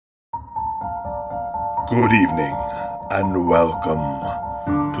Good evening, and welcome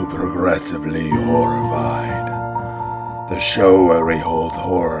to Progressively Horrified, the show where we hold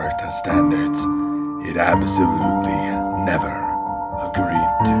horror to standards it absolutely never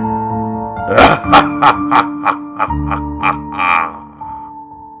agreed to.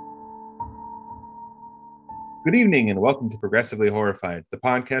 Good evening, and welcome to Progressively Horrified, the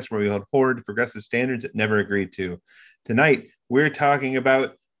podcast where we hold horror to progressive standards it never agreed to. Tonight, we're talking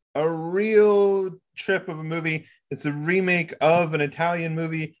about a real trip of a movie. It's a remake of an Italian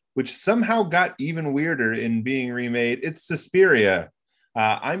movie, which somehow got even weirder in being remade. It's Suspiria.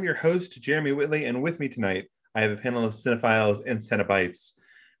 I'm your host, Jeremy Whitley, and with me tonight, I have a panel of cinephiles and Cenobites.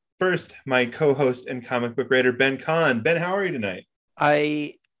 First, my co-host and comic book writer, Ben Kahn. Ben, how are you tonight?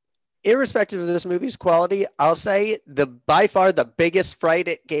 Irrespective of this movie's quality, I'll say by far the biggest fright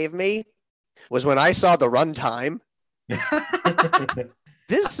it gave me was when I saw the runtime.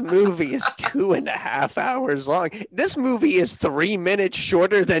 This movie is 2.5 hours long. This movie is 3 minutes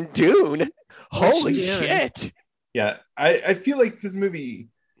shorter than Dune. Holy shit. Yeah, I feel like this movie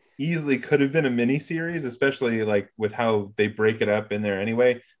easily could have been a miniseries, especially like with how they break it up in there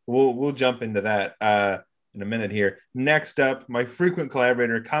anyway. We'll jump into that in a minute here. Next up, my frequent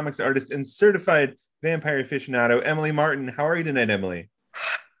collaborator, comics artist, and certified vampire aficionado, Emily Martin. How are you tonight, Emily?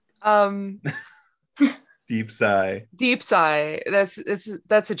 Deep sigh. That's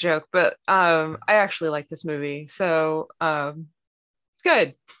a joke, but I actually like this movie, so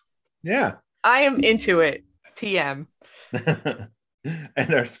good. Yeah, I am into it. TM.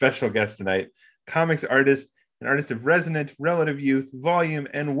 And our special guest tonight, comics artist and artist of Resonant, Relative Youth, Volume,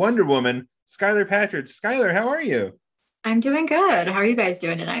 and Wonder Woman, Skylar Patridge. Skylar, how are you? I'm doing good. How are you guys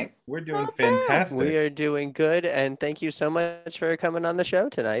doing tonight? We're doing fantastic. We are doing good, and thank you so much for coming on the show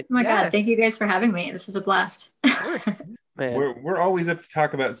tonight. Oh my God, thank you guys for having me. This is a blast. Of course. Man. We're always up to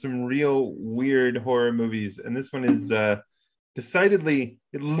talk about some real weird horror movies, and this one is decidedly,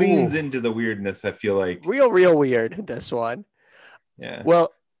 it leans into the weirdness, I feel like. Real weird, this one. Yeah.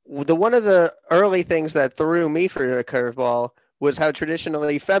 Well, one of the early things that threw me for a curveball was how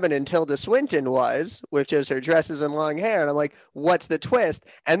traditionally feminine Tilda Swinton was, with just her dresses and long hair. And I'm like, what's the twist?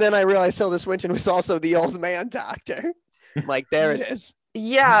 And then I realized Tilda Swinton was also the old man doctor. I'm like, there it is.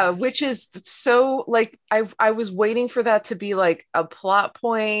 Yeah, which is so, like, I was waiting for that to be like a plot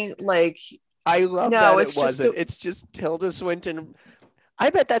point. Like, I love that it wasn't. It's just Tilda Swinton. I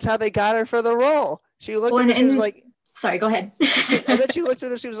bet that's how they got her for the role. She looked at her, she was like, sorry, go ahead. I bet she looked at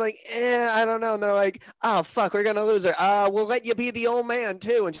her, she was like, I don't know. And they're like, oh, fuck, we're going to lose her. We'll let you be the old man,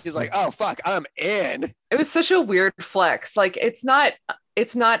 too. And she's like, oh, fuck, I'm in. It was such a weird flex. Like, it's not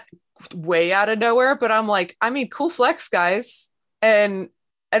way out of nowhere, but I'm like, I mean, cool flex, guys. And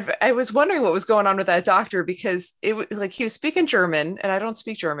I was wondering what was going on with that doctor, because it like he was speaking German, and I don't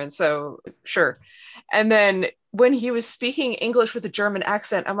speak German, so sure. And then when he was speaking English with a German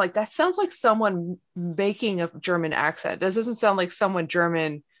accent, I'm like, that sounds like someone making a German accent. This doesn't sound like someone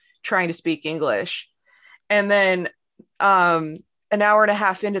German trying to speak English. And then an hour and a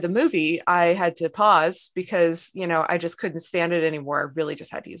half into the movie, I had to pause because, I just couldn't stand it anymore. I really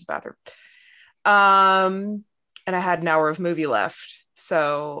just had to use the bathroom. And I had an hour of movie left.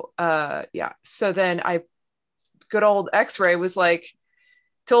 So, yeah. So then good old X-Ray was like,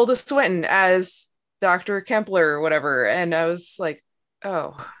 Tilda Swinton as Dr. Kempler or whatever. And I was like,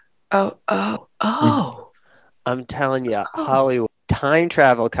 oh. I'm telling you, Hollywood time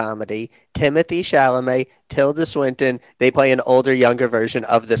travel comedy, Timothy Chalamet, Tilda Swinton, they play an older, younger version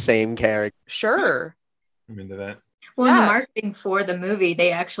of the same character. Sure. I'm into that. Well, in the marketing for the movie,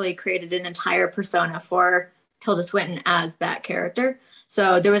 they actually created an entire persona for Tilda Swinton as that character.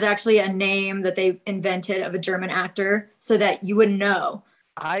 So there was actually a name that they invented of a German actor so that you wouldn't know.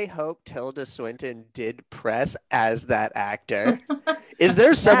 I hope Tilda Swinton did press as that actor. Is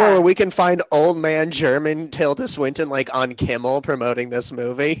there somewhere where we can find old man German Tilda Swinton, like on Kimmel, promoting this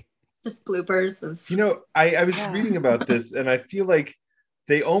movie? Just bloopers of... I was just reading about this, and I feel like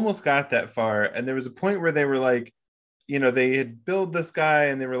they almost got that far. And there was a point where they were like, they had billed this guy,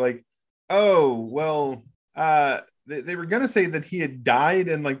 and they were like, oh, well, they were going to say that he had died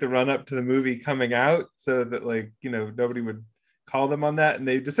in like the run up to the movie coming out, so that nobody would call them on that, and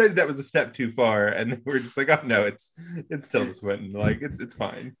they decided that was a step too far, and they were just like, oh no, it's Tilda Swinton, like it's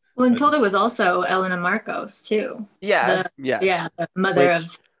fine. Well, and Tilda was also Elena Marcos too. Yeah. The mother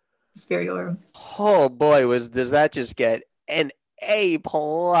of Suspiria. Oh boy, does that just get an A+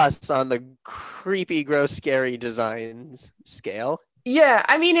 on the creepy, gross, scary design scale? Yeah,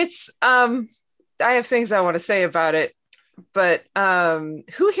 I mean, it's I have things I want to say about it, but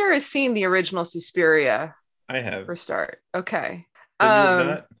who here has seen the original Suspiria? I have. For start. Okay. But you have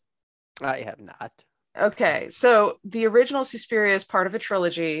not? I have not. Okay, so the original Suspiria is part of a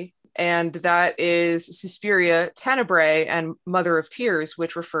trilogy, and that is Suspiria, Tenebrae, and Mother of Tears,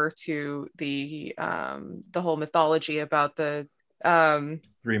 which refer to the whole mythology about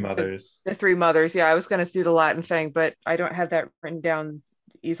Three mothers. the three mothers. Yeah, I was going to do the Latin thing, but I don't have that written down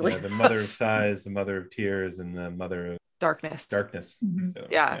easily. Yeah, the mother of sighs, the mother of tears, and the mother of Darkness. Mhm. So,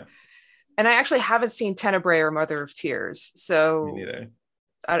 Yeah. And I actually haven't seen Tenebrae or Mother of Tears, me so neither.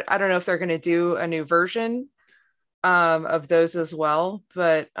 I don't know if they're going to do a new version of those as well,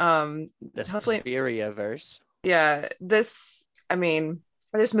 but The hopefully, Suspiria verse. yeah, this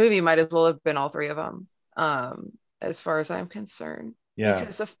movie might as well have been all three of them, as far as I'm concerned. Yeah.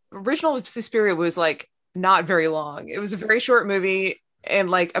 Because the original Suspiria was like not very long. It was a very short movie, and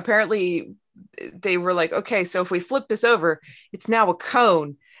like apparently they were like, okay, so if we flip this over, it's now a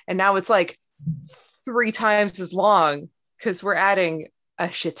cone, and now it's like 3 times as long because we're adding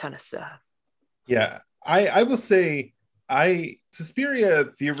a shit ton of stuff. Yeah. I will say Suspiria,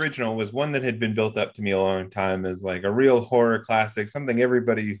 the original, was one that had been built up to me a long time as like a real horror classic, something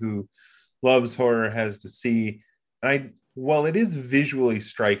everybody who loves horror has to see. And while it is visually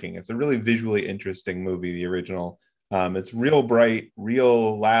striking, it's a really visually interesting movie, the original. It's real bright,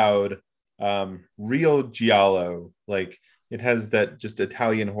 real loud, real giallo. Like it has that just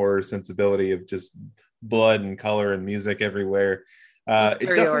Italian horror sensibility of just blood and color and music everywhere. It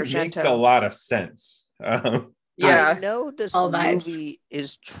Dario doesn't make Argento. a lot of sense. Yeah. I know this All vibes. movie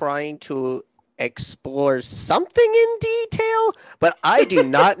is trying to explore something in detail, but I do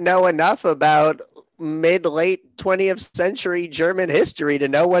not know enough about mid-late 20th century German history to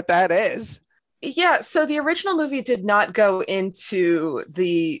know what that is. Yeah, so the original movie did not go into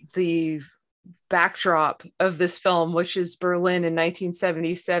the backdrop of this film, which is Berlin in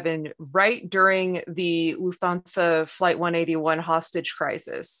 1977, right during the Lufthansa Flight 181 hostage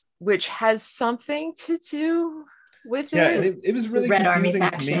crisis, which has something to do with Yeah, it. and it was really Red Army confusing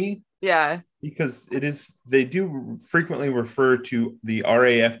to faction. me Yeah. because they do frequently refer to the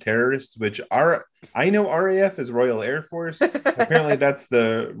RAF terrorists, which I know RAF is Royal Air Force. Apparently that's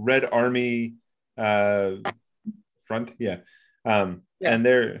the Red Army front. Yeah. Yeah. And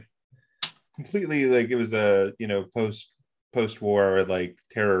they're completely like it was a post-war like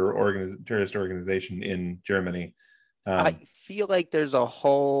terrorist organization in Germany. I feel like there's a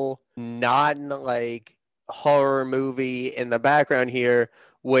whole non like horror movie in the background here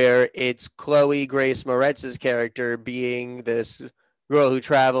where it's Chloe Grace Moretz's character being this girl who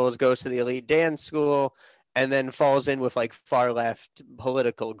travels, goes to the elite dance school, and then falls in with like far left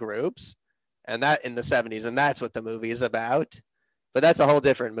political groups, and that in the 70s, and that's what the movie is about. But that's a whole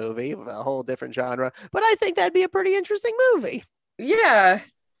different movie, a whole different genre. But I think that'd be a pretty interesting movie. Yeah.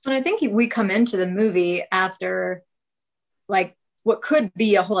 And I think we come into the movie after like what could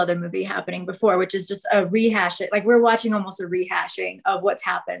be a whole other movie happening before, which is just a rehash. Like we're watching almost a rehashing of what's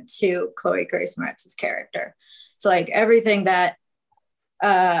happened to Chloe Grace Moretz's character. So like everything that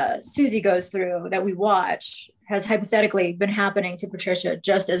Susie goes through that we watch has hypothetically been happening to Patricia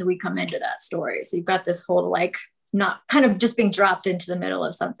just as we come into that story. So you've got this whole like not kind of just being dropped into the middle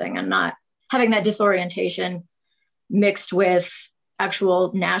of something and not having that disorientation mixed with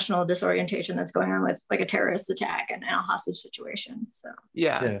actual national disorientation that's going on with like a terrorist attack and a hostage situation. So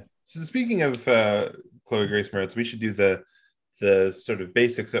Yeah. So speaking of Chloe Grace Moretz, we should do the sort of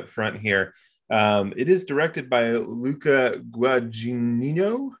basics up front here. It is directed by Luca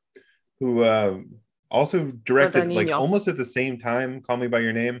Guadagnino, who also directed like Guadagnino. almost at the same time Call Me by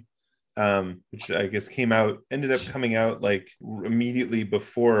Your Name, which I guess ended up coming out like immediately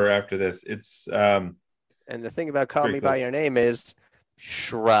before or after this. It's And the thing about Call Very Me by close. Your Name is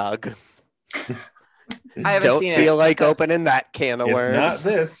shrug. I haven't Don't seen feel it. like opening that can of it's worms.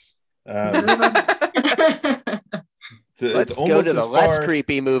 not this. Let's go to the less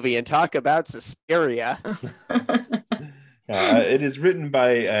creepy movie and talk about Suspiria. It is written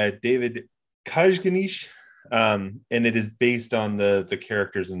by David Kajganish, and it is based on the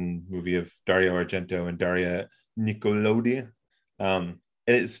characters in the movie of Dario Argento and Daria Nicolodi. And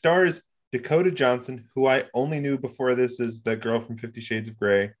it stars Dakota Johnson, who I only knew before this as the girl from 50 Shades of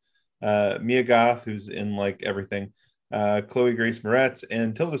Grey, Mia Goth, who's in like everything, Chloe Grace Moretz,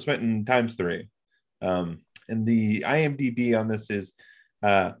 and Tilda Swinton times 3. And the IMDb on this is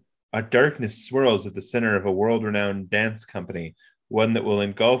a darkness swirls at the center of a world-renowned dance company, one that will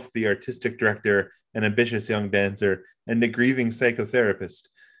engulf the artistic director, an ambitious young dancer, and a grieving psychotherapist.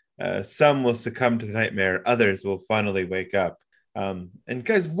 Some will succumb to the nightmare, others will finally wake up. And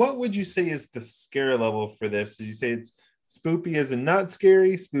guys, what would you say is the scare level for this? Did you say it's spoopy as in not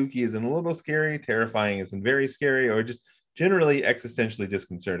scary, spooky as in a little scary, terrifying as in very scary, or just generally existentially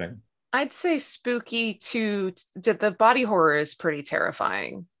disconcerting? I'd say spooky to the body horror is pretty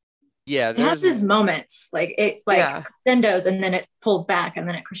terrifying. Yeah, It has these moments, like it's like Yeah. crescendos and then it pulls back and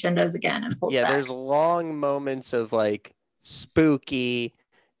then it crescendos again and pulls yeah, back. there's long moments of like spooky,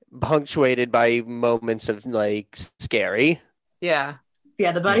 punctuated by moments of like scary. Yeah.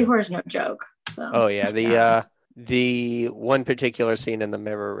 Yeah, the body horror is no joke. So Oh yeah, the one particular scene in the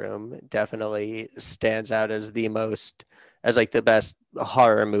mirror room definitely stands out as the best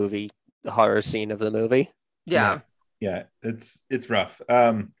horror scene of the movie. Yeah. Yeah, it's rough.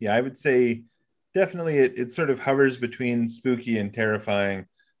 Yeah, I would say definitely it sort of hovers between spooky and terrifying.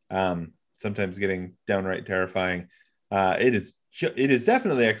 Sometimes getting downright terrifying. It is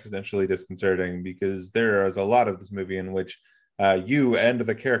definitely existentially disconcerting because there is a lot of this movie in which you and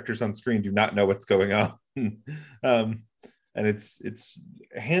the characters on screen do not know what's going on. And it's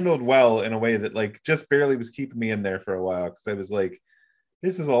handled well in a way that like just barely was keeping me in there for a while, because I was like,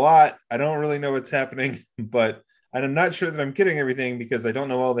 this is a lot. I don't really know what's happening, but I'm not sure that I'm getting everything because I don't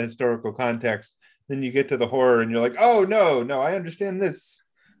know all the historical context. Then you get to the horror and you're like, oh no, I understand this.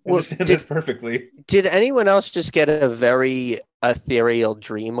 I understand this perfectly. Did anyone else just get a very ethereal,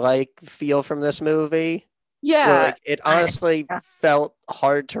 dreamlike feel from this movie? Yeah. Where, like, it honestly felt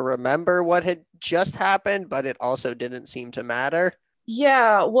hard to remember what had just happened, but it also didn't seem to matter.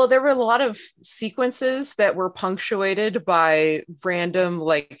 Yeah, well, there were a lot of sequences that were punctuated by random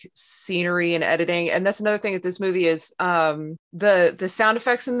like scenery and editing, and that's another thing that this movie is. The sound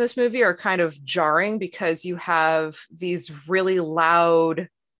effects in this movie are kind of jarring because you have these really loud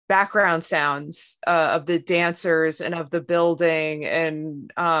background sounds of the dancers and of the building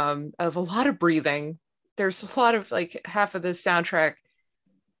and of a lot of breathing. There's a lot of like half of the soundtrack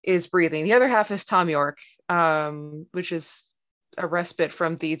is breathing. The other half is Tom York, which is a respite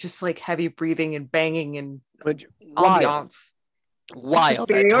from the just like heavy breathing and banging and ambiance. Wild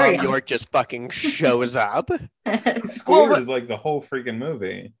that Tom York just fucking shows up. He scores like the whole freaking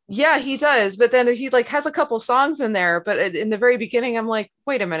movie. Yeah, he does. But then he like has a couple songs in there. But in the very beginning, I'm like,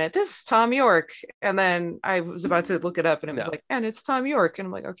 wait a minute, this is Tom York. And then I was about to look it up and it was like, and it's Tom York. And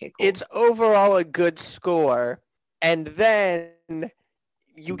I'm like, okay, cool. It's overall a good score. And then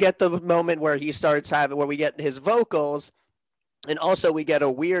you get the moment where where we get his vocals. And also we get a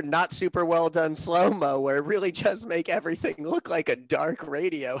weird, not super well done slow-mo where it really just make everything look like a dark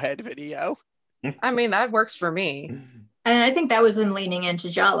Radiohead video. I mean, that works for me. And I think that was them leaning into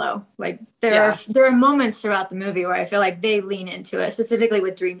Giallo. Like there are moments throughout the movie where I feel like they lean into it, specifically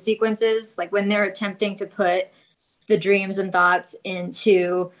with dream sequences, like when they're attempting to put the dreams and thoughts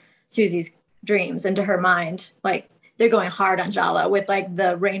into Susie's dreams, into her mind. Like they're going hard on Giallo with like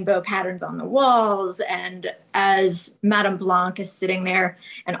the rainbow patterns on the walls. And as Madame Blanc is sitting there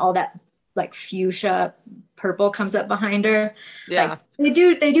and all that like fuchsia purple comes up behind her. Yeah. Like,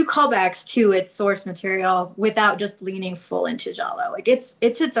 they do callbacks to its source material without just leaning full into Giallo. Like it's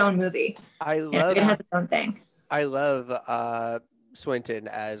its own movie. It has its own thing. I love Swinton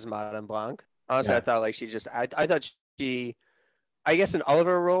as Madame Blanc. Honestly, I thought like I thought she, I guess in all of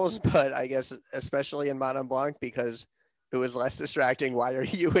her roles, but I guess especially in Madame Blanc because it was less distracting. Why are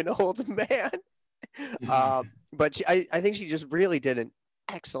you an old man? But I think she just really did an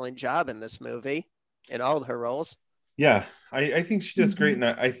excellent job in this movie in all of her roles. Yeah, I think she does great. And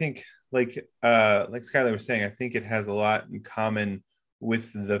I think like Skylar was saying, I think it has a lot in common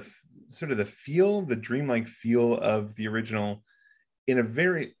with the sort of the dreamlike feel of the original in a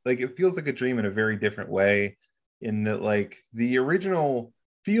very, like, it feels like a dream in a very different way, in that like the original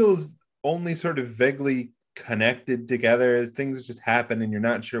feels only sort of vaguely connected together. Things just happen and you're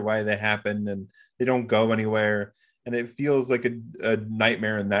not sure why they happen and they don't go anywhere. And it feels like a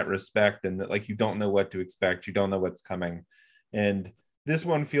nightmare in that respect, and that like you don't know what to expect, you don't know what's coming. And this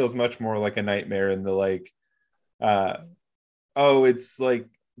one feels much more like a nightmare in the like, it's like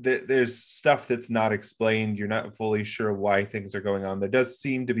there's stuff that's not explained. You're not fully sure why things are going on. There does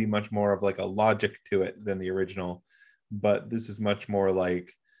seem to be much more of like a logic to it than the original, but this is much more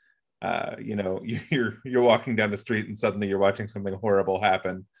like, you're walking down the street and suddenly you're watching something horrible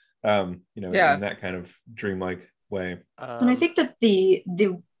happen. In that kind of dreamlike way. And I think that the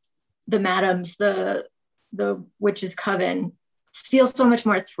madams, the witches' coven feels so much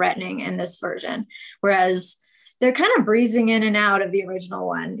more threatening in this version, whereas they're kind of breezing in and out of the original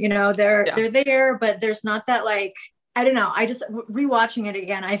one. They're there, but there's not that like, I don't know. I just rewatching it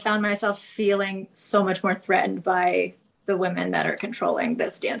again, I found myself feeling so much more threatened by the women that are controlling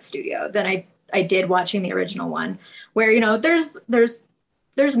this dance studio than I did watching the original one, where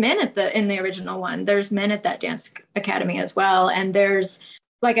there's men in the original one. There's men at that dance academy as well, and there's,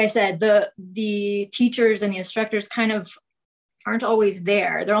 like I said, the teachers and the instructors kind of aren't always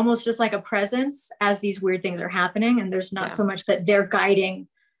there. They're almost just like a presence as these weird things are happening. And there's not so much that they're guiding,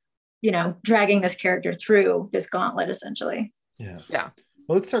 dragging this character through this gauntlet, essentially. Yeah.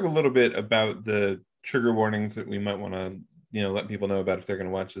 Well, let's talk a little bit about the trigger warnings that we might want to, let people know about if they're going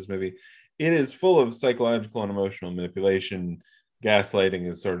to watch this movie. It is full of psychological and emotional manipulation. Gaslighting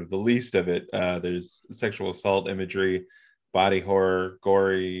is sort of the least of it. There's sexual assault imagery, body horror,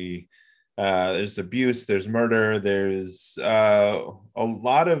 gory. There's abuse. There's murder. There's a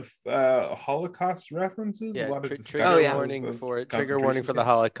lot of Holocaust references. Yeah, a lot of trigger warning for the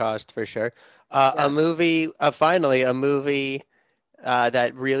Holocaust for sure. A movie, finally, a movie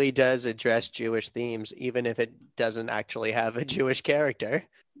that really does address Jewish themes, even if it doesn't actually have a Jewish character.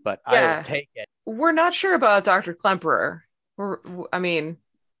 But I will take it. We're not sure about Dr. Klemperer.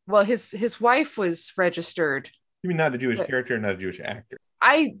 His wife was registered. You mean not a Jewish character, not a Jewish actor?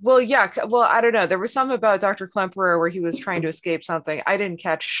 I don't know. There was some about Dr. Klemperer where he was trying to escape something. I didn't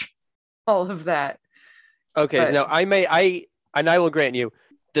catch all of that. Okay, no, I will grant you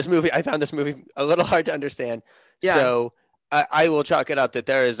this movie. I found this movie a little hard to understand. Yeah. So I will chalk it up that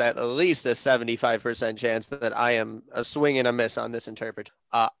there is at least a 75% chance that I am a swing and a miss on this interpretation.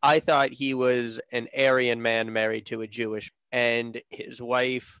 I thought he was an Aryan man married to a Jewish, and his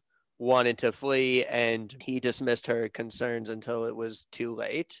wife wanted to flee, and he dismissed her concerns until it was too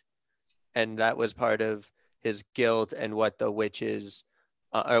late. And that was part of his guilt and what the witches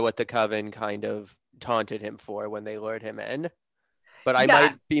or what the coven kind of taunted him for when they lured him in. But I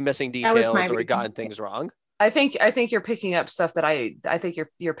might be missing details or gotten things wrong. I think you're picking up stuff that I think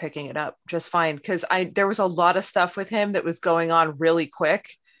you're picking it up just fine, because there was a lot of stuff with him that was going on really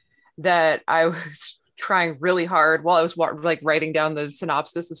quick that I was trying really hard while I was writing down the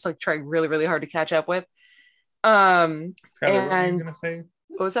synopsis. It's like trying really, really hard to catch up with. Skylar, what were you gonna say?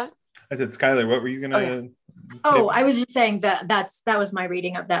 What was that? I said, Skylar, what were you gonna? I was just saying that was my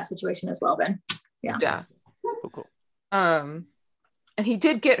reading of that situation as well, Ben. Yeah. Cool. And he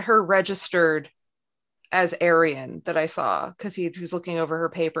did get her registered as Aryan that I saw because he was looking over her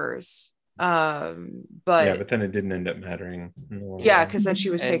papers. But then it didn't end up mattering. Because then she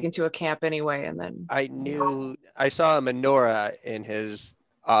was taken to a camp anyway, and then I saw a menorah in his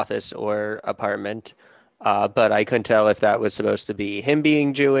office or apartment, but I couldn't tell if that was supposed to be him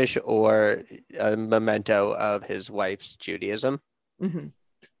being Jewish or a memento of his wife's Judaism. Mm-hmm.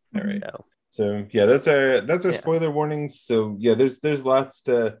 All right. So that's our spoiler warnings. So there's lots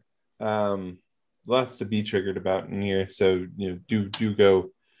to be triggered about in here. So do go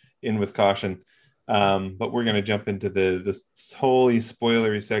in with caution. But we're going to jump into this wholly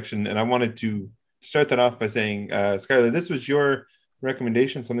spoilery section, and I wanted to start that off by saying, Skylar, this was your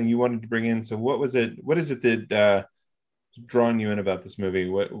recommendation, something you wanted to bring in. So what was it? What is it that drawn you in about this movie?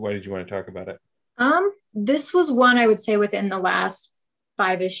 Why did you want to talk about it? This was one I would say within the last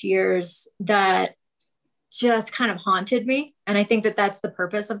 5-ish years that just kind of haunted me, and I think that that's the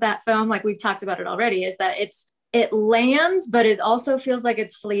purpose of that film. Like we've talked about it already, is that it lands, but it also feels like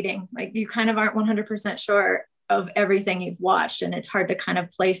it's fleeting. Like you kind of aren't 100% sure of everything you've watched, and it's hard to kind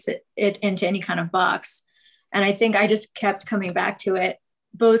of place it into any kind of box. And I think I just kept coming back to it,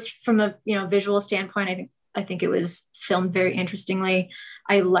 both from a visual standpoint. I think it was filmed very interestingly.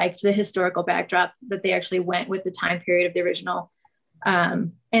 I liked the historical backdrop that they actually went with the time period of the original,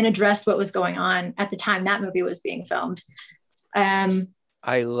 and addressed what was going on at the time that movie was being filmed.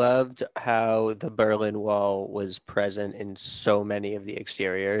 I loved how the Berlin Wall was present in so many of the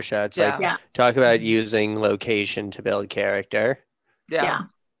exterior shots. Talk about using location to build character. Yeah,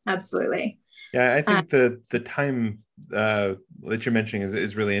 absolutely. Yeah, I think the time that you're mentioning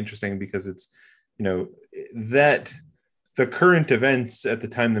is really interesting, because it's that the current events at the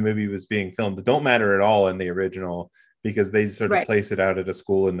time the movie was being filmed don't matter at all in the original, because they sort of place it out at a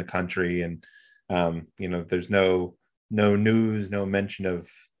school in the country, and there's no news, no mention of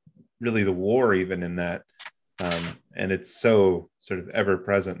really the war even in that, and it's so sort of ever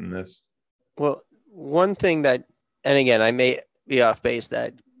present in this. Well, one thing that, and again, I may be off base,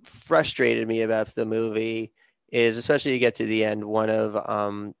 that frustrated me about the movie is, especially you get to the end, one of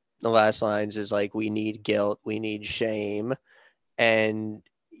the last lines is like, we need guilt, we need shame. And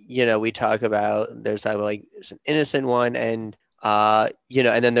we talk about there's an innocent one, and and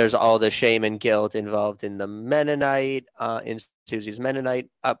then there's all the shame and guilt involved in the Mennonite, in Susie's Mennonite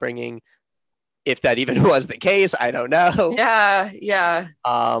upbringing. If that even was the case, I don't know. Yeah.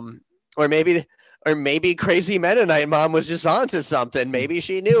 Or maybe crazy Mennonite mom was just onto something. Maybe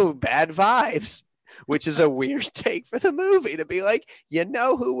she knew bad vibes, which is a weird take for the movie, to be like,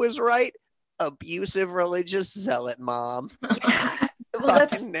 who was right? Abusive religious zealot mom. Well,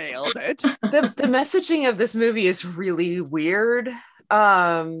 that's fucking nailed it. the messaging of this movie is really weird.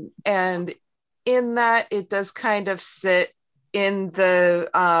 And in that it does kind of sit in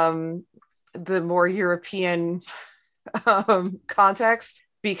the more European context,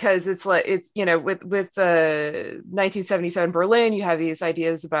 because it's like, it's, you know, with the 1977 Berlin, you have these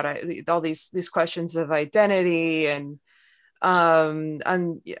ideas about all these questions of identity and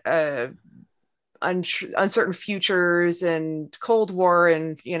uncertain futures and Cold War,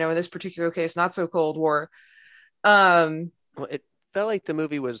 and, you know, in this particular case, not so Cold War. Well, it felt like the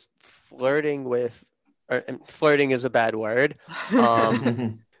movie was flirting with, and flirting is a bad word,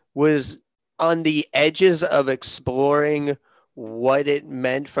 was on the edges of exploring what it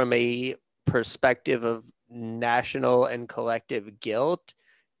meant from a perspective of national and collective guilt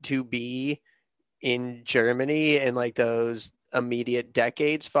to be in Germany in like those immediate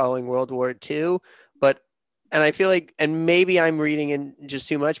decades following World War II. And I feel like, and maybe I'm reading in just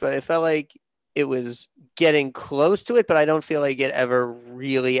too much, but I felt like it was getting close to it, but I don't feel like it ever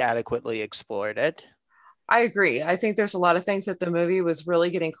really adequately explored it. I agree. I think there's a lot of things that the movie was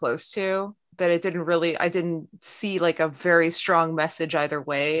really getting close to that I didn't see like a very strong message either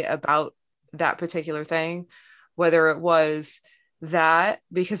way about that particular thing, whether it was that,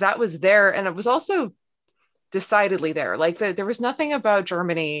 because that was there, and it was also decidedly there. Like there was nothing about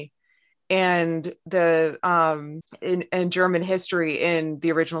Germany and the in German history in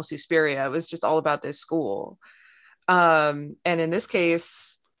the original Suspiria. It was just all about this school. And in this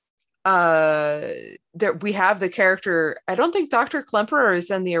case, there we have the character. I don't think Dr. Klemperer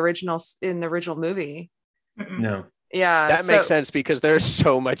is in the original movie. No. Yeah, that makes sense because there's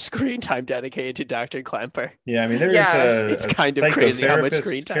so much screen time dedicated to Dr. Klemper. Yeah, I mean, there's it's kind of crazy how much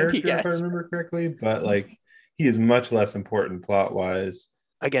screen time he gets, if I remember correctly, but like he is much less important plot wise.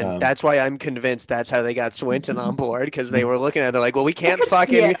 Again, that's why I'm convinced that's how they got Swinton on board, because they were looking at it, they're like, well, we can't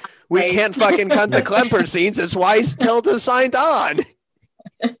fucking cut the Klemper scenes. That's why Tilda signed on.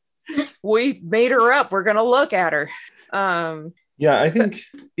 We made her up. We're gonna look at her. Yeah, I think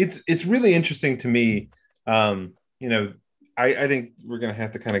it's really interesting to me. You know, I think we're gonna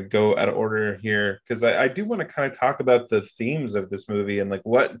have to kind of go out of order here, because I do want to kind of talk about the themes of this movie and like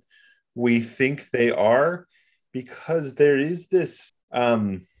what we think they are, because there is this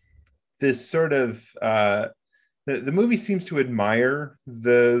this sort of the movie seems to admire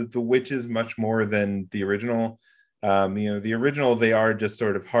the witches much more than the original. You know, the original, they are just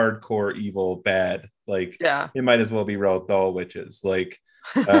sort of hardcore evil bad. Like, yeah, it might as well be Roald Dahl witches. Like,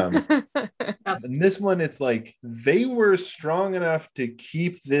 in this one, it's like they were strong enough to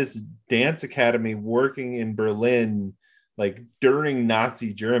keep this dance academy working in Berlin, like during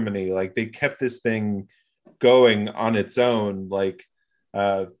Nazi Germany. Like, they kept this thing going on its own, like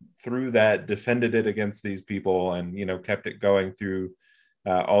through that, defended it against these people, and, you know, kept it going through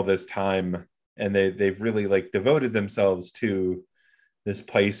all this time. And they've really like devoted themselves to this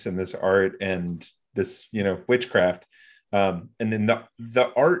place and this art and this, you know, witchcraft. And then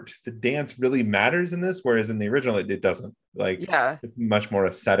the art, the dance really matters in this, whereas in the original it doesn't. Like, yeah, it's much more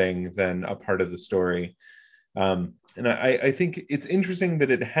a setting than a part of the story. And I think it's interesting that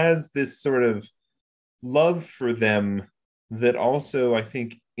it has this sort of love for them that also, I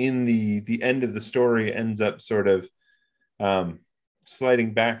think, in the end of the story ends up sort of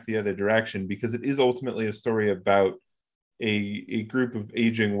sliding back the other direction, because it is ultimately a story about a group of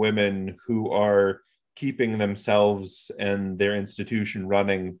aging women who are keeping themselves and their institution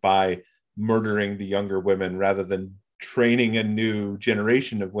running by murdering the younger women rather than training a new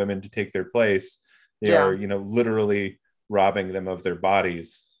generation of women to take their place. They are, you know, literally robbing them of their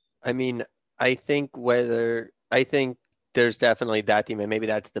bodies. I mean, I think there's definitely that theme, and maybe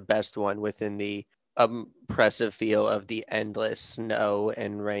that's the best one within the oppressive feel of the endless snow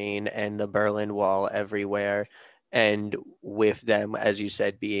and rain and the Berlin Wall everywhere, and with them, as you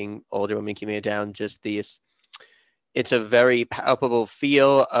said, being older women keeping it down, just these, it's a very palpable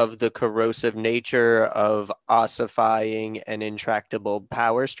feel of the corrosive nature of ossifying and intractable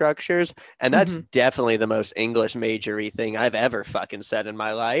power structures, and that's definitely the most English majory thing I've ever fucking said in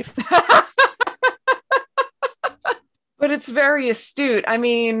my life. But it's very astute. I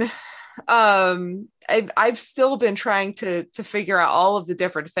mean, I've still been trying to figure out all of the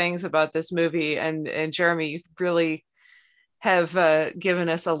different things about this movie, and Jeremy, you really have given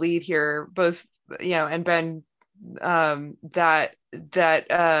us a lead here, both, you know, and Ben, that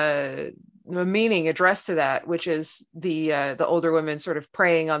meaning addressed to that, which is the older women sort of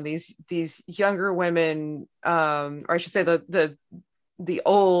preying on these younger women, or I should say the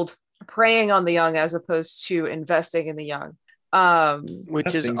old preying on the young as opposed to investing in the young.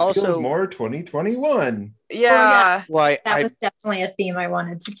 Which is Nothing also feels more 2021. Yeah. why That was definitely a theme I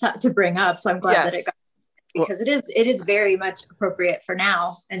wanted to bring up. So I'm glad that Yes. it got, because it is very much appropriate for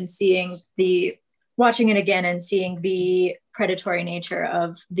now, and watching it again and seeing the predatory nature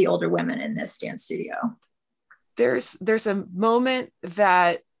of the older women in this dance studio. There's a moment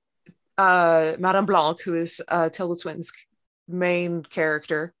that Madame Blanc, who is Tilda Swinton's main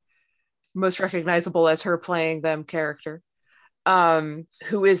character, most recognizable as her playing them character,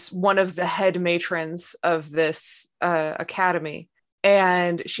 who is one of the head matrons of this academy,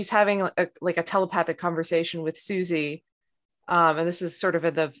 and she's having a telepathic conversation with Susie, and this is sort of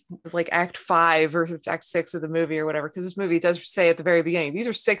in the act 5 or act 6 of the movie or whatever, because this movie does say at the very beginning these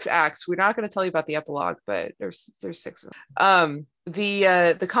are 6 acts. We're not going to tell you about the epilogue, but there's 6 of them.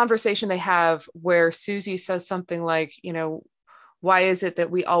 The conversation they have where Susie says something like, why is it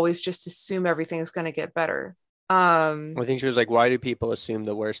that we always just assume everything's going to get better? I think she was like, why do people assume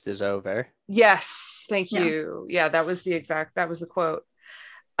the worst is over? Yes, thank you. Yeah, that was the quote.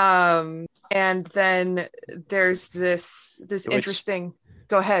 And then there's this interesting,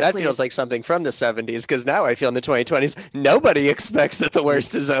 go ahead, that please. feels like something from the 70s, because now I feel in the 2020s nobody expects that the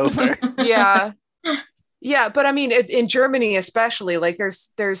worst is over. Yeah, but I mean, in Germany especially,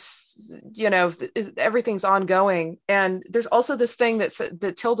 there's everything's ongoing, and there's also this thing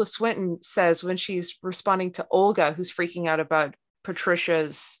that Tilda Swinton says when she's responding to Olga, who's freaking out about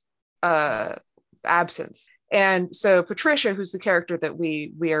Patricia's absence. And so Patricia, who's the character that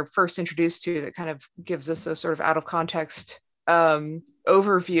we are first introduced to, that kind of gives us a sort of out of context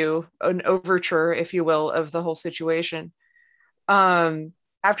overview, an overture, if you will, of the whole situation.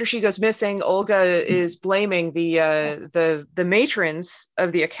 After she goes missing, Olga is blaming the matrons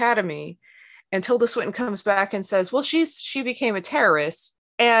of the academy, and Tilda Swinton comes back and says, well, she became a terrorist,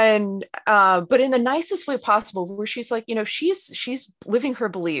 and but in the nicest way possible, where she's like, she's living her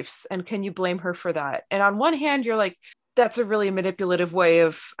beliefs, and can you blame her for that? And on one hand, you're like, that's a really manipulative way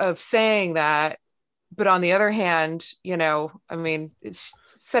of saying that, but on the other hand, I mean, it's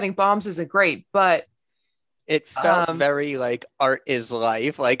setting bombs isn't great, but it felt very like art is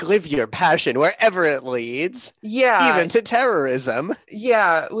life, like live your passion wherever it leads. Yeah. Even to terrorism.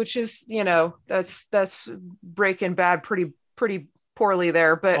 Yeah, which is, that's Breaking Bad pretty poorly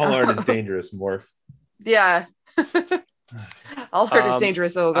there, but all art is dangerous, Morph. Yeah. All art is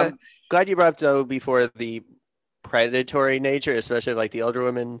dangerous, Olga. I'm glad you brought up, though, before the predatory nature, especially like the older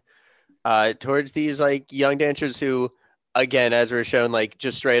women towards these young dancers who, again, as we're shown,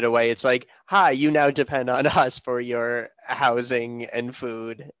 just straight away, it's like, hi, you now depend on us for your housing and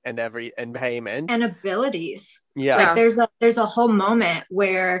food and payment and abilities. Yeah. There's a whole moment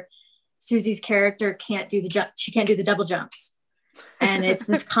where Susie's character can't do the jump. She can't do the double jumps. And it's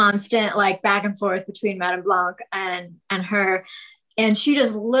this constant back and forth between Madame Blanc and her. And she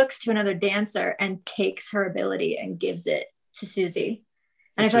just looks to another dancer and takes her ability and gives it to Susie.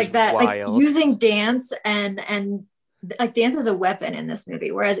 And Which I feel that wild. Using dance and dance is a weapon in this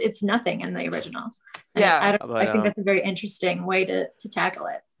movie, whereas it's nothing in the original. And yeah. I think that's a very interesting way to tackle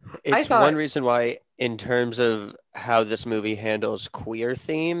it. It's one reason why, in terms of how this movie handles queer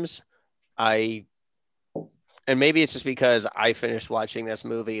themes, and maybe it's just because I finished watching this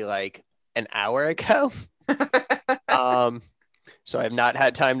movie an hour ago. So I've not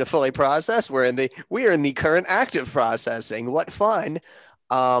had time to fully process. We are in the current act of processing. What fun.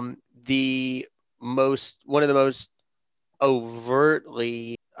 One of the most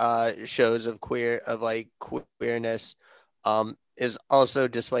overtly shows of queerness is also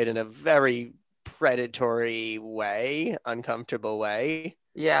displayed in a very predatory way, uncomfortable way.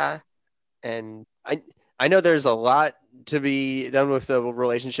 Yeah. And I know there's a lot to be done with the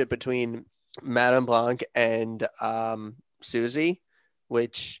relationship between Madame Blanc and Susie,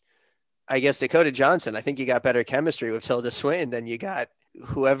 which I guess Dakota Johnson, I think you got better chemistry with Tilda Swinton than you got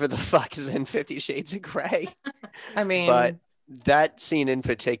whoever the fuck is in 50 Shades of Grey. I mean, but that scene in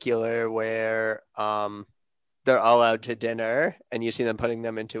particular where they're all out to dinner and you see them putting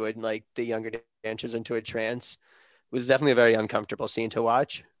them into it, the younger dancers into a trance, was definitely a very uncomfortable scene to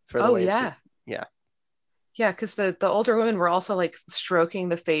watch for the way yeah. Yeah, because the older women were also stroking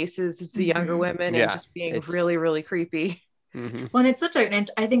the faces of the younger women and just being really, really creepy. Mm-hmm. Well,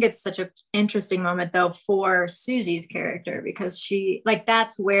 and I think it's such an interesting moment though for Susie's character, because she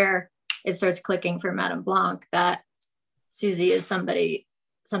that's where it starts clicking for Madame Blanc that Susie is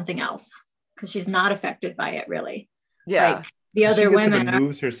something else, because she's not affected by it really. Yeah. The other women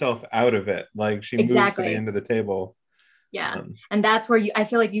moves herself out of it. She moves to the end of the table. Yeah. And that's where I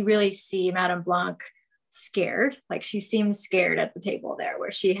feel like you really see Madame Blanc scared. Like she seems scared at the table there,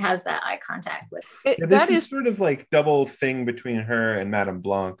 where she has that eye contact with. This is sort of like double thing between her and Madame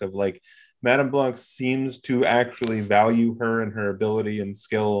Blanc of like, Madame Blanc seems to actually value her and her ability and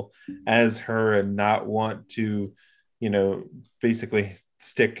skill as her and not want to, you know, basically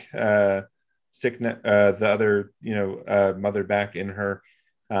stick the other, you know, mother back in her.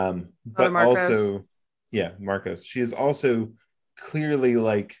 But also, yeah, Marcos. She is also clearly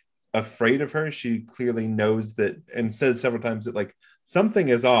like afraid of her. She clearly knows that and says several times that like something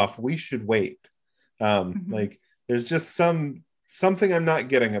is off. We should wait. Like there's just something I'm not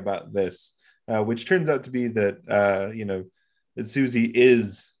getting about this, which turns out to be that you know, that Susie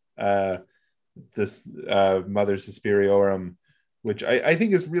is this Mother Superiorum, which I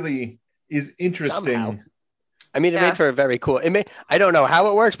think is interesting. Somehow. I mean, it made for a very cool. I don't know how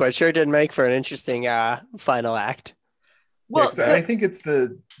it works, but it sure did make for an interesting final act. Well, yeah, I think it's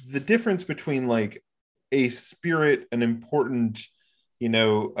the difference between like a spirit, an important, you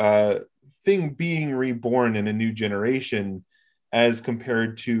know, thing being reborn in a new generation, as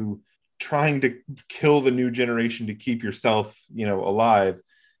compared to trying to kill the new generation to keep yourself, you know, alive.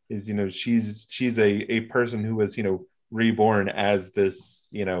 Is, you know, she's a person who was, you know, reborn as this,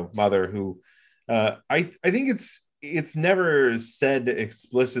 you know, mother who I think it's never said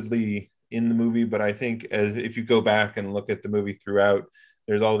explicitly in the movie, but I think if you go back and look at the movie throughout,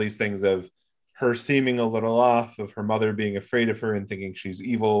 there's all these things of her seeming a little off, of her mother being afraid of her and thinking she's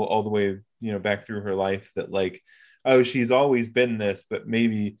evil, all the way, you know, back through her life, that like, oh, she's always been this, but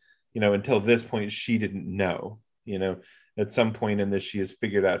maybe, you know, until this point she didn't know, you know, at some point in this she has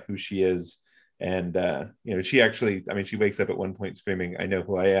figured out who she is. And you know, she actually, I mean, she wakes up at one point screaming, "I know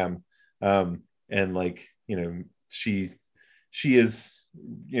who I am." And like, you know, she is,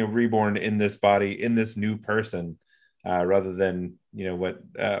 you know, reborn in this body, in this new person, rather than, you know,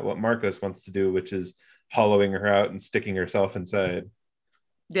 what Marcos wants to do, which is hollowing her out and sticking herself inside.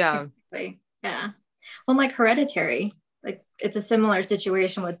 Yeah. Exactly. Yeah. Well, like Hereditary, like it's a similar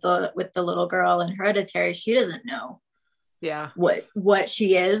situation with the little girl in Hereditary. She doesn't know what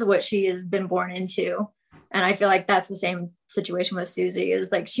she is, what she has been born into. And I feel like that's the same situation with Susie, is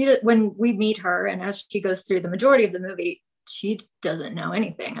like when we meet her and as she goes through the majority of the movie, she doesn't know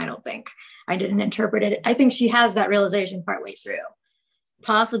anything. I don't think. I didn't interpret it. I think she has that realization partway through,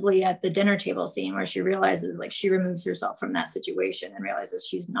 possibly at the dinner table scene where she realizes, like, she removes herself from that situation and realizes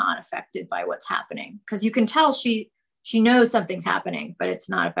she's not affected by what's happening. Because you can tell she knows something's happening, but it's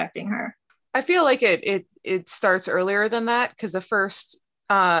not affecting her. I feel like it starts earlier than that, because the first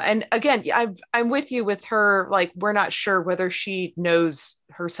and again, I'm with you with her, like, we're not sure whether she knows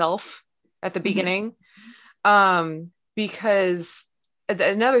herself at the beginning. Because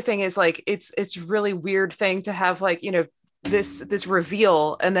another thing is, like, it's really weird thing to have, like, you know, this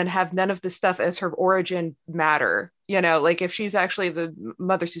reveal and then have none of the stuff as her origin matter, you know, like if she's actually the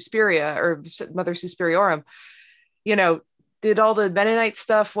Mother Suspiria or Mother Superiorum, you know, did all the Mennonite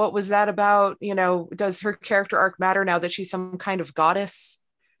stuff, what was that about? You know, does her character arc matter now that she's some kind of goddess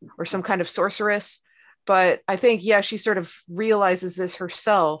or some kind of sorceress? But I think, yeah, she sort of realizes this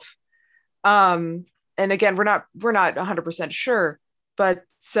herself. And again, we're not 100% sure, but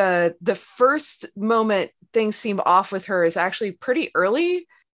the first moment things seem off with her is actually pretty early,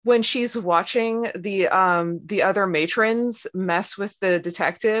 when she's watching the other matrons mess with the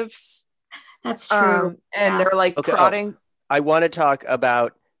detectives. That's true. And they're like prodding. I want to talk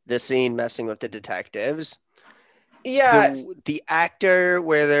about the scene messing with the detectives. Yeah. The actor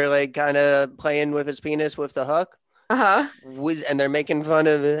where they're like kind of playing with his penis with the hook. And they're making fun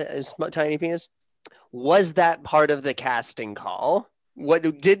of his tiny penis. Was that part of the casting call? What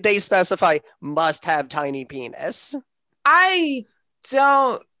did they specify? Must have tiny penis? I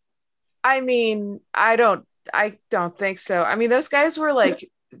don't think so. I mean, those guys were like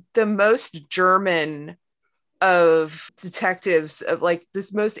the most German of detectives, of like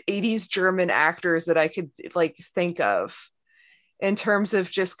this most 80s German actors that I could like think of, in terms of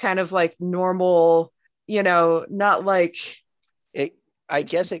just kind of like normal, you know, not like it. I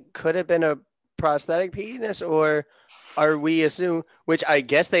guess it could have been a prosthetic penis, or are we assume, which I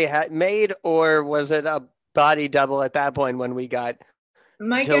guess they had made, or was it a body double at that point when we got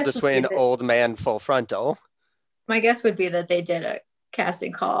Tilda Swinton old man full frontal? My guess would be that they did a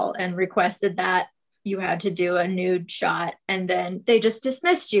casting call and requested that you had to do a nude shot, and then they just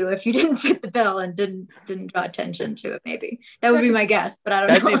dismissed you if you didn't fit the bill and didn't draw attention to it. Maybe that would be my guess, but I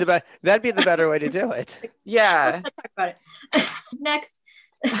don't know. That'd be the better way to do it. Yeah. Let's talk about it next.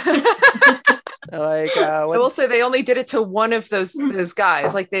 Like, I will say they only did it to one of those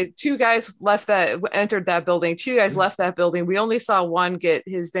guys. Like the two guys entered that building. Two guys left that building. We only saw one get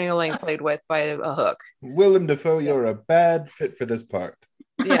his dangling played with by a hook. Willem Dafoe, you're a bad fit for this part.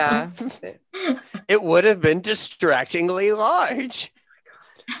 Yeah. It would have been distractingly large.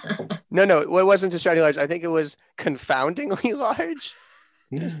 No, it wasn't distractingly large. I think it was confoundingly large.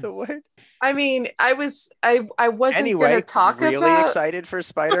 Is the word. I mean, I wasn't anyway, going to talk really about excited for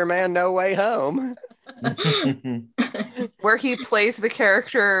Spider-Man No Way Home. where he plays the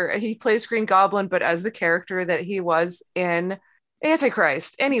character. He plays Green Goblin, but as the character that he was in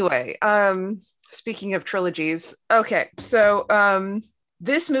Antichrist. Anyway, speaking of trilogies, okay, so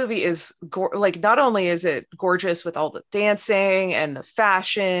this movie is not only is it gorgeous with all the dancing and the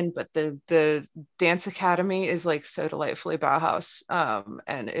fashion, but the dance academy is like so delightfully Bauhaus.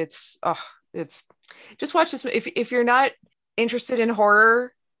 And it's just watch this. If you're not interested in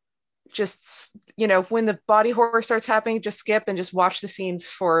horror, just, when the body horror starts happening, just skip and just watch the scenes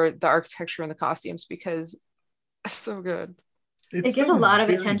for the architecture and the costumes, because it's so good. They give a lot of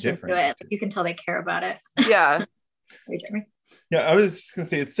attention to it. You can tell they care about it. Yeah. Yeah, I was just gonna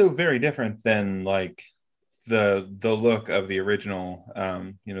say it's so very different than like the look of the original.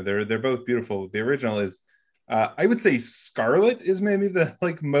 They're both beautiful. The original is, I would say, scarlet is maybe the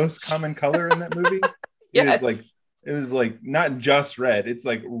like most common color in that movie. Yes. It was like not just red; it's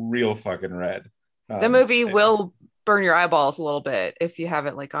like real fucking red. The movie will burn your eyeballs a little bit if you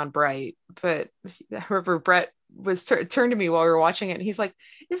haven't like gone bright. But I remember Brett was turned to me while we were watching it, and he's like,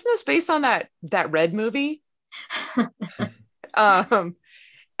 "Isn't this based on that Red movie?" And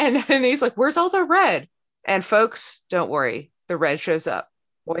he's like, "Where's all the red?" And folks, don't worry, the red shows up.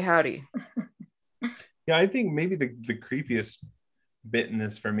 Boy howdy. Yeah, I think maybe the creepiest bit in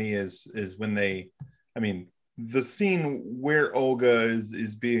this for me is when the scene where Olga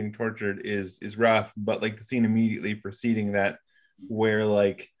is being tortured is rough, but like the scene immediately preceding that, where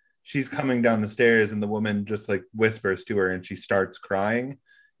like she's coming down the stairs and the woman just like whispers to her and she starts crying,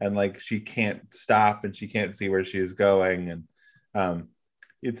 and like she can't stop and she can't see where she is going, and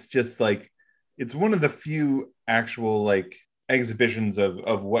it's just like it's one of the few actual like exhibitions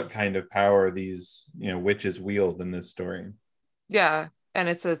of what kind of power these witches wield in this story. Yeah, and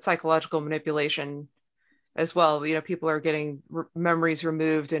it's a psychological manipulation as well. People are getting memories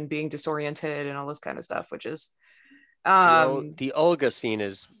removed and being disoriented and all this kind of stuff, which is the Olga scene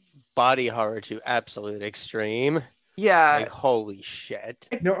is body horror to absolute extreme. Yeah, like holy shit.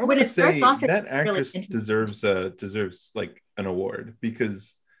 No, I want to say that actress deserves like an award,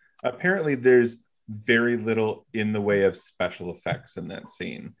 because apparently there's very little in the way of special effects in that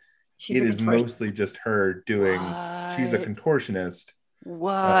scene. It is mostly just her doing. What? She's a contortionist.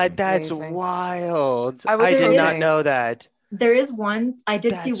 What? That's amazing. Wild. I did not know that. There is one. I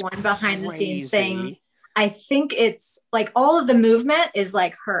did see one behind the scenes thing. I think it's like all of the movement is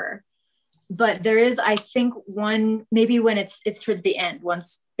like her, but there is, I think, one maybe when it's towards the end,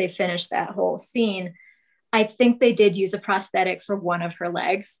 once they finish that whole scene, I think they did use a prosthetic for one of her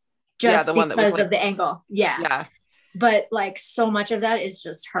legs, just the one that was because of the angle. Yeah. But like so much of that is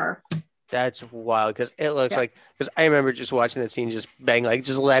just her. That's wild, because it looks like, because I remember just watching that scene, just bang, like,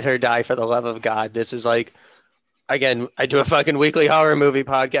 just let her die for the love of God. This is like, again, I do a fucking weekly horror movie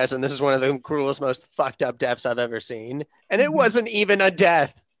podcast, and this is one of the cruelest, most fucked up deaths I've ever seen. And it wasn't even a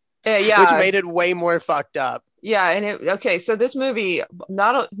death, which made it way more fucked up. Yeah, and so this movie,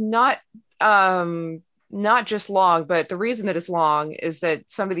 not just long, but the reason that it's long is that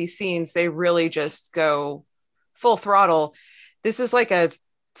some of these scenes, they really just go full throttle. This is like a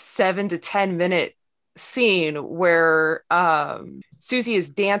 7 to 10 minute scene where Susie is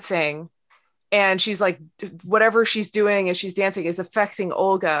dancing, and she's like, whatever she's doing as she's dancing is affecting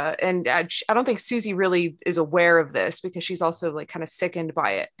Olga, and I don't think Susie really is aware of this, because she's also like kind of sickened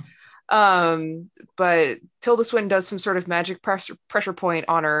by it. But Tilda Swinton does some sort of magic pressure point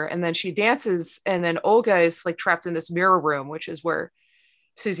on her, and then she dances, and then Olga is like trapped in this mirror room, which is where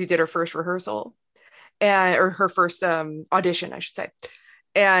Susie did her first rehearsal, or her first audition, I should say.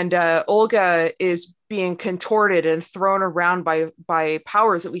 And Olga is being contorted and thrown around by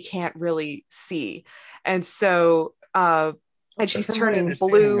powers that we can't really see. And so, and she's turning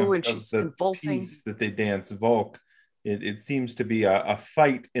blue and she's convulsing. Piece that they dance, Volk, it seems to be a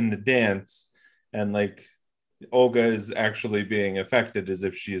fight in the dance. And like Olga is actually being affected as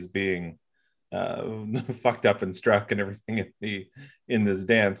if she is being fucked up and struck and everything in this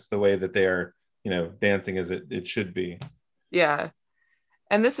dance, the way that they are, dancing as it should be. Yeah.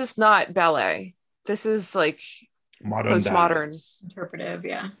 And this is not ballet. This is like postmodern, interpretive.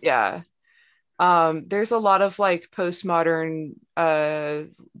 Yeah. Yeah. There's a lot of like postmodern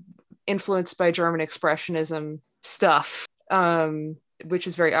influenced by German expressionism stuff, which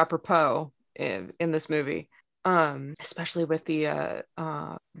is very apropos in this movie, especially with the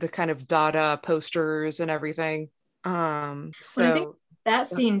kind of Dada posters and everything. So I think that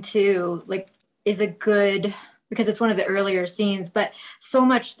scene too, like, is a good, because it's one of the earlier scenes, but so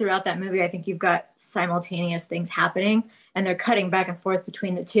much throughout that movie, I think you've got simultaneous things happening and they're cutting back and forth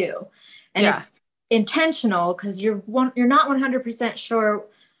between the two. And it's intentional because you're not 100% sure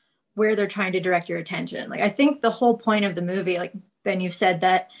where they're trying to direct your attention. Like, I think the whole point of the movie, like Ben, you've said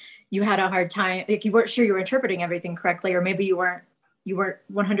that you had a hard time, like you weren't sure you were interpreting everything correctly, or maybe you weren't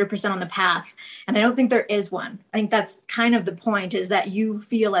 100% on the path. And I don't think there is one. I think that's kind of the point, is that you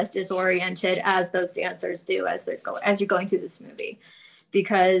feel as disoriented as those dancers do as you're going through this movie,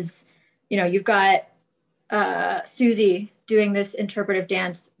 because, you know, you've got Susie doing this interpretive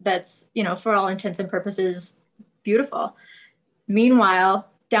dance that's, you know, for all intents and purposes, beautiful. Meanwhile,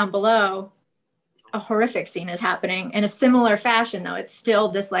 down below, a horrific scene is happening in a similar fashion, though. It's still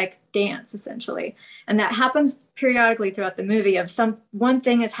this like dance, essentially. And that happens periodically throughout the movie, of one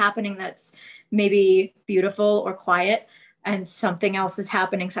thing is happening that's maybe beautiful or quiet, and something else is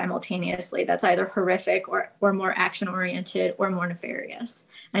happening simultaneously that's either horrific or more action oriented or more nefarious.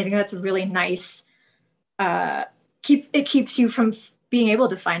 And I think that's a really nice, it keeps you from being able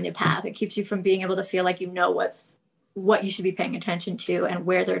to find the path. It keeps you from being able to feel like you know what you should be paying attention to and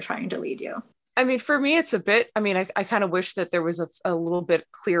where they're trying to lead you. I mean, for me, it's a bit, I mean, I kind of wish that there was a little bit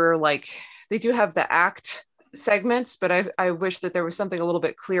clearer, like they do have the act segments, but I wish that there was something a little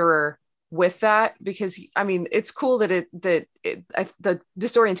bit clearer with that, because I mean, it's cool that the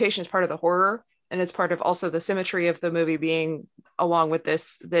disorientation is part of the horror, and it's part of also the symmetry of the movie being along with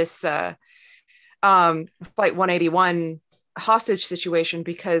this Flight 181 hostage situation,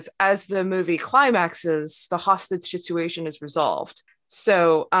 because as the movie climaxes, the hostage situation is resolved.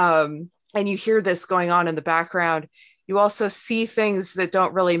 So, and you hear this going on in the background. You also see things that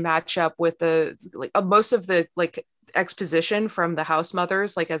don't really match up with the most of the like exposition from the house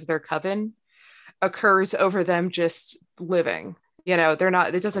mothers, like as their coven occurs over them just living. You know,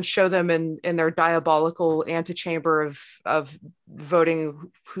 it doesn't show them in their diabolical antechamber of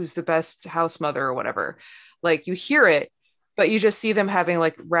voting who's the best house mother or whatever. Like, you hear it, but you just see them having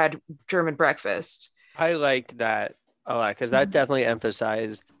like red German breakfast. I liked that a lot, because that definitely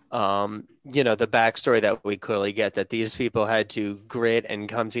emphasized you know, the backstory that we clearly get, that these people had to grit and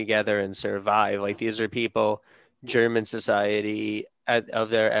come together and survive. Like, these are people German society of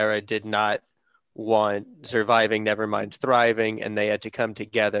their era did not want surviving, never mind thriving, and they had to come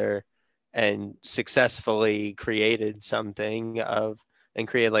together and successfully created something and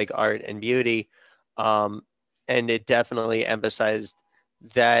create like art and beauty. And it definitely emphasized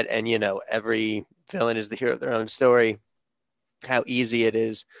that. And, you know, every villain is the hero of their own story. How easy it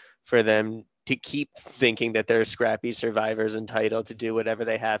is for them to keep thinking that they're scrappy survivors entitled to do whatever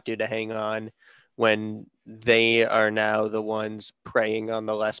they have to hang on, when they are now the ones preying on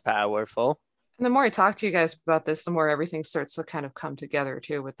the less powerful. And the more I talk to you guys about this, the more everything starts to kind of come together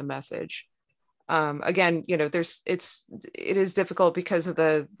too with the message. Again, you know, it is difficult because of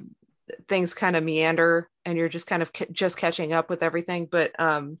the things kind of meander and you're just kind of just catching up with everything. But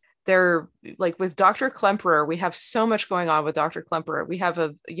they're like with Dr. Klemperer, we have so much going on with Dr. Klemperer. We have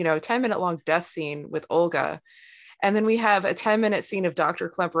a 10-minute long death scene with Olga. And then we have a 10-minute scene of Dr.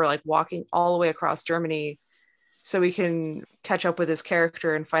 Klemperer like walking all the way across Germany so we can catch up with his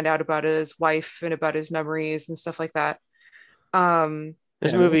character and find out about his wife and about his memories and stuff like that.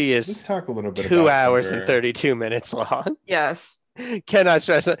 This movie is talk a little bit 2 hours and 32 minutes long. Yes. Cannot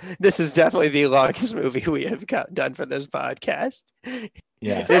stress it. This is definitely the longest movie we have done for this podcast.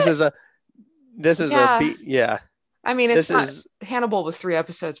 Yeah. This is a yeah. I mean, Hannibal was 3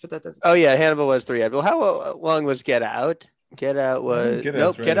 episodes, but that doesn't. Oh yeah, Hannibal was 3 episodes. Well, how long was Get Out? Get Out was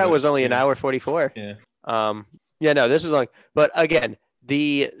Get Out was only an hour 44. Yeah. Yeah, no, this is long. But again,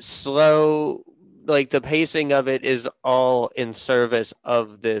 the slow, like the pacing of it is all in service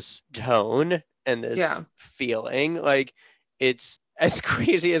of this tone and this feeling. Like, it's as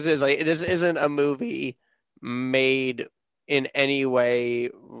crazy as it is. Like, this isn't a movie made in any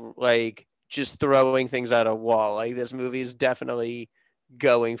way like just throwing things at a wall. Like, this movie is definitely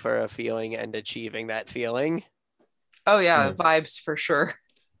going for a feeling and achieving that feeling. Oh yeah, vibes for sure.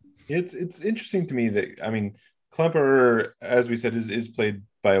 It's interesting to me that, I mean, Klemperer, as we said, is played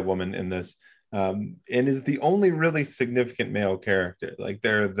by a woman in this, and is the only really significant male character. Like,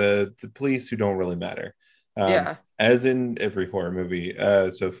 they're the police who don't really matter. As in every horror movie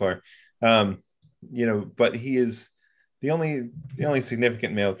so far. But he is the only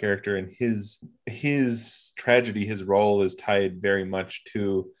significant male character, and his tragedy, his role is tied very much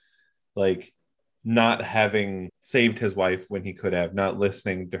to like not having saved his wife when he could have, not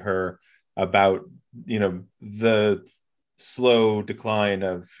listening to her about, the slow decline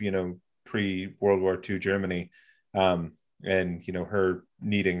of, pre-World War II Germany, and, her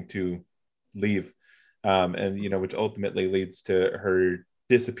needing to leave, and, which ultimately leads to her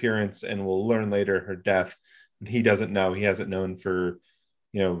disappearance, and we'll learn later her death. And he doesn't know. He hasn't known for,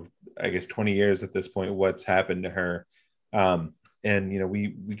 I guess 20 years at this point what's happened to her. And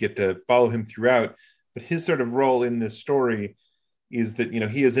we get to follow him throughout, but his sort of role in this story is that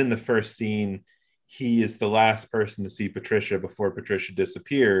he is in the first scene. He is the last person to see Patricia before Patricia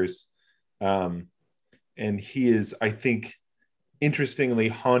disappears, and he is, I think, interestingly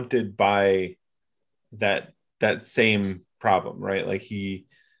haunted by that same problem, right? Like he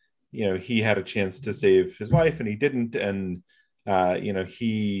had a chance to save his wife and he didn't, and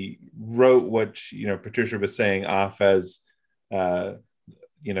he wrote what Patricia was saying off as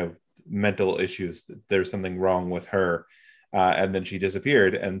mental issues, that there's something wrong with her, and then she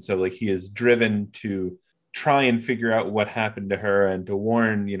disappeared. And so like he is driven to try and figure out what happened to her, and to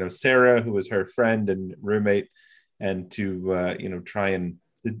warn Sarah, who was her friend and roommate, and to try and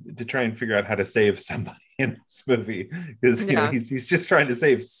figure out how to save somebody in this movie, because he's just trying to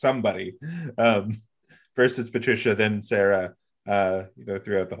save somebody. First it's Patricia, then Sarah,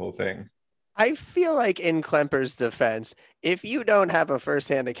 throughout the whole thing. I feel like, in Klemper's defense, if you don't have a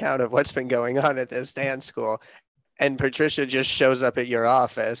firsthand account of what's been going on at this dance school and Patricia just shows up at your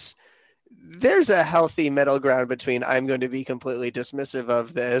office, there's a healthy middle ground between I'm going to be completely dismissive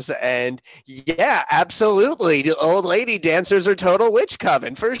of this and yeah, absolutely, the old lady dancers are total witch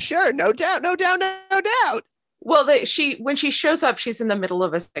coven for sure. No doubt. Well, when she shows up, she's in the middle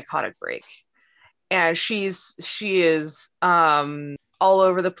of a psychotic break, and she is all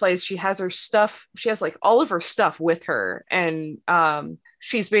over the place. She has like all of her stuff with her, and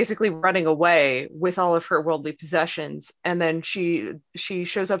she's basically running away with all of her worldly possessions. And then she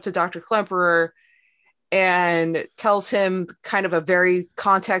shows up to Dr. Klemperer and tells him kind of a very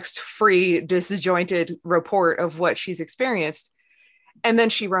context-free, disjointed report of what she's experienced, and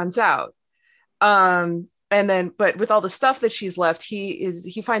then she runs out. But with all the stuff that she's left,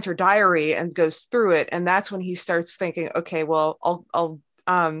 he finds her diary and goes through it, and that's when he starts thinking, okay, well, I'll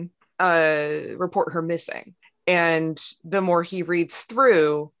report her missing. And the more he reads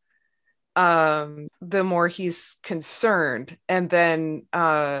through, the more he's concerned. And then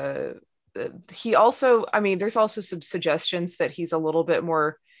he also, there's also some suggestions that he's a little bit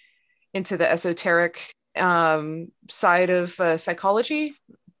more into the esoteric side of psychology,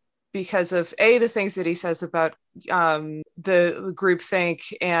 because of the things that he says about the groupthink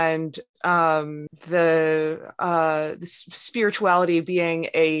and the spirituality being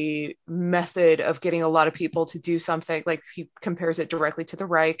a method of getting a lot of people to do something. Like he compares it directly to the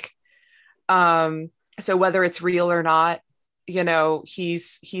Reich. So whether it's real or not, he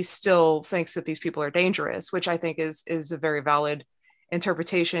still thinks that these people are dangerous, which I think is a very valid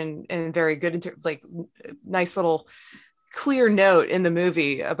interpretation and very good, nice little clear note in the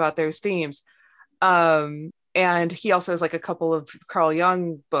movie about those themes. And he also has like a couple of Carl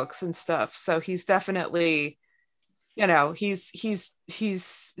Jung books and stuff, so he's definitely, he's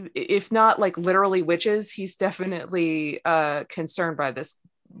if not like literally witches, he's definitely concerned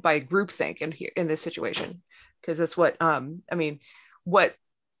by groupthink in this situation, because that's what what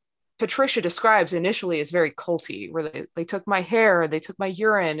Patricia describes initially is very culty, where they took my hair, they took my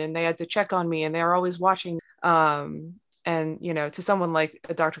urine, and they had to check on me, and they were always watching. And to someone like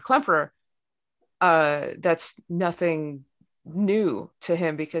Dr. Klemperer, that's nothing new to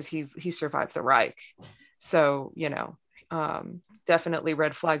him, because he survived the Reich. So definitely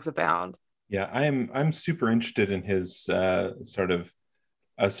red flags abound. Yeah, I'm super interested in his sort of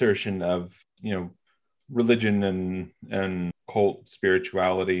assertion of religion and cult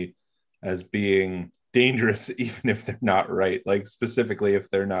spirituality as being dangerous, even if they're not right. Like specifically if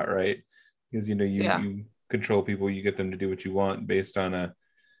they're not right, because you control people, you get them to do what you want based on a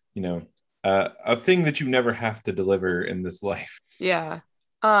thing that you never have to deliver in this life. Yeah.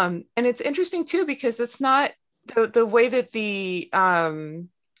 And it's interesting too, because it's not the way that the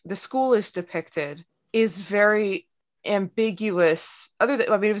school is depicted is very ambiguous. It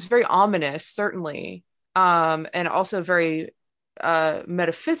was very ominous, certainly, and also very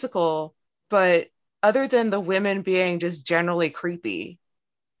metaphysical, but other than the women being just generally creepy,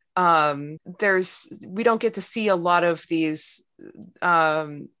 we don't get to see a lot of these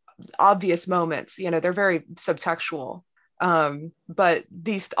obvious moments. They're very subtextual, but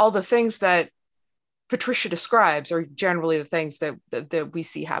all the things that Patricia describes are generally the things that we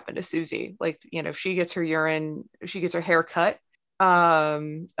see happen to Susie. Like, she gets her urine, she gets her hair cut,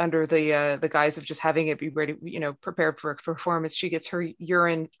 under the guise of just having it be ready, prepared for a performance. She gets her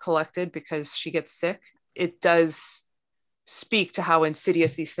urine collected because she gets sick. It does speak to how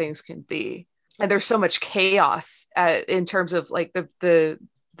insidious these things can be. And there's so much chaos in terms of like the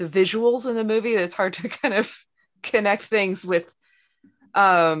visuals in the movie that it's hard to kind of connect things with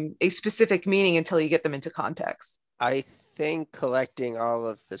a specific meaning until you get them into context. I think collecting all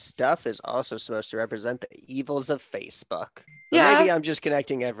of the stuff is also supposed to represent the evils of Facebook. Yeah. Maybe I'm just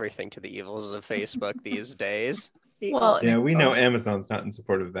connecting everything to the evils of Facebook these days. Well, Yeah, we know Amazon's not in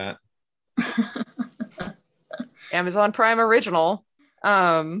support of that. Amazon Prime original.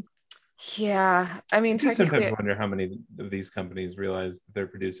 Yeah, I mean, I sometimes wonder how many of these companies realize that they're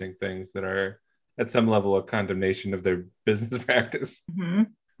producing things that are at some level of condemnation of their business practice. Mm-hmm.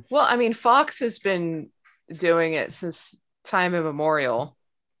 Well, I mean, Fox has been doing it since time immemorial.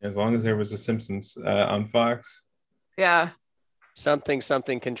 As long as there was a Simpsons on Fox. Yeah. Something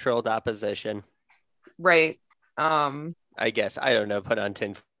controlled opposition. Right. I guess, I don't know, put on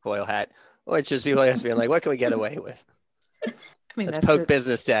tinfoil hat. Or it's just people just being like, what can we get away with? I mean, Let's poke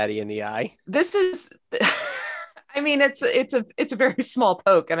business daddy in the eye. This is, I mean, it's a very small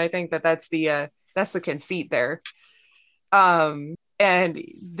poke, and I think that's the conceit there. And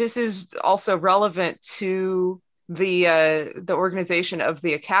this is also relevant to the organization of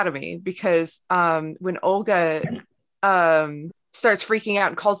the Academy, because when Olga starts freaking out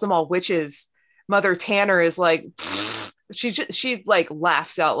and calls them all witches, Mother Tanner is like, she like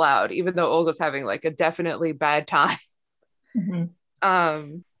laughs out loud, even though Olga's having like a definitely bad time.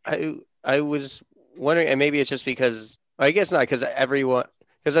 Mm-hmm. I was wondering, and maybe it's just because, I guess not, because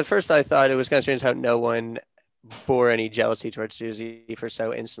at first I thought it was kind of strange how no one bore any jealousy towards Susie for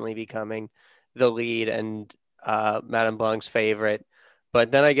so instantly becoming the lead and Madame Blanc's favorite.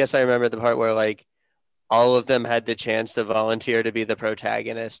 But then I guess I remember the part where like all of them had the chance to volunteer to be the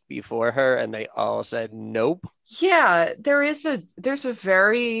protagonist before her, and they all said nope. Yeah, there's a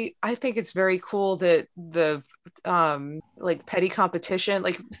very, I think it's very cool that the like petty competition,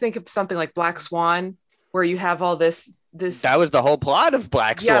 like think of something like Black Swan, where you have all this that was the whole plot of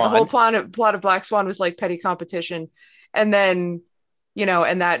Black Swan. Yeah, the whole plot of Black Swan was like petty competition, and then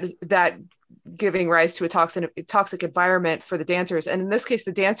and that giving rise to a toxic environment for the dancers. And in this case,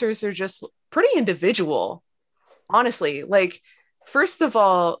 the dancers are just pretty individual, honestly. Like, first of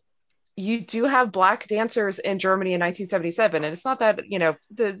all, you do have Black dancers in Germany in 1977, and it's not that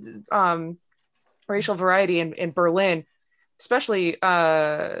the racial variety in Berlin, especially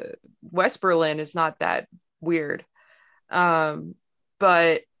West Berlin, is not that weird.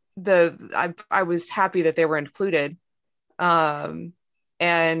 But I was happy that they were included.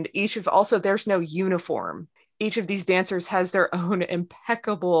 And there's no uniform. Each of these dancers has their own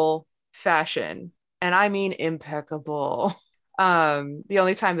impeccable fashion. And I mean impeccable. The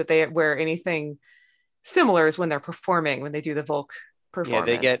only time that they wear anything similar is when they're performing, when they do the Volk performance.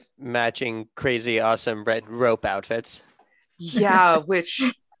 Yeah, they get matching crazy, awesome red rope outfits. Yeah, which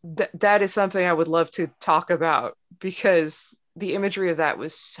that is something I would love to talk about, because the imagery of that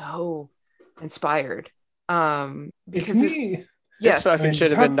was so inspired. Because this fucking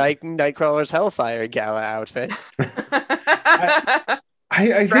should have been Nightcrawler's Hellfire Gala outfit.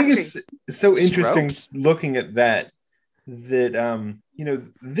 I think it's so interesting looking at that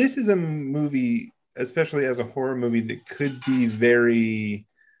this is a movie, especially as a horror movie, that could be very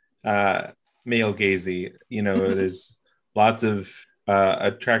male gazy. There's lots of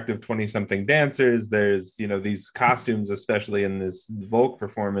attractive 20-something dancers. There's these costumes, especially in this Volk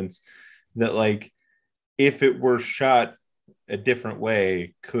performance, that like if it were shot a different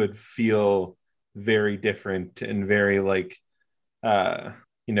way could feel very different and very like I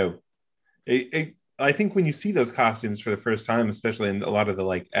think when you see those costumes for the first time, especially in a lot of the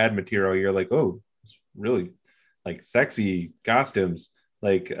like ad material, you're like, oh, it's really like sexy costumes,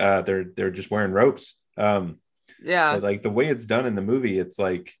 like they're just wearing ropes. But like the way it's done in the movie, it's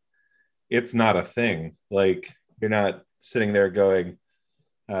like it's not a thing. Like you're not sitting there going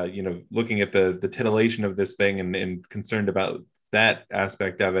looking at the titillation of this thing and concerned about that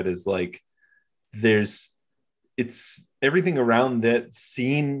aspect of it. Is like it's everything around that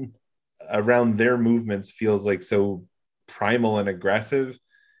scene, around their movements, feels like so primal and aggressive,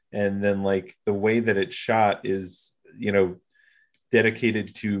 and then like the way that it's shot is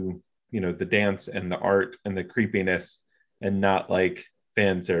dedicated to the dance and the art and the creepiness, and not like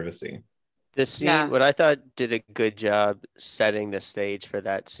fan servicing. The scene, what I thought did a good job setting the stage for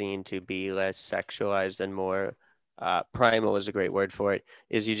that scene to be less sexualized and more primal is a great word for it,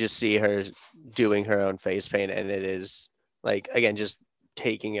 is you just see her doing her own face paint, and it is like, again, just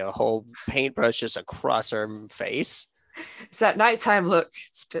taking a whole paintbrush just across her face. It's that nighttime look.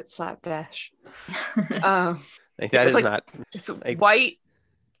 It's a bit slapdash. Like that it's is like, not it's like, white,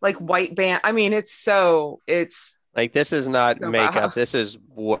 like white band. I mean, it's like this is not so makeup. Bauhaus. This is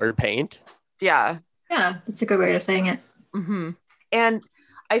war paint. Yeah. Yeah, that's a good way of saying it. Mm-hmm. And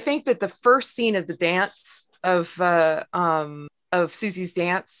I think that the first scene of the dance of Susie's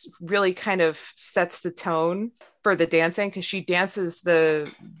dance really kind of sets the tone for the dancing, because she dances the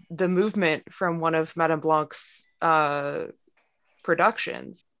movement from one of Madame Blanc's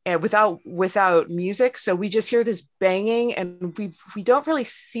productions, and without music, so we just hear this banging, and we don't really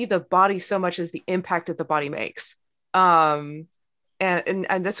see the body so much as the impact that the body makes. And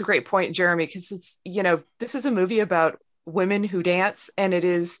that's a great point, Jeremy, because it's, this is a movie about women who dance, and it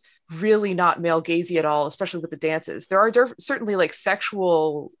is really not male gazy at all, especially with the dances. There are certainly like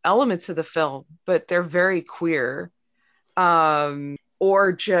sexual elements of the film, but they're very queer,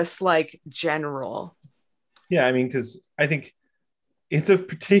 or just like general. Yeah, I mean, because I think it's of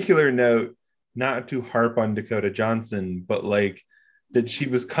particular note, not to harp on Dakota Johnson, but like that she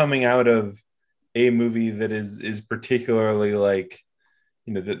was coming out of a movie that is particularly like,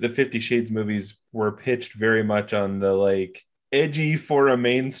 the 50 Shades movies were pitched very much on the like edgy for a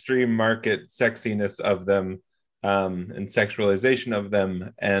mainstream market sexiness of them, and sexualization of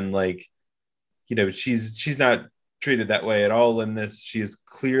them. And like, she's not treated that way at all in this. She is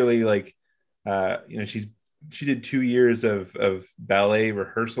clearly like, she did 2 years of ballet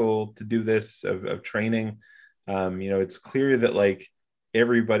rehearsal to do this, of training. It's clear that like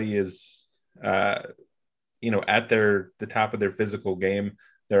everybody is, at the top of their physical game.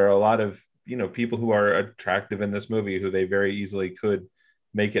 There are a lot of, people who are attractive in this movie who they very easily could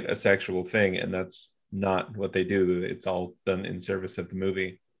make it a sexual thing. And that's not what they do. It's all done in service of the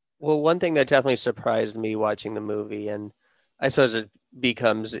movie. Well, one thing that definitely surprised me watching the movie, and I suppose it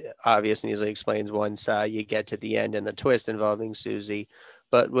becomes obvious and easily explains once you get to the end and the twist involving Susie.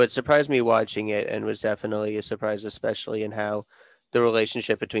 But what surprised me watching it, and was definitely a surprise, especially in how the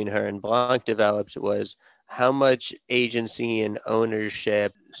relationship between her and Blanc developed, was how much agency and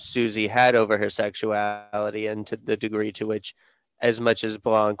ownership Susie had over her sexuality, and to the degree to which, as much as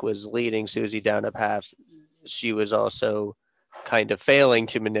Blanc was leading Susie down a path, she was also kind of failing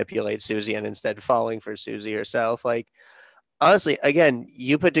to manipulate Susie and instead falling for Susie herself. Like, honestly, again,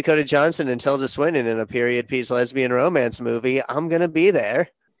 you put Dakota Johnson and Tilda Swinton in a period piece lesbian romance movie, I'm gonna be there.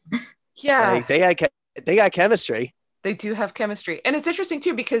 Yeah, like, they got chemistry. They do have chemistry. And it's interesting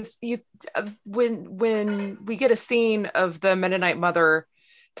too, because when we get a scene of the Mennonite mother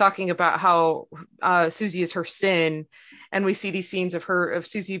talking about how Susie is her sin, and we see these scenes of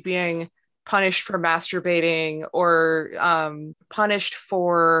Susie being punished for masturbating, or punished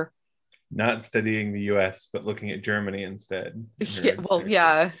for not studying the US but looking at Germany instead.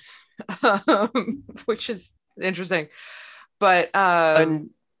 Yeah, which is interesting. But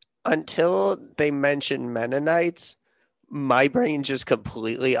until they mention Mennonites, my brain just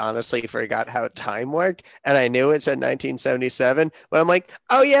completely honestly forgot how time worked. And I knew it said 1977, but I'm like,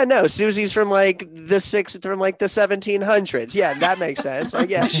 oh yeah, no, Susie's from like the 1700s. Yeah, that makes sense. Like,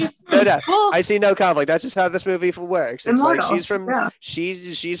 yeah, no, I see no conflict. That's just how this movie works. It's Immortal. Like she's from the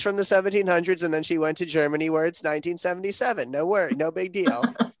 1700s, and then she went to Germany where it's 1977. No worry, no big deal.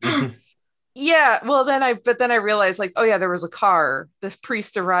 Yeah, well, then I realized, like, oh yeah, there was a car. This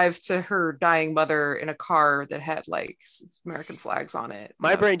priest arrived to her dying mother in a car that had like American flags on it.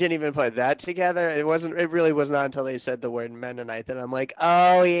 My brain didn't even put that together. It really was not until they said the word Mennonite that I'm like,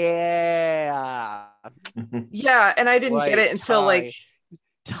 oh yeah. Yeah, and I didn't get it until like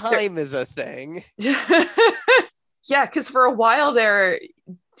time is a thing. Yeah, because for a while there,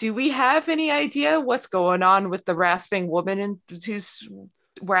 do we have any idea what's going on with the rasping woman and who's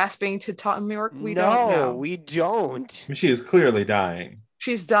rasping to Tom York? We don't know. We don't. She is clearly dying.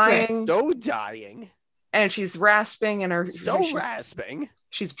 She's dying. So dying. And she's rasping, and rasping.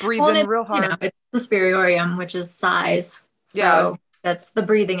 She's breathing real hard. It's the spiritorium, which is sighs. So that's the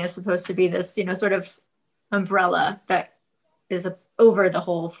breathing is supposed to be this, sort of umbrella that is over the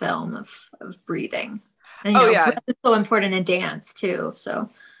whole film of breathing. And breath is so important in dance too. So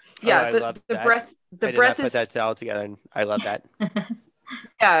the breath. The breath is. Put that all together, and I love that.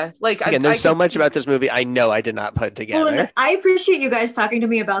 Yeah, like again, there's so much about this movie I know I did not put together. Well, I appreciate you guys talking to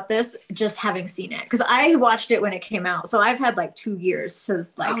me about this, just having seen it, because I watched it when it came out, so I've had like 2 years to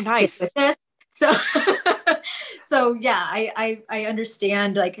sit with this. So yeah, I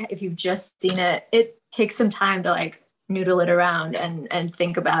understand, like, if you've just seen it, it takes some time to like noodle it around and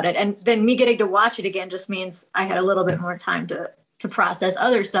think about it, and then me getting to watch it again just means I had a little bit more time to process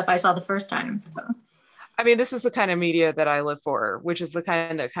other stuff I saw the first time. So. I mean, this is the kind of media that I live for, which is the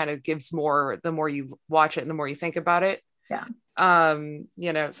kind that kind of gives more, the more you watch it and the more you think about it.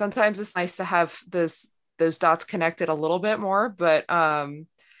 You know, sometimes it's nice to have those dots connected a little bit more, but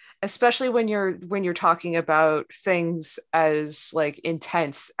especially when you're talking about things as like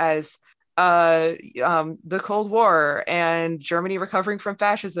intense as the Cold War and Germany recovering from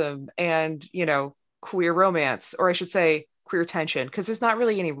fascism and, you know, queer romance, or I should say queer tension, because there's not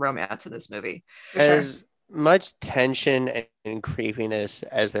really any romance in this movie. As much tension and creepiness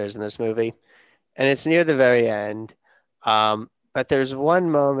as there's in this movie, and it's near the very end. But there's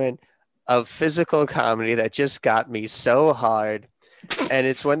one moment of physical comedy that just got me so hard, and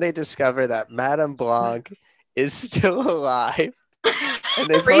it's when they discover that Madame Blanc is still alive, and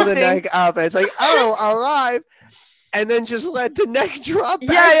they pull the neck up, and it's like, oh, alive, and then just let the neck drop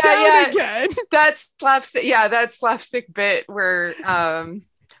back down again. That's slapstick. Yeah, that slapstick bit where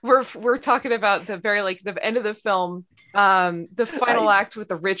we're talking about the very like the end of the film, the final act with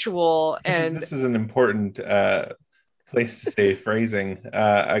the ritual, and this is an important place to say phrasing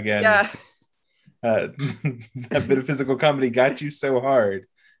again. Yeah. That bit of physical comedy got you so hard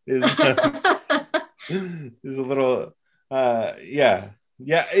is a little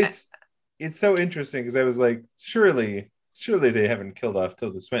it's so interesting because I was like, surely they haven't killed off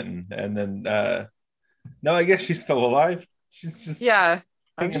Tilda Swinton, and then no, I guess she's still alive. She's just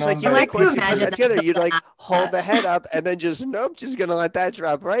I'm just like, you like once you put that together, you'd like hold the head up and then just just gonna let that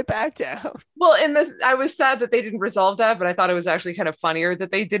drop right back down. Well, I was sad that they didn't resolve that, but I thought it was actually kind of funnier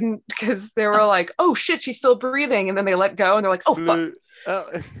that they didn't, because they were like, oh shit, she's still breathing, and then they let go and they're like, oh fuck.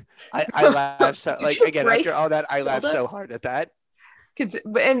 I laughed so like again after all that, I laughed so hard at that.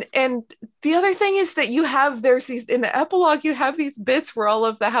 And the other thing is that you have in the epilogue, you have these bits where all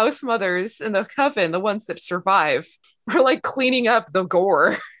of the house mothers in the coven, the ones that survive, are like cleaning up the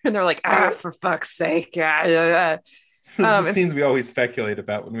gore, and they're like, for fuck's sake. The scenes we always speculate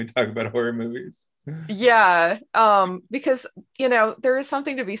about when we talk about horror movies. Yeah, because, you know, there is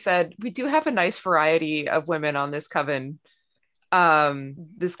something to be said. We do have a nice variety of women on this coven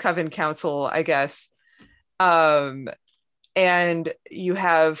council, I guess. And you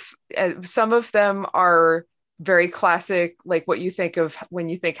have some of them are very classic, like what you think of when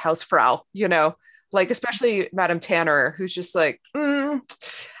you think Hausfrau, you know, like especially Madame Tanner, who's just like, I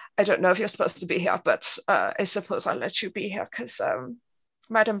don't know if you're supposed to be here, but I suppose I'll let you be here because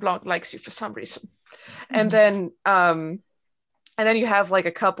Madame Blanc likes you for some reason. Mm-hmm. And then you have like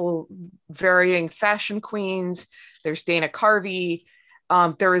a couple varying fashion queens. There's Dana Carvey.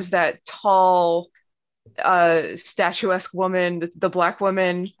 There is that tall statuesque woman, the black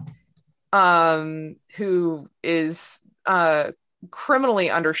woman, who is criminally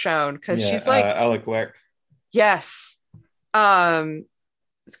undershown because she's like Alec Leck. Yes,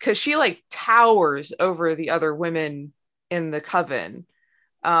 because she like towers over the other women in the coven,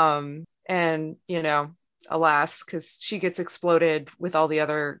 and you know, alas, because she gets exploded with all the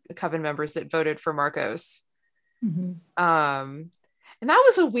other coven members that voted for Marcos. Mm-hmm. And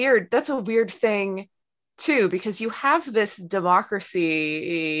that's a weird thing too, because you have this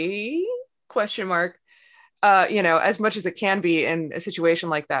democracy question mark, you know, as much as it can be in a situation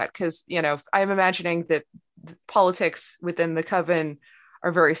like that, because, you know, I'm imagining that politics within the coven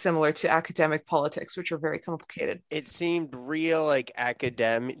are very similar to academic politics, which are very complicated. It seemed real like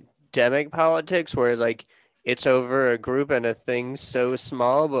academic politics where like it's over a group and a thing so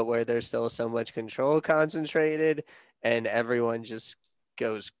small, but where there's still so much control concentrated and everyone just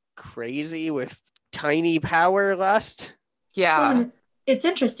goes crazy with tiny power lust. Yeah. Well, it's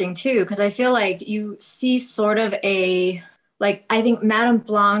interesting too, because I feel like you see sort of I think Madame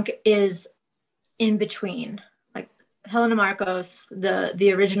Blanc is in between. Like Helena Marcos,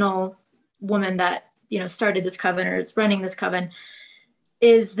 the original woman that, you know, started this coven or is running this coven,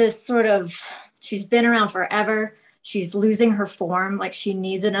 is this sort of, she's been around forever. She's losing her form. Like she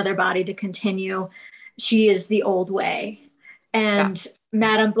needs another body to continue. She is the old way. And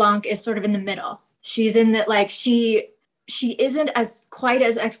Madame Blanc is sort of in the middle. She's in that, like, she isn't quite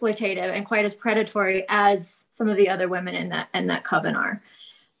as exploitative and quite as predatory as some of the other women in that coven are.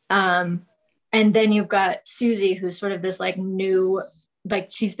 And then you've got Susie, who's sort of this like new, like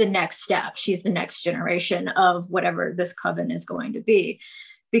she's the next step. She's the next generation of whatever this coven is going to be.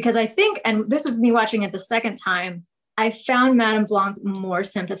 Because I think, and this is me watching it the second time, I found Madame Blanc more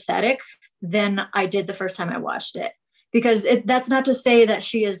sympathetic than I did the first time I watched it. Because that's not to say that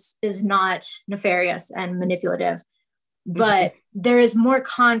she is not nefarious and manipulative, but there is more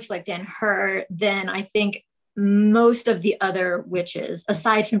conflict in her than I think most of the other witches,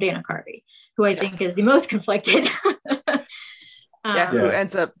 aside from Dana Carvey, who I think is the most conflicted. Who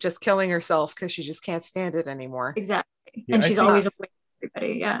ends up just killing herself because she just can't stand it anymore. Exactly. Yeah, and she's always away from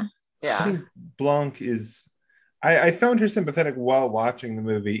everybody. Yeah. I think Blanc is I found her sympathetic while watching the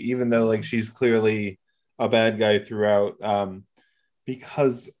movie, even though like she's clearly a bad guy throughout.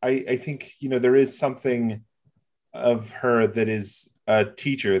 Because I think, you know, there is something of her that is a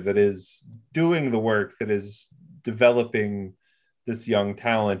teacher, that is doing the work, that is developing this young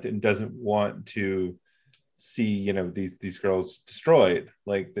talent and doesn't want to see, you know, these girls destroyed,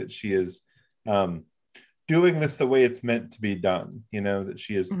 like that she is doing this the way it's meant to be done, you know, that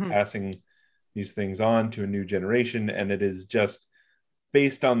she is passing these things on to a new generation. And it is just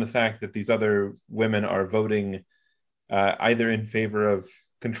based on the fact that these other women are voting either in favor of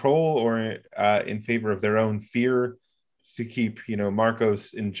control or in favor of their own fear to keep, you know,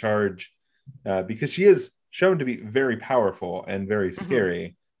 Marcos in charge, because she is shown to be very powerful and very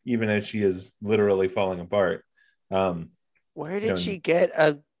scary, even as she is literally falling apart. Where did she get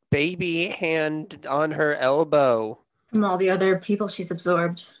a baby hand on her elbow? From all the other people she's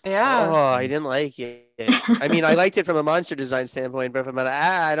absorbed. Yeah. Oh, I didn't like it. I mean, I liked it from a monster design standpoint, but from an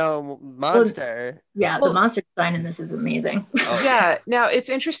I don't monster. Yeah, the monster design in this is amazing. Yeah. Now it's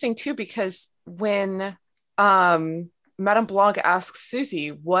interesting too, because when Madame Blanc asks Susie,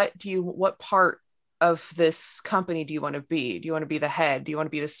 what part of this company do you want to be? Do you want to be the head? Do you want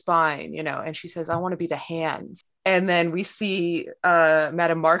to be the spine? You know, and she says, I want to be the hands. And then we see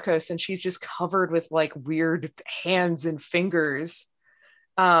Madame Marcos, and she's just covered with like weird hands and fingers.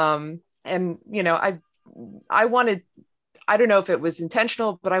 And you know, I wanted, I don't know if it was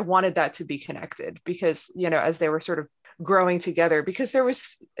intentional, but I wanted that to be connected, because, you know, as they were sort of growing together, because there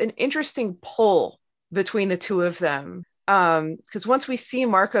was an interesting pull between the two of them. Because once we see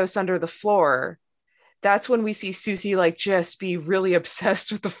Marcos under the floor, that's when we see Susie like just be really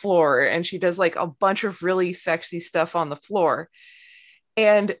obsessed with the floor, and she does like a bunch of really sexy stuff on the floor.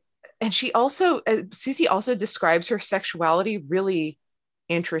 And she also, Susie also describes her sexuality really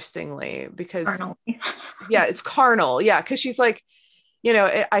interestingly, because yeah, it's carnal. Yeah, because she's like, you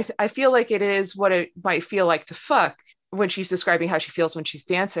know, I feel like it is what it might feel like to fuck, when she's describing how she feels when she's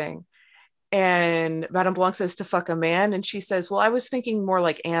dancing. And Madame Blanc says to fuck a man, and she says, well, I was thinking more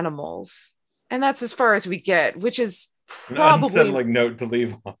like animals. And that's as far as we get, which is probably an unsettling note to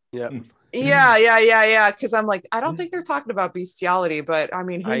leave on. Yeah. Because I'm like, I don't think they're talking about bestiality, but I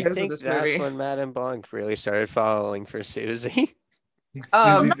mean, who knows with this movie? That's when Madame Blanc really started falling for Susie.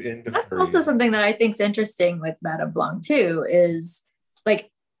 That's also something that I think is interesting with Madame Blanc too, is like,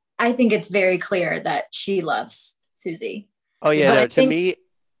 I think it's very clear that she loves Susie. Oh yeah, no, to me,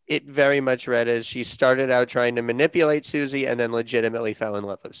 it very much read as she started out trying to manipulate Susie and then legitimately fell in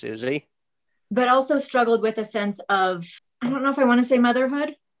love with Susie. But also struggled with a sense of, I don't know if I want to say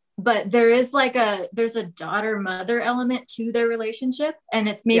motherhood, but there is like there's a daughter-mother element to their relationship. And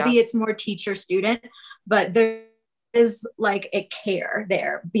it's it's more teacher-student, but there is like a care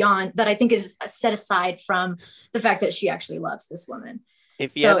there beyond that, I think is set aside from the fact that she actually loves this woman.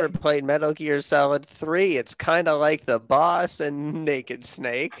 If you ever played Metal Gear Solid 3, it's kind of like the boss and Naked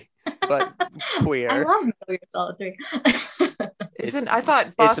Snake, but queer. I love Metal Gear Solid 3. I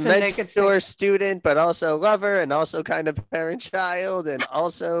thought boss and Naked Snake student, but also lover, and also kind of parent-child, and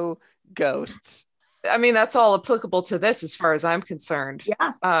also ghosts. I mean, that's all applicable to this as far as I'm concerned.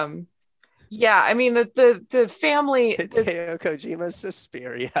 Yeah. Yeah, I mean the family, Hideo Kojima's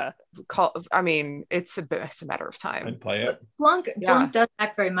Suspiria. I mean, it's a matter of time. I'd play it. Blanc does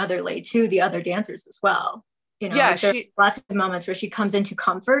act very motherly to the other dancers as well. You know, yeah, there's lots of moments where she comes into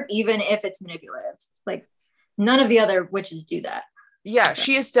comfort, even if it's manipulative. Like none of the other witches do that. Yeah,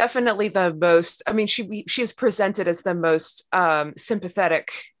 she is definitely the most. I mean, she is presented as the most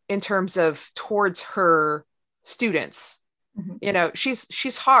sympathetic in terms of towards her students. Mm-hmm. You know,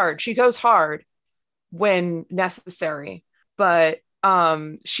 she's hard. She goes hard when necessary, but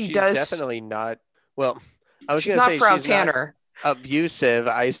she's definitely not. Well, I was going to say Frau she's Tanner. Not abusive.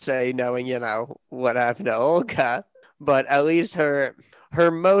 I say, knowing what happened to Olga, but at least her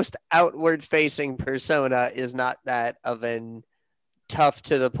most outward facing persona is not that of an tough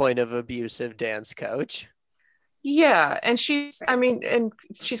to the point of abusive dance coach. Yeah, and she's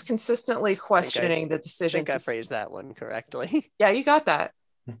consistently questioning the decision. I think I phrased that one correctly. Yeah, you got that.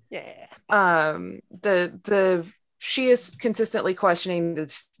 Yeah. She is consistently questioning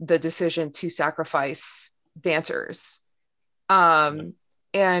the decision to sacrifice dancers. And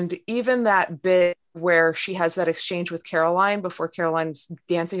even that bit where she has that exchange with Caroline before Caroline's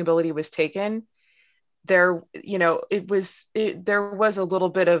dancing ability was taken, there was a little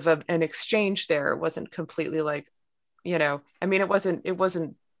bit of an exchange there. It wasn't completely like, I mean, it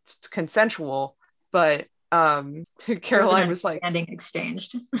wasn't consensual, but Caroline was like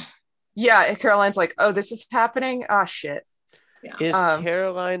exchanged. Yeah, Caroline's like, oh, this is happening. Ah, shit. Yeah. Is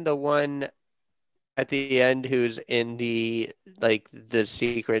Caroline the one at the end who's in the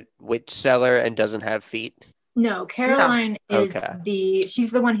secret witch cellar and doesn't have feet? No, Caroline is Okay. she's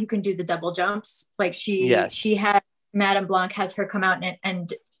the one who can do the double jumps. Like Yes. she had Madame Blanc has her come out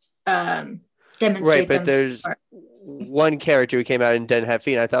and Right, demonstrate but them. there's one character who came out and didn't have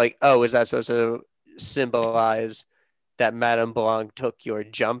feet. And I thought like, oh, is that supposed to symbolize that Madame Blanc took your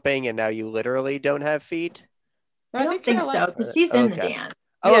jumping and now you literally don't have feet? I don't think so, Caroline- because she's in the Okay. dance.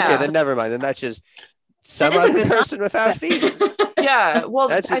 Oh, Yeah. okay, then never mind. Then that's just some That is a other good person without feet. Yeah, well,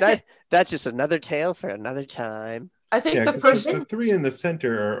 That's just another tale for another time. I think Yeah, the 'cause person. the three in the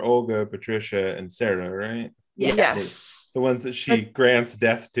center are Olga, Patricia, and Sarah, right? Yes. The ones that she grants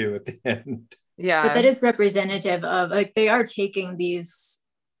death to at the end. Yeah. But that is representative of, like, they are taking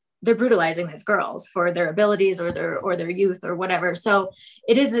they're brutalizing these girls for their abilities or their youth or whatever. So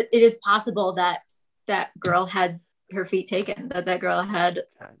it is possible that that girl had her feet taken, that girl had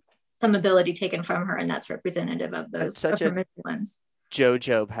some ability taken from her, and that's representative of those That's such a limbs.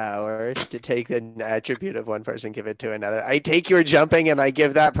 JoJo power to take an attribute of one person, give it to another. I take your jumping and I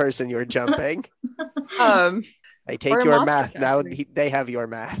give that person your jumping. I Or take a your Monster math. Now Factory. they have your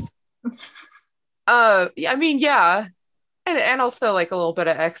math. I mean, yeah. And also like a little bit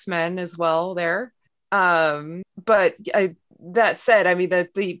of X-Men as well there. But that said, I mean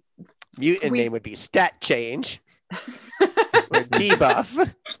that the Mutant name would be Stat Change or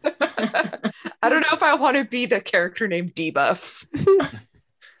Debuff. I don't know if I want to be the character named Debuff.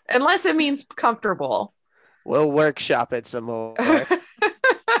 Unless it means comfortable. We'll workshop it some more.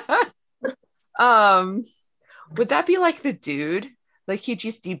 Would that be like the dude? Like he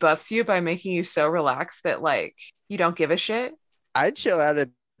just debuffs you by making you so relaxed that like you don't give a shit? I'd chill out at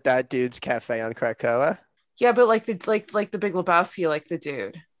that dude's cafe on Krakoa. Yeah, but like the Big Lebowski, like the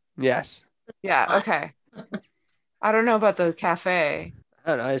dude. Yes. Yeah, okay. I don't know about the cafe. I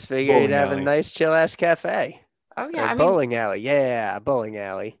don't know. I just figured he'd have a nice chill ass cafe. Oh yeah, Or I mean, bowling alley. Yeah, bowling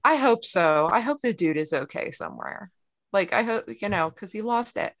alley. I hope so. I hope the dude is okay somewhere. Like I hope, because he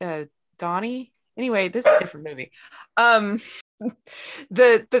lost Donnie. Anyway, this is a different movie.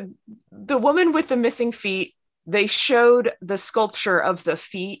 The woman with the missing feet, they showed the sculpture of the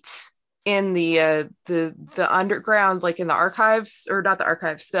feet in the underground, like in the archives, or not the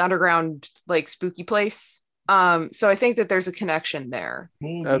archives, the underground like spooky place. So I think that there's a connection there.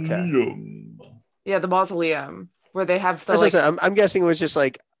 Mausoleum. Yeah, the mausoleum where they have the That's like. what I'm guessing it was just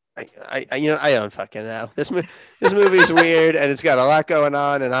like I don't fucking know. This movie's weird and it's got a lot going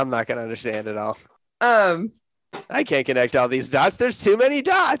on and I'm not gonna understand it all. I can't connect all these dots. There's too many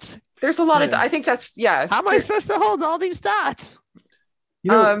dots. There's a lot of. I think that's How am I supposed to hold all these dots?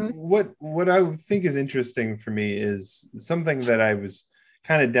 You know, what I think is interesting for me is something that I was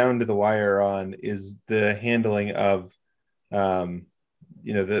kind of down to the wire on is the handling of,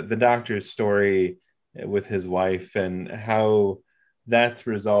 the doctor's story with his wife and how that's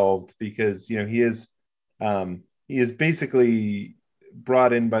resolved, because he is basically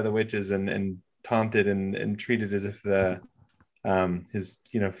brought in by the witches and taunted and treated as if his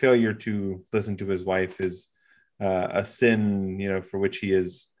failure to listen to his wife is a sin, for which he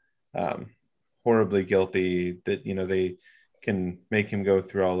is horribly guilty, that they can make him go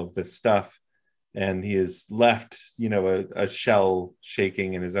through all of this stuff, and he is left a shell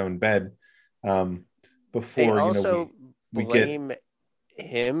shaking in his own bed before they also we blame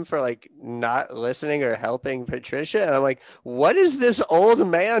him for like not listening or helping Patricia, and I'm like, what is this old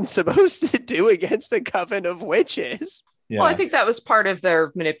man supposed to do against the coven of witches? Yeah. Well, I think that was part of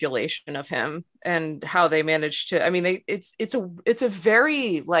their manipulation of him and how they managed to. I mean, it's a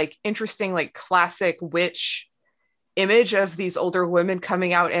very like interesting, like classic witch image of these older women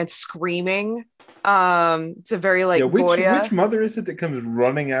coming out and screaming. It's a very like which mother is it that comes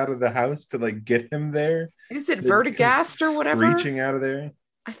running out of the house to like get him there? Is it Vertigast or whatever? Reaching out of there.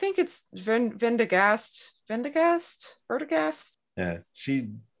 I think it's Vendigast. Yeah, she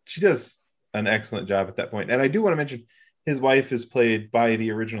does an excellent job at that point. And I do want to mention his wife is played by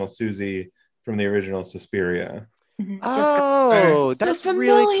the original Susie from the original Suspiria. Oh, that's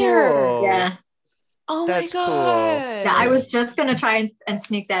really cool. Yeah. Oh That's my god. cool. Yeah, I was just gonna try and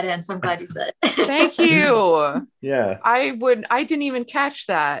sneak that in, so I'm glad you said it. Thank you. Yeah. I didn't even catch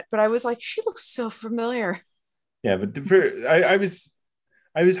that, but I was like, she looks so familiar. Yeah, but I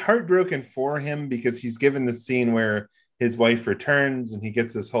was heartbroken for him because he's given the scene where his wife returns and he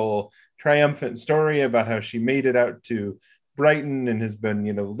gets this whole triumphant story about how she made it out to Brighton and has been,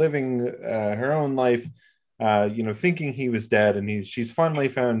 living her own life, thinking he was dead, and she's finally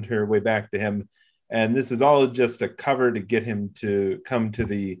found her way back to him. And this is all just a cover to get him to come to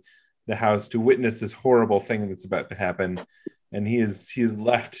the house to witness this horrible thing that's about to happen. And he is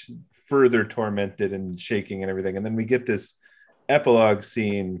left further tormented and shaking and everything. And then we get this epilogue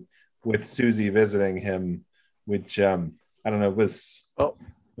scene with Susie visiting him, which I don't know, was an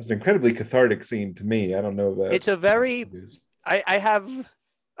incredibly cathartic scene to me. I don't know that it's a very I have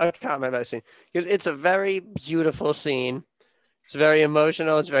a comment about the scene because it's a very beautiful scene. It's very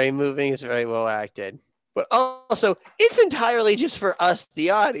emotional, it's very moving, it's very well acted. But also, it's entirely just for us,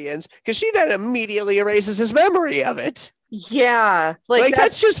 the audience, because she then immediately erases his memory of it. Yeah, like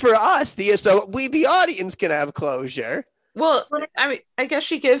that's just for us. So we, the audience, can have closure. Well, I mean, I guess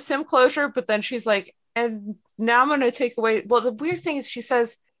she gives him closure, but then she's like, and now I'm going to take away. Well, the weird thing is she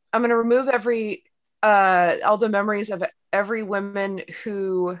says, I'm going to remove all the memories of every woman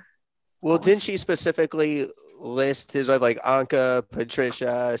who. Well, didn't she specifically list his wife, like Anka,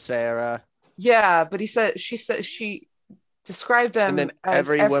 Patricia, Sarah? Yeah, but she described them, and then as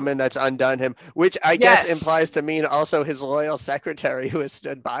every woman that's undone him, which I guess implies to mean also his loyal secretary who has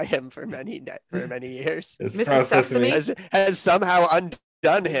stood by him for many years. Mrs. Sesame has somehow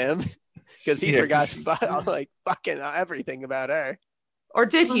undone him because he forgot like fucking everything about her. Or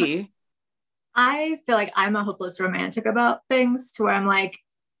did he? I feel like I'm a hopeless romantic about things, to where I'm like,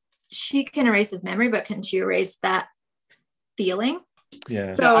 she can erase his memory, but can she erase that feeling?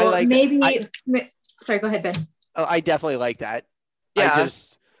 Yeah. So sorry, go ahead, Ben. Oh, I definitely like that. Yeah. I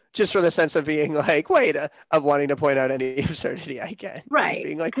just for the sense of being like, of wanting to point out any absurdity I can. Right.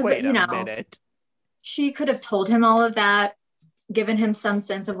 Being like, wait a minute. She could have told him all of that, given him some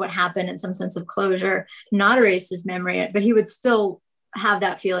sense of what happened and some sense of closure, not erased his memory, but he would still have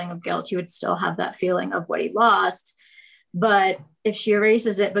that feeling of guilt. He would still have that feeling of what he lost. But if she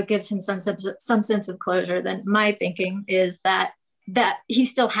erases it, but gives him some sense of closure, then my thinking is that he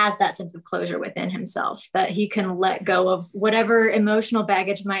still has that sense of closure within himself, that he can let go of whatever emotional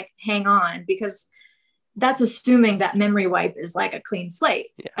baggage might hang on, because that's assuming that memory wipe is like a clean slate.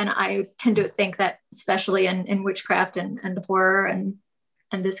 Yeah. And I tend to think that, especially in witchcraft and horror and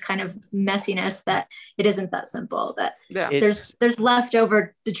this kind of messiness, that it isn't that simple, that there's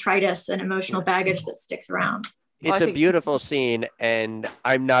leftover detritus and emotional baggage that sticks around. It's a beautiful scene, and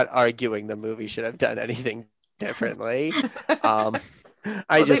I'm not arguing the movie should have done anything differently.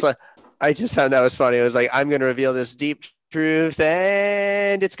 I just found that was funny. It was like, I'm going to reveal this deep truth,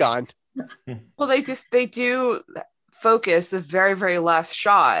 and it's gone. Well, they do focus the very, very last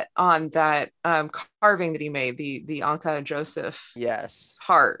shot on that carving that he made, the Anka and Joseph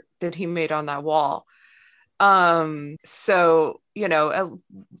heart that he made on that wall. So,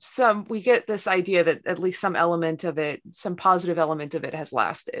 we get this idea that at least some element of it, some positive element of it, has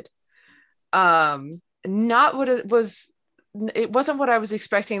lasted. Not what it was. It wasn't what I was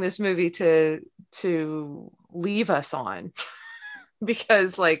expecting this movie to leave us on,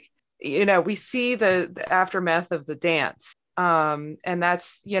 because we see the aftermath of the dance. And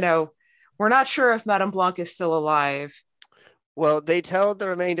that's, we're not sure if Madame Blanc is still alive. Well, they tell the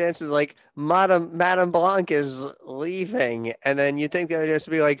remaining dancers, like, Madame Blanc is leaving. And then you think they'll just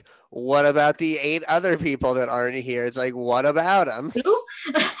be like, what about the 8 other people that aren't here? It's like, what about them?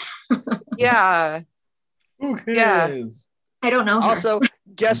 Yeah. Who cares? Yeah. I don't know her. Also,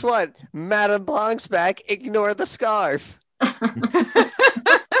 guess what? Madame Blanc's back. Ignore the scarf. Look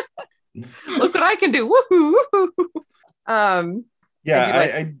what I can do. Woohoo! Woohoo. I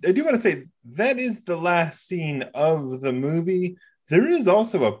do want to say that is the last scene of the movie. There is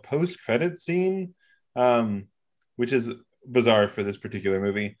also a post-credit scene, which is bizarre for this particular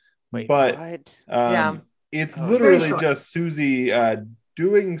movie. Wait, but what? It's literally just Susie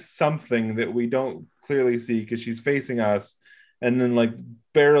doing something that we don't clearly see because she's facing us, and then like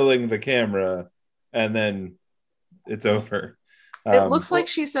barreling the camera, and then it's over. It looks like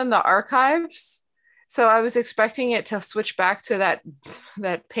she's in the archives. So I was expecting it to switch back to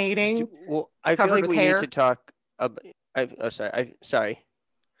that painting. Well, I feel like we need to talk. I feel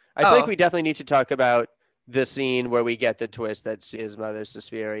like we definitely need to talk about the scene where we get the twist that is Mother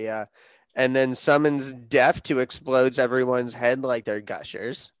Suspiria, and then summons Death to explodes everyone's head like they're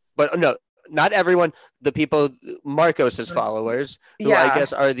gushers. But no, not everyone. The people, Marcos's followers, who I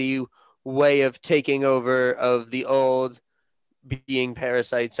guess are the way of taking over of the old, being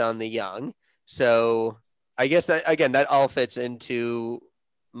parasites on the young. So I guess that, again, that all fits into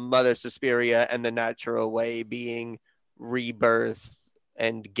Mother Suspiria and the natural way being rebirth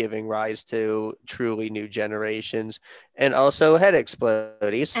and giving rise to truly new generations, and also head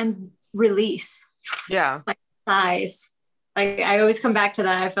explodies and release. Yeah. Like size. Like I always come back to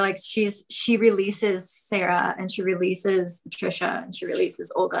that. I feel like she releases Sarah, and she releases Patricia, and she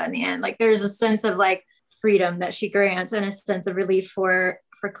releases Olga in the end. Like there's a sense of like freedom that she grants, and a sense of relief for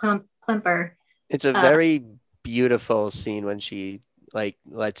Klemper. It's a very beautiful scene when she like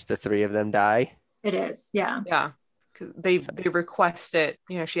lets the three of them die. It is, yeah. Yeah. 'Cause they request it,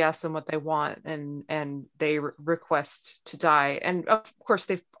 she asks them what they want, and they request to die, and of course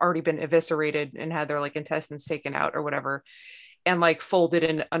they've already been eviscerated and had their like intestines taken out or whatever, and like folded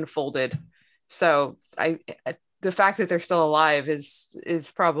and unfolded. So the fact that they're still alive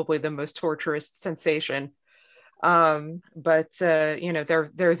is probably the most torturous sensation. But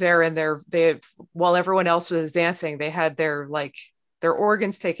they're there, and they while everyone else was dancing, they had their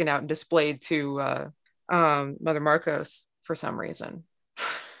organs taken out and displayed to Mother Marcos for some reason.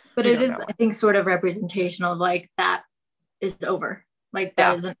 But it is, I think, sort of representational of like that is over. Like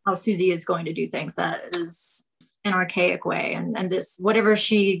that isn't how Susie is going to do things. That is an archaic way, and this whatever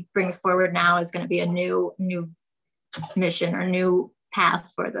she brings forward now is going to be a new mission or new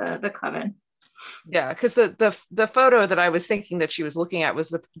path for the coven. Yeah, because the photo that I was thinking that she was looking at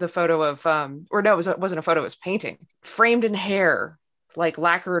was the photo of it wasn't a photo, it was painting framed in hair, like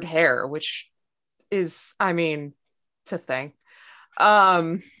lacquered hair, which is, I mean, it's a thing.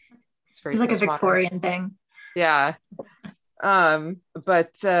 It's like a Victorian thing. Yeah.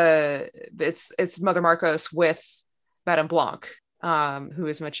 But it's Mother Marcos with Madame Blanc, who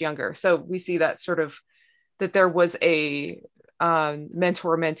is much younger. So we see that sort of that there was a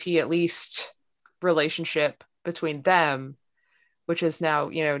mentor-mentee at least relationship between them, which is now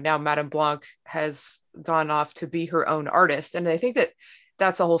Madame Blanc has gone off to be her own artist. And I think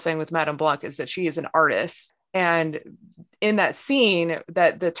that's the whole thing with Madame Blanc, is that she is an artist. And in that scene,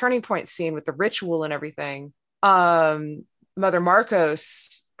 that the turning point scene with the ritual and everything, Mother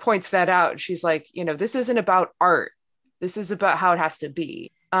Marcos points that out. She's like, this isn't about art. This is about how it has to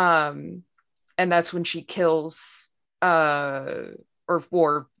be. And that's when she kills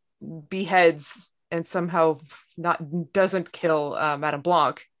or beheads and somehow doesn't kill Madame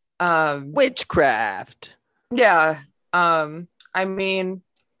Blanc. Witchcraft. Yeah. I mean,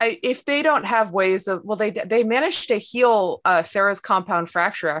 if they don't have ways of, they managed to heal Sarah's compound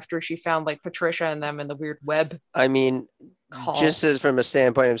fracture after she found like Patricia and them in the weird web. I mean, just as from a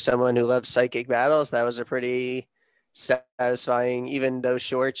standpoint of someone who loves psychic battles, that was a pretty satisfying, even though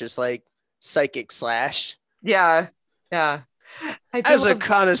short, just like psychic slash. Yeah. As a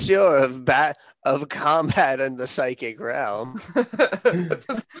connoisseur of combat in the psychic realm,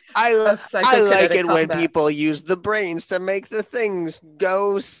 I like it when people use the brains to make the things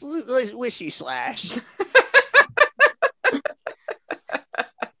go wishy slash.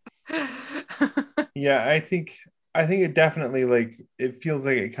 Yeah, I think it definitely, like, it feels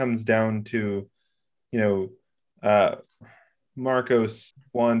like it comes down to, Marcos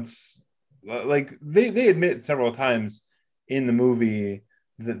wants, like, they admit several times in the movie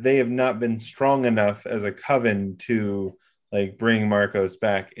that they have not been strong enough as a coven to like bring Marcos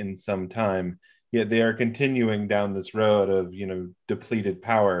back in some time, yet they are continuing down this road of depleted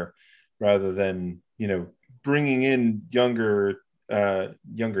power rather than bringing in younger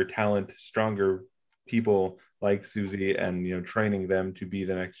talent, stronger people like Susie, and training them to be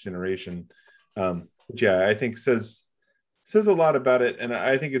the next generation. Which I think says a lot about it, and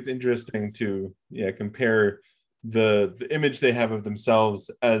I think it's interesting to compare the image they have of themselves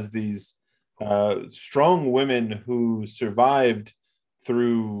as these strong women who survived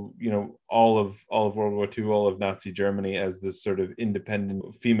through all of World War II, all of Nazi Germany, as this sort of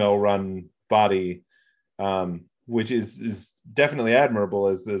independent female-run body, which is definitely admirable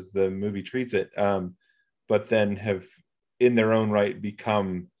as the movie treats it, but then have in their own right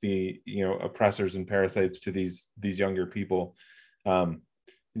become the oppressors and parasites to these younger people,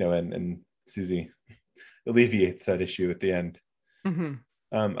 and Susie alleviates that issue at the end. Mm-hmm.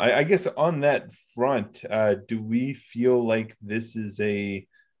 I guess on that front, do we feel like this is a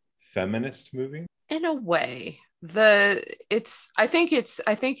feminist movie? In a way, I think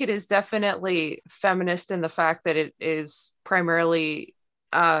it is definitely feminist in the fact that it is primarily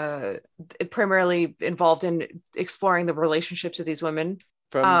involved in exploring the relationships of these women.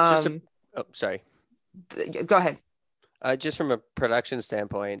 Go ahead. Just from a production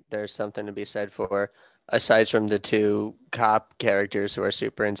standpoint, there's something to be said for, aside from the two cop characters who are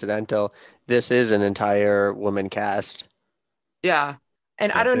super incidental, this is an entire woman cast. Yeah.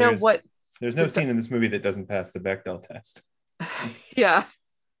 And I don't know what... There's no scene in this movie that doesn't pass the Bechdel test. Yeah.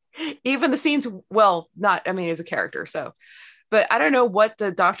 Even the scenes, he's a character, so... But I don't know what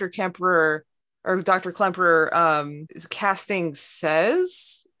the Dr. Klemperer casting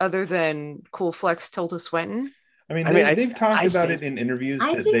says, other than Cool Flex Tilda Swinton. They've talked about it in interviews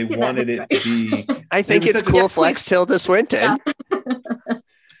that they wanted it to be. I think it's Cool Flex Tilda Swinton.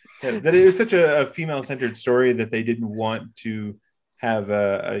 Yeah, that it was such a female-centered story that they didn't want to have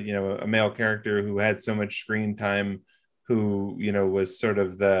a male character who had so much screen time, who, you know, was sort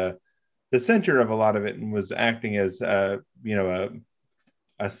of the center of a lot of it and was acting as you know,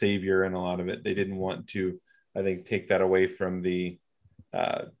 a savior in a lot of it. They didn't want to, I think, take that away from the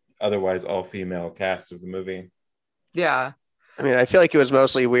otherwise all-female cast of the movie. Yeah. I mean, I feel like it was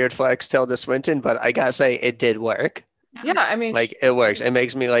mostly weird flex Tilda Swinton, but I gotta say it did work. Yeah. I mean, Like it works. It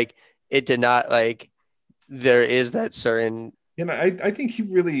makes me like it did not like there is that certain. You know, I think he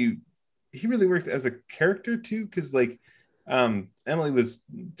really works as a character too, because like Emily was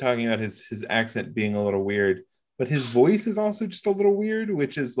talking about his accent being a little weird, but his voice is also just a little weird,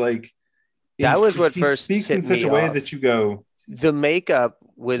 which is like That was what he first speaks in tipped such me a way off. that you go, The makeup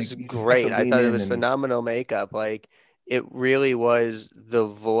was like, you just have great. to I lean thought it in was and- phenomenal makeup. Like it really was the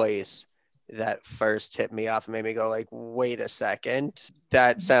voice that first tipped me off and made me go like, wait a second.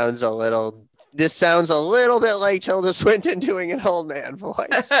 That sounds a little this sounds a little bit like Tilda Swinton doing an old man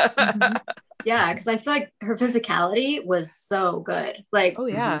voice. Yeah, because I feel like her physicality was so good. Like oh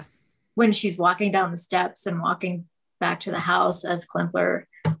yeah. when she's walking down the steps and walking back to the house as Klimpler,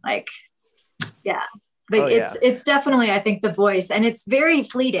 like, yeah. Like Oh, yeah. it's definitely, I think, the voice, and it's very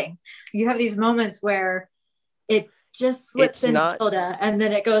fleeting. You have these moments where it just slips It's into not- Tilda and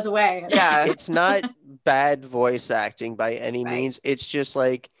then it goes away. Yeah. It's not bad voice acting by any Right. means. It's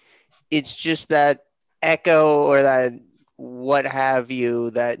just that echo or that what have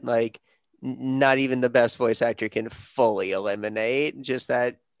you that like not even the best voice actor can fully eliminate. Just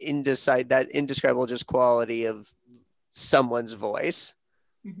that indescribable just quality of someone's voice.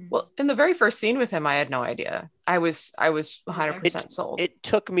 Mhm. Well, in the very first scene with him, I had no idea. I was 100% sold. It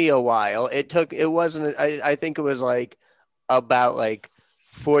took me a while. I think it was like about like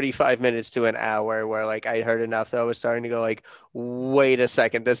 45 minutes to an hour where like I heard enough that I was starting to go like, wait a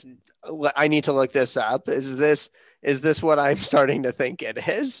second, I need to look this up. Is this what I'm starting to think it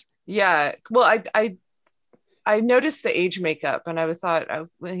is? Yeah. Well, I noticed the age makeup and I thought,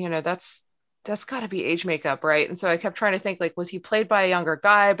 you know, that's got to be age makeup, right? And so I kept trying to think like, was he played by a younger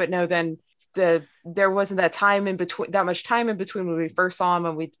guy? But no, then there wasn't that much time in between when we first saw him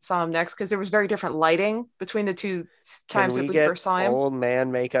and we saw him next, because there was very different lighting between the two times that we get first saw him. old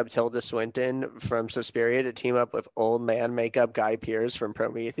man makeup Tilda Swinton from Suspiria to team up with old man makeup Guy Pearce from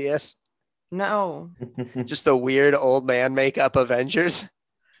Prometheus? No. Just the weird old man makeup Avengers.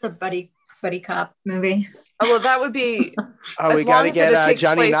 It's a buddy cop movie. Oh, well, that would be, Oh, As we long got to as it get takes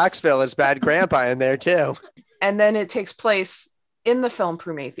Johnny place- Knoxville as Bad Grandpa in there too. and then it takes place in the film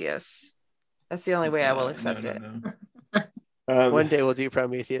Prometheus. That's the only way I will accept it. No. One day we'll do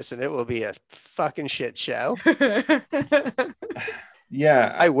Prometheus and it will be a fucking shit show.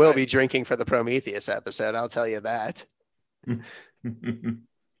 Yeah, I will be drinking for the Prometheus episode. I'll tell you that.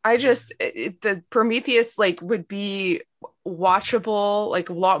 I just the Prometheus like would be watchable, like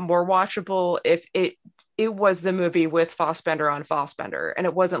a lot more watchable if it was the movie with Fassbender on Fassbender, and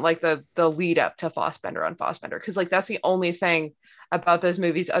it wasn't like the lead up to Fassbender on Fassbender, because like that's the only thing about those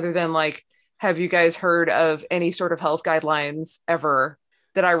movies other than like, have you guys heard of any sort of health guidelines ever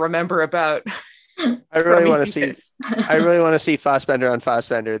that I remember about? I really want to see. Prometheus? I really want to see Fassbender on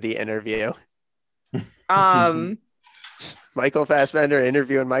Fassbender, the interview. Michael Fassbender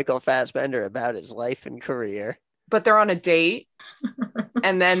interviewing Michael Fassbender about his life and career. But they're on a date,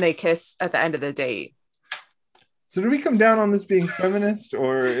 and then they kiss at the end of the date. So do we come down on this being feminist,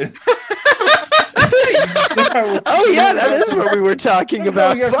 or? Oh yeah, that is what we were talking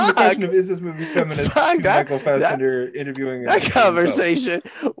about. We got from the Fuck. question of, is this movie feminist? Fuck, to that- Michael Fassbender interviewing That himself. conversation.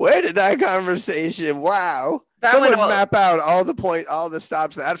 Where did that conversation? Wow. That Someone went all- map out all the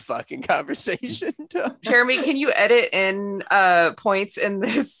stops that fucking conversation took. Jeremy, can you edit in points in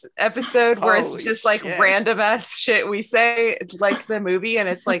this episode where it's Holy just like shit. random ass shit we say, like the movie, and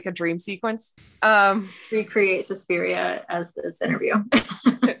it's like a dream sequence? Recreate Suspiria as this interview.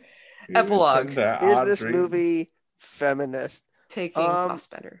 Epilogue. Is this movie feminist? Taking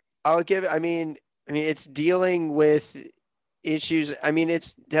Fassbender. I'll give it. I mean, it's dealing with issues. I mean,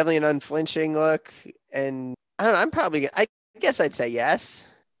 it's definitely an unflinching look, and I don't know. I guess I'd say yes.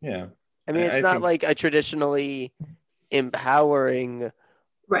 Yeah. I mean, it's I not think- like a traditionally empowering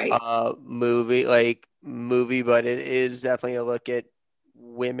Right. movie, but it is definitely a look at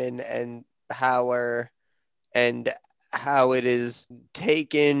women and power and how it is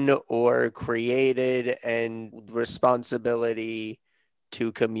taken or created and responsibility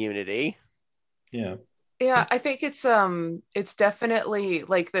to community. Yeah. Yeah, I think it's definitely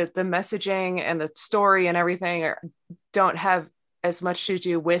like the messaging and the story and everything don't have as much to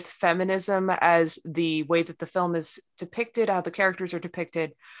do with feminism as the way that the film is depicted, how the characters are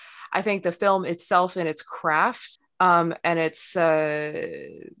depicted. I think the film itself and its craft and its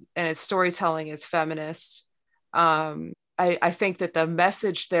storytelling is feminist. I think that the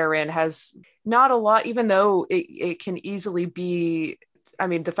message therein has not a lot, even though it can easily be, I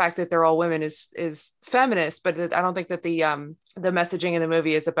mean, the fact that they're all women is feminist, but I don't think that the messaging in the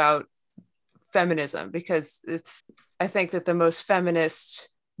movie is about feminism, because I think that the most feminist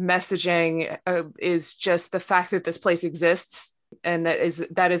messaging is just the fact that this place exists, and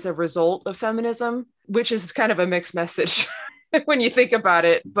that is a result of feminism, which is kind of a mixed message when you think about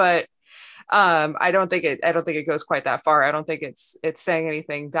it. But I don't think it goes quite that far. I don't think it's saying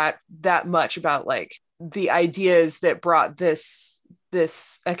anything that much about like the ideas that brought this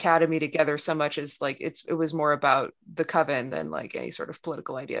academy together so much as like it was more about the coven than like any sort of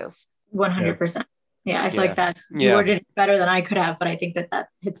political ideas. 100%. Yeah, I feel like that you worded it better than I could have, but I think that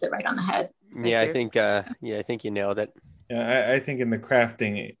hits it right on the head. I think you nailed it. Yeah, I think in the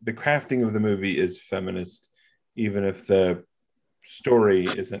crafting of the movie is feminist, even if the story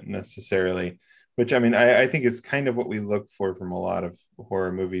isn't necessarily, which I mean, I think is kind of what we look for from a lot of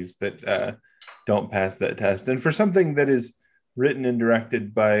horror movies that don't pass that test. And for something that is written and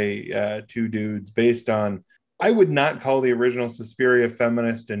directed by two dudes based on, I would not call the original Suspiria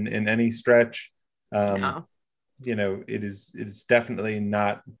feminist in any stretch. No. You know, it is definitely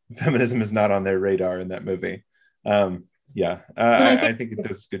not, feminism is not on their radar in that movie. I think it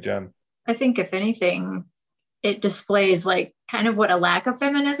does a good job. I think if anything, it displays like kind of what a lack of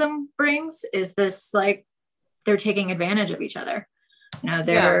feminism brings, is this like they're taking advantage of each other. You know,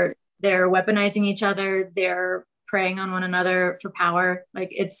 they're weaponizing each other, they're preying on one another for power. Like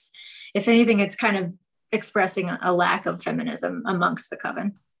it's, if anything, it's kind of expressing a lack of feminism amongst the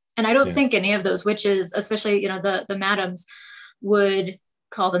coven. And I don't think any of those witches, especially, you know, the madams, would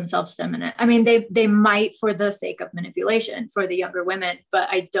call themselves feminine. I mean, they might for the sake of manipulation for the younger women, but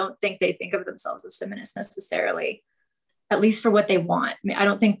I don't think they think of themselves as feminists necessarily, at least for what they want. I mean, I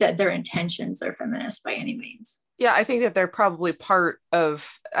don't think that their intentions are feminist by any means. Yeah, I think that they're probably part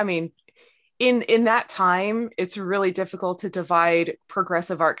of, I mean, in that time, it's really difficult to divide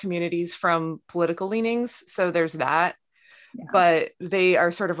progressive art communities from political leanings. So there's that. Yeah. But they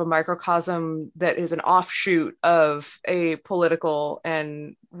are sort of a microcosm that is an offshoot of a political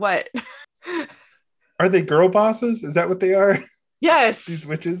and what? Are they girl bosses? Is that what they are? Yes. These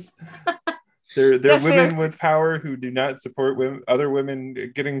witches? They're women with power who do not support other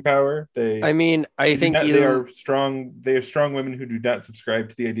women getting power. They are strong. They are strong women who do not subscribe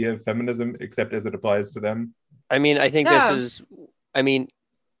to the idea of feminism, except as it applies to them. I mean, I think this is. I mean,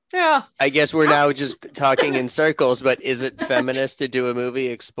 yeah. I guess we're now just talking in circles. But is it feminist to do a movie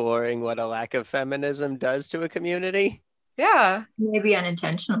exploring what a lack of feminism does to a community? Yeah, maybe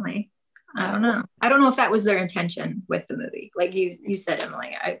unintentionally. I don't know. I don't know if that was their intention with the movie. Like you said,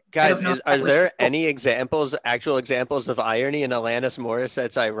 Emily. Are there any actual examples of irony in Alanis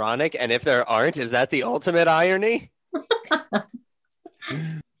Morissette's Ironic? And if there aren't, is that the ultimate irony? Okay.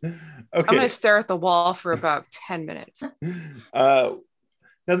 I'm going to stare at the wall for about 10 minutes. Now,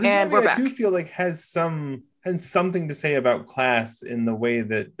 this movie I do feel like has something to say about class in the way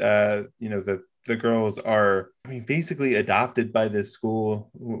that, the girls are, I mean, basically adopted by this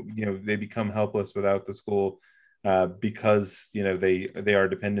school. You know, they become helpless without the school because, you know, they are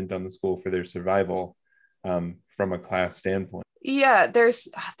dependent on the school for their survival from a class standpoint. Yeah,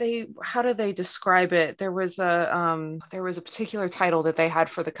 how do they describe it? There was a particular title that they had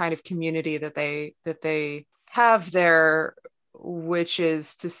for the kind of community that they have there, which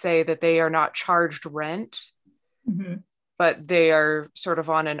is to say that they are not charged rent. Mm-hmm. But they are sort of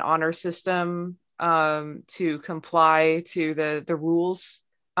on an honor system to comply to the rules.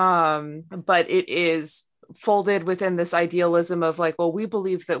 But it is folded within this idealism of like, well, we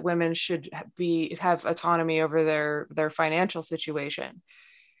believe that women should have autonomy over their financial situation,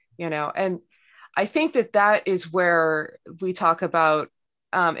 you know. And I think that is where we talk about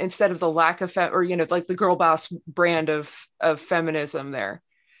instead of the lack of like the girl boss brand of feminism there.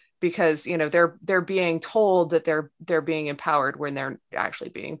 Because, you know, they're being told that they're being empowered when they're actually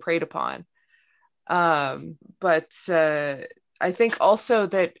being preyed upon. But I think also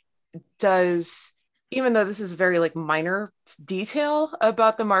that even though this is a very like minor detail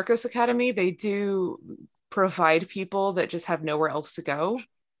about the Marcos Academy, they do provide people that just have nowhere else to go.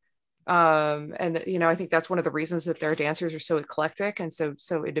 And, you know, I think that's one of the reasons that their dancers are so eclectic and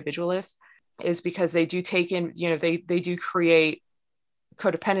so individualist, is because they do take in, you know, they do create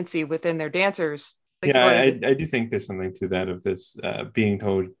codependency within their dancers. Like, yeah, I do think there's something to that, of this being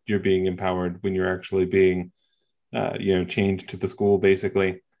told you're being empowered when you're actually being chained to the school,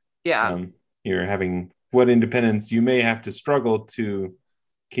 basically. Yeah. You're having what independence you may have to struggle to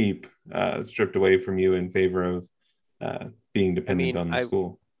keep stripped away from you in favor of being dependent on the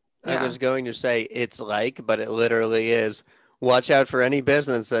school. I was going to say it's like, but it literally is. Watch out for any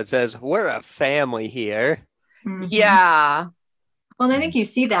business that says we're a family here. Mhm. Yeah. Well, and I think you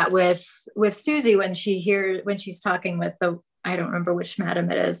see that with Susie when she's talking with I don't remember which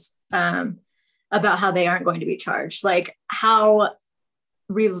madam it is, about how they aren't going to be charged, like how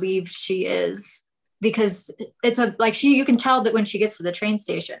relieved she is, because it's you can tell that when she gets to the train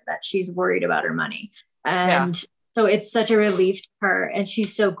station that she's worried about her money. And so it's such a relief to her, and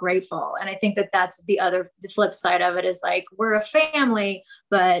she's so grateful. And I think that that's the flip side of it, is like, we're a family,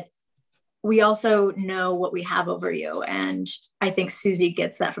 but we also know what we have over you. And I think Susie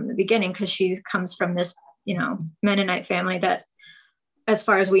gets that from the beginning, because she comes from this, Mennonite family that, as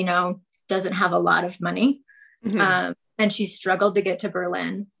far as we know, doesn't have a lot of money. Mhm. And she struggled to get to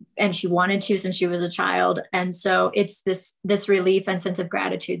Berlin, and she wanted to since she was a child. And so it's this relief and sense of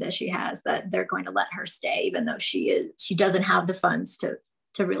gratitude that she has, that they're going to let her stay, even though she doesn't have the funds to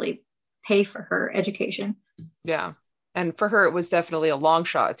really pay for her education. Yeah. And for her, it was definitely a long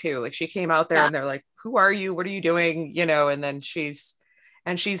shot too. Like, she came out there and they're like, who are you? What are you doing? And then she's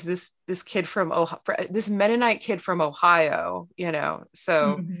this kid from Ohio, this Mennonite kid from Ohio,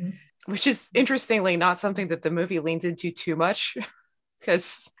 so, Mhm. which is interestingly not something that the movie leans into too much,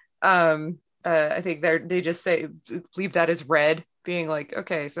 because I think they just leave that as red, being like,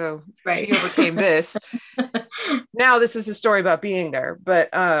 okay, so Right. she overcame this. Now this is a story about being there. But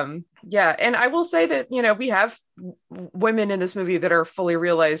yeah, and I will say that, we have women in this movie that are fully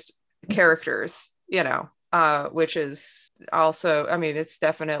realized characters, which is also, I mean, it's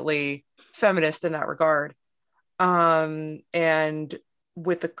definitely feminist in that regard. And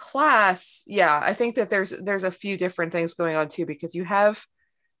with the class, I think that there's a few different things going on too, because you have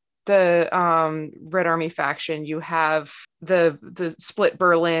the Red Army faction, you have the split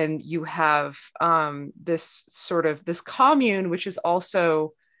Berlin, you have this commune, which is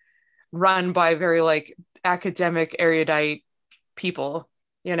also run by very like academic erudite people,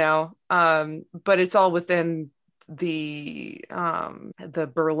 but it's all within the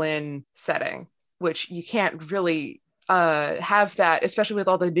Berlin setting, which you can't really have that, especially with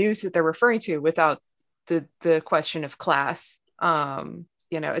all the news that they're referring to, without the question of class.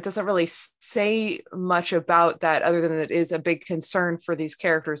 It doesn't really say much about that, other than it is a big concern for these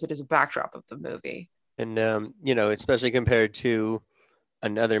characters. It is a backdrop of the movie. And, especially compared to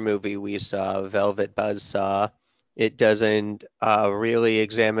another movie we saw, Velvet Buzzsaw, it doesn't really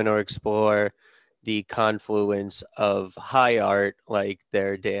examine or explore the confluence of high art like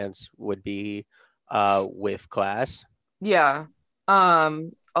their dance would be with class. Yeah.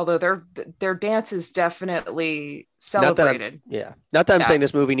 Although their dance is definitely celebrated. Not that I'm saying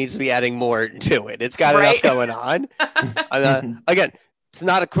this movie needs to be adding more to it. It's got enough going on. Again, it's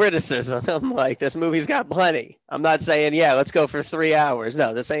not a criticism. Like, this movie's got plenty. I'm not saying, let's go for 3 hours.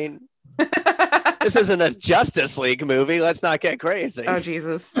 No, this isn't a Justice League movie. Let's not get crazy. Oh,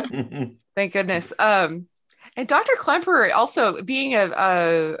 Jesus. Thank goodness. And Dr. Klemperer, also being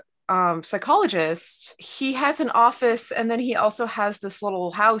a psychologist, he has an office, and then he also has this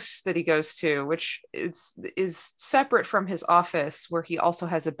little house that he goes to, which is separate from his office, where he also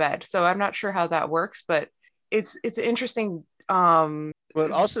has a bed. So I'm not sure how that works, but it's interesting. Well,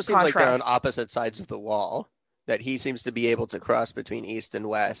 it also seems contrast. like they're on opposite sides of the wall, that he seems to be able to cross between east and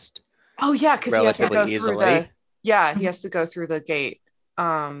west. Oh yeah, because he has to go easily. through he has to go through the gate.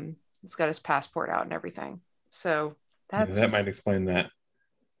 He's got his passport out and everything. So that might explain that.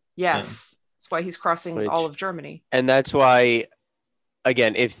 Yes, that's why he's crossing all of Germany. And that's why,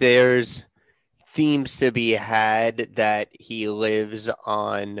 again, if there's themes to be had, that he lives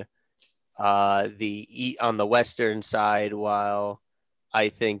on the western side, while I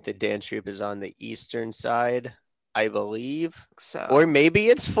think the dance troupe is on the eastern side, I believe. So, or maybe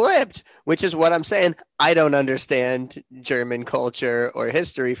it's flipped, which is what I'm saying. I don't understand German culture or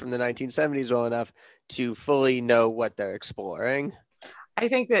history from the 1970s well enough to fully know what they're exploring. I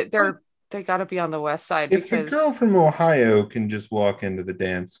think that they got to be on the west side. If the girl from Ohio can just walk into the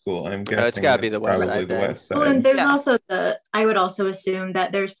dance school, I'm guessing it's got to be the west side. Well, and there's also I would also assume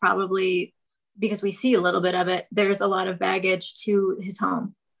that there's probably, because we see a little bit of it, there's a lot of baggage to his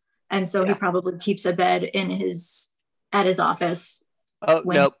home, and so he probably keeps a bed at his office. Oh,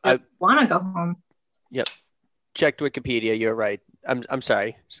 nope. I want to go home. Yep. Checked Wikipedia. You're right. I'm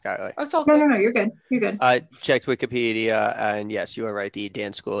sorry, Skylar. Oh, it's all good. No, you're good. You're good. Checked Wikipedia, and yes, you are right. The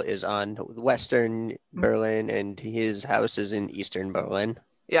dance school is on western Berlin, and his house is in eastern Berlin.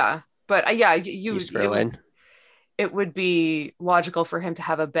 Yeah, but East Berlin. It would be logical for him to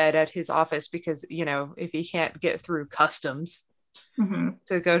have a bed at his office, because if he can't get through customs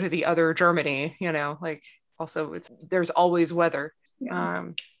to go to the other Germany, also there's always weather. Yeah.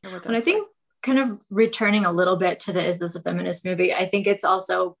 Or what And I that's think kind of returning a little bit to the Is This a Feminist Movie, I think it's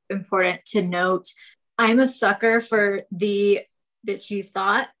also important to note I'm a sucker for the bitch you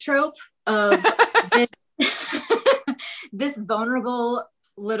thought trope of like. this, this vulnerable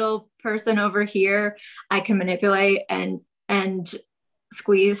little person over here I can manipulate and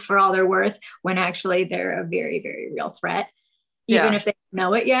squeeze for all they're worth when actually they're a very, very real threat. Even Yeah. if they don't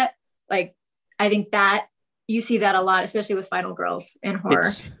know it yet. Like I think that you see that a lot, especially with Final Girls in horror.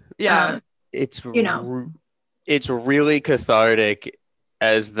 Yeah. It's You know. it's really cathartic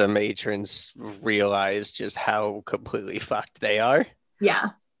as the matrons realize just how completely fucked they are. Yeah.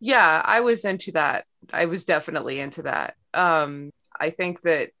 Yeah, I was into that. I was definitely into that. I think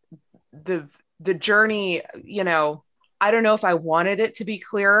that the journey, you know, I don't know if I wanted it to be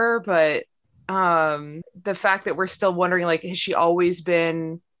clearer, but the fact that we're still wondering, like, has she always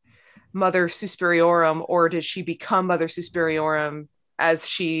been Mother Superiorum, or did she become Mother Superiorum as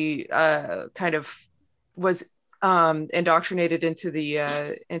she kind of was indoctrinated into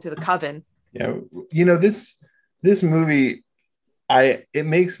the coven? Yeah, you know, this movie, it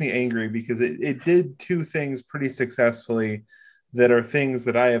makes me angry because it did two things pretty successfully that are things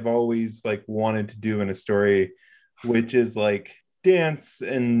that I have always like wanted to do in a story, which is like dance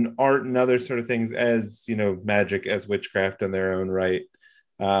and art and other sort of things as, you know, magic as witchcraft in their own right,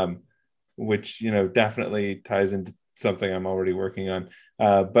 which, you know, definitely ties into something I'm already working on,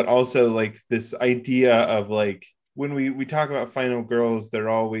 but also like this idea of like when we talk about Final Girls,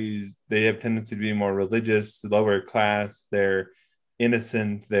 they have tendency to be more religious, lower class, they're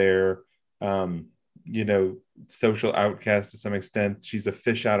innocent, they're you know, social outcast to some extent. She's a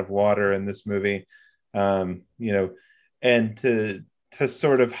fish out of water in this movie, you know, and to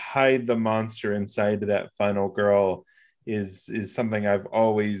sort of hide the monster inside that final girl is something I've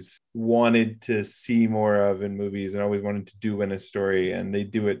always wanted to see more of in movies and always wanted to do in a story, and they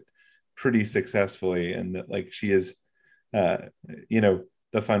do it pretty successfully. And that, like, she is you know,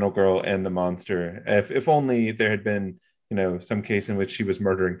 the final girl and the monster. If only there had been, you know, some case in which she was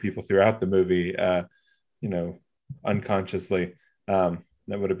murdering people throughout the movie, you know, unconsciously. That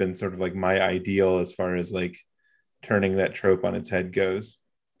would have been sort of like my ideal as far as like turning that trope on its head goes.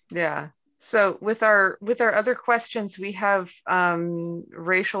 Yeah. So with our other questions, we have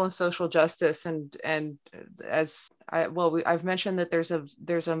racial and social justice, and as I've mentioned that there's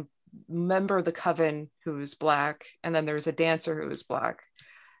a member of the coven who is Black, and then there's a dancer who is Black.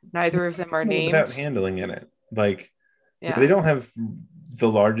 Neither of them are named. Without handling in it, like, yeah, they don't have the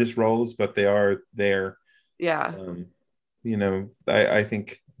largest roles, but they are there. Yeah. You know, I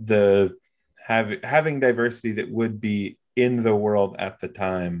think having diversity that would be in the world at the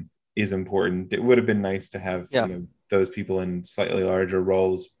time is important. It would have been nice to have, you know, those people in slightly larger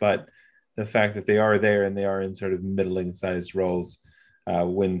roles, but the fact that they are there and they are in sort of middling sized roles,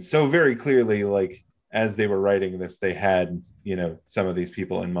 when so very clearly, like, as they were writing this, they had, you know, some of these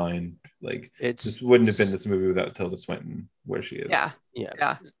people in mind. Like, this wouldn't have been this movie without Tilda Swinton where she is.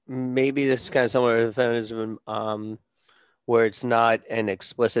 Yeah. Maybe this is kind of similar to feminism, where it's not an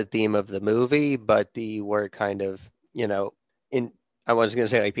explicit theme of the movie, but we're kind of, you know, I was going to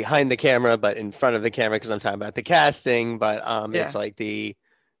say like behind the camera, but in front of the camera, because I'm talking about the casting, but it's like the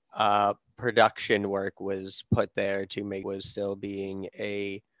production work was put there to make was still being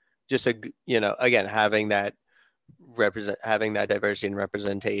you know, again, having that diversity and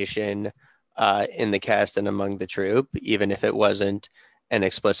representation in the cast and among the troupe, even if it wasn't an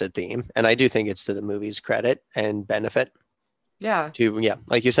explicit theme. And I do think it's to the movie's credit and benefit. To,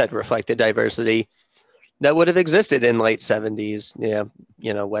 like you said, reflect the diversity that would have existed in late 70s,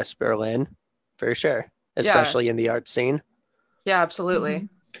 you know, West Berlin, for sure, especially in the art scene. Yeah, absolutely.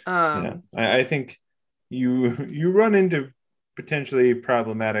 I think you run into potentially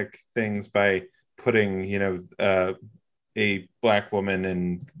problematic things by putting, you know, a Black woman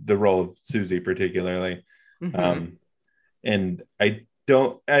in the role of Susie particularly. And I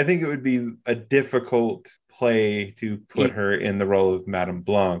think it would be a difficult play to put her in the role of Madame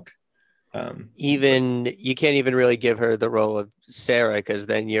Blanc. You can't even really give her the role of Sarah, because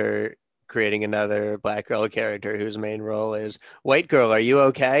then you're creating another Black girl character whose main role is white girl. Are you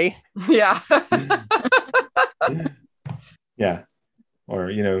okay? Yeah. Yeah.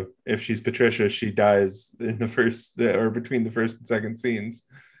 Or, you know, if she's Patricia, she dies in the first or between the first and second scenes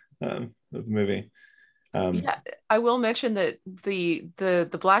of the movie. I will mention that the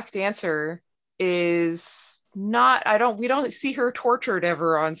Black dancer is not, we don't see her tortured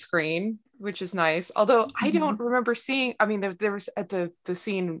ever on screen, which is nice. Although I don't remember seeing, I mean, there was at the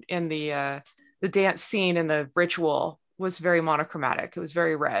scene in the dance scene in the ritual was very monochromatic. It was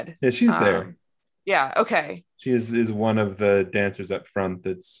very red. Yeah, she's there. Yeah. Okay. She is one of the dancers up front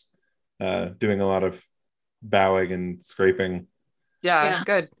that's doing a lot of bowing and scraping. Yeah. Yeah.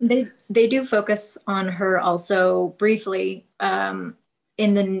 Good. They do focus on her also briefly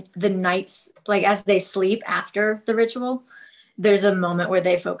in the nights, like as they sleep after the ritual. There's a moment where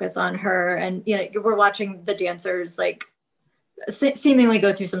they focus on her, and we're watching the dancers like seemingly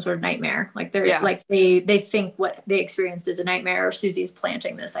go through some sort of nightmare. Like like they think what they experienced is a nightmare, or Susie's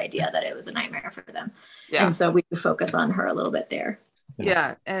planting this idea that it was a nightmare for them. Yeah. And so we focus on her a little bit there.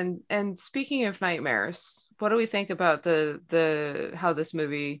 Yeah. And speaking of nightmares, what do we think about the how this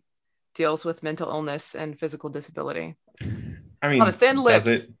movie deals with mental illness and physical disability? I mean, on a thin lips.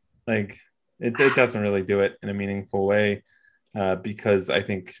 does it? Like, it doesn't really do it in a meaningful way, because I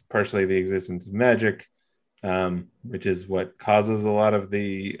think partially the existence of magic, which is what causes a lot of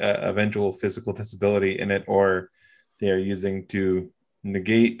the eventual physical disability in it, or they are using to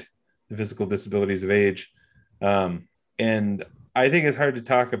negate the physical disabilities of age. And I think it's hard to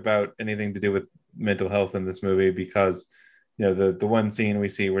talk about anything to do with mental health in this movie because, the one scene we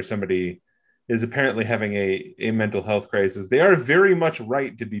see where somebody is apparently having a mental health crisis. They are very much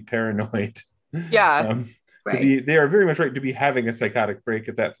right to be paranoid. Yeah. Right. They are very much right to be having a psychotic break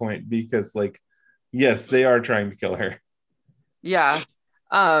at that point because, like, yes, they are trying to kill her. Yeah.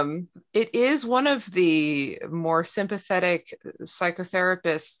 It is one of the more sympathetic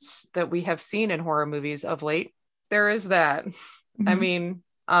psychotherapists that we have seen in horror movies of late. There is that. Mm-hmm. I mean,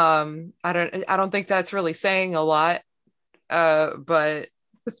 I don't think that's really saying a lot, but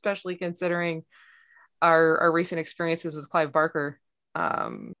especially considering our recent experiences with Clive Barker.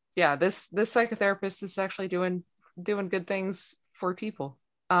 This psychotherapist is actually doing good things for people,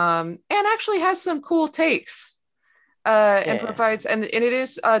 and actually has some cool takes, and provides, and it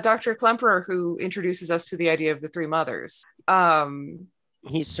is Dr. Klemperer who introduces us to the idea of the three mothers.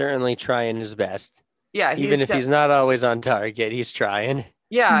 He's certainly trying his best. Yeah, even if he's not always on target, he's trying.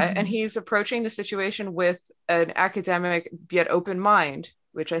 Yeah, Mm-hmm. and he's approaching the situation with an academic yet open mind,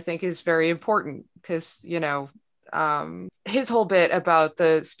 which I think is very important because, his whole bit about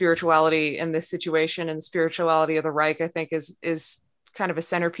the spirituality in this situation and spirituality of the Reich, I think is kind of a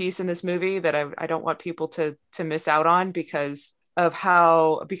centerpiece in this movie that I don't want people to miss out on because of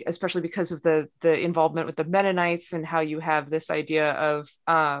how, especially because of the involvement with the Mennonites and how you have this idea of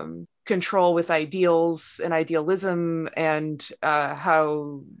control with ideals and idealism, and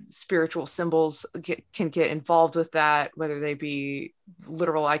how spiritual symbols can get involved with that, whether they be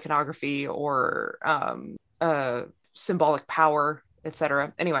literal iconography or symbolic power,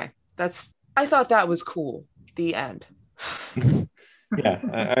 etc. Anyway, I thought that was cool. The end.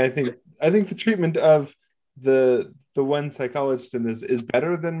 Yeah, I think the treatment of the one psychologist in this is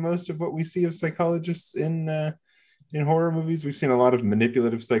better than most of what we see of psychologists in horror movies. We've seen a lot of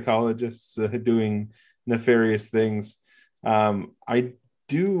manipulative psychologists doing nefarious things. I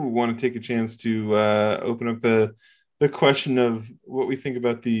do want to take a chance to open up the question of what we think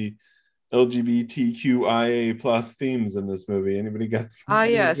about the LGBTQIA plus themes in this movie. Anybody got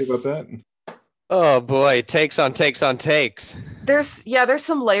yes about that? Oh boy, takes on takes on takes. There's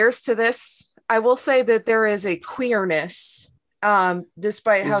some layers to this. I will say that there is a queerness,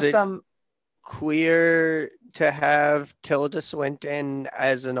 despite how some queer to have Tilda Swinton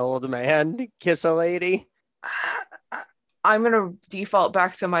as an old man kiss a lady. I'm gonna default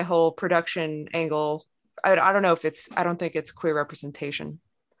back to my whole production angle. I don't know if I don't think it's queer representation.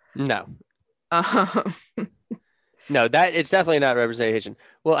 No. No, that it's definitely not representation.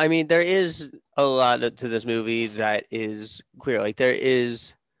 Well, I mean, there is a lot to this movie that is queer. Like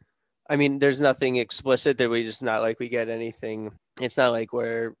there's nothing explicit that we get anything. It's not like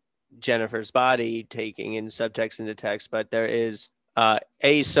we're Jennifer's body taking in subtext into text, but there is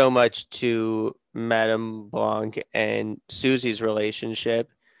so much to Madame Blanc and Susie's relationship,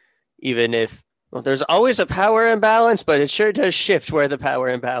 even if there's always a power imbalance, but it sure does shift where the power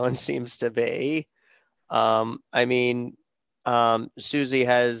imbalance seems to be. Susie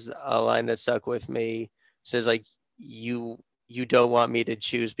has a line that stuck with me. Says like, you don't want me to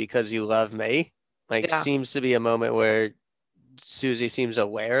choose because you love me. Seems to be a moment where Susie seems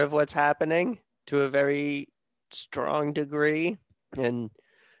aware of what's happening to a very strong degree. And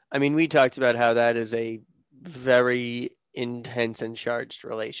I mean, we talked about how that is a very intense and charged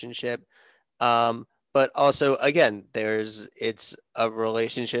relationship. But also, again, it's a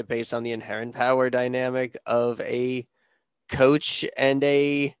relationship based on the inherent power dynamic of a coach and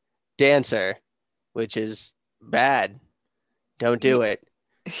a dancer, which is bad. Don't do it.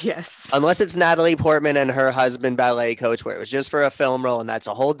 Yes. Unless it's Natalie Portman and her husband ballet coach, where it was just for a film role, and that's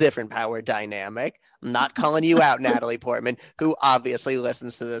a whole different power dynamic. I'm not calling you out, Natalie Portman, who obviously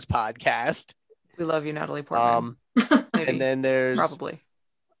listens to this podcast. We love you, Natalie Portman. Maybe. And then there's Probably.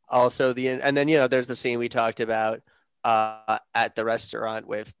 also and then there's the scene we talked about at the restaurant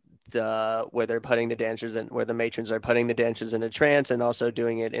with where they're putting the dancers in, where the matrons are putting the dancers in a trance, and also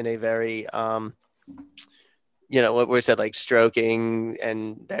doing it in a very what we said, like stroking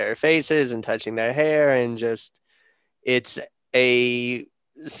and their faces and touching their hair, and just it's a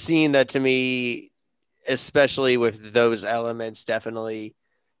scene that to me, especially with those elements, definitely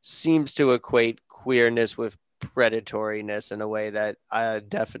seems to equate queerness with predatoriness in a way that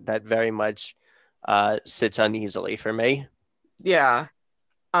that very much sits uneasily for me. Yeah.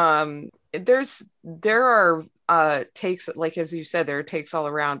 There are takes, like as you said, there are takes all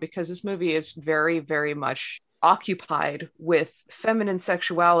around, because this movie is very, very much occupied with feminine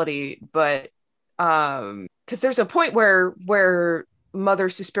sexuality, but because there's a point where Mother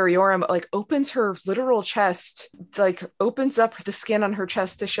Superiorum like opens her literal chest, like opens up the skin on her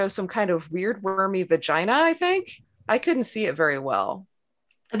chest to show some kind of weird wormy vagina. I think I couldn't see it very well.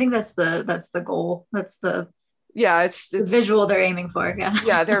 I think that's the goal. That's the it's the visual they're aiming for. Yeah.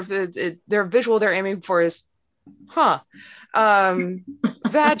 Yeah, their visual they're aiming for is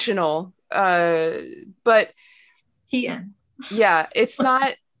vaginal. But yeah, it's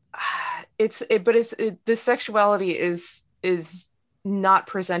not. The sexuality is not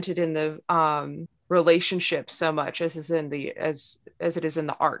presented in the relationship so much as is in the as it is in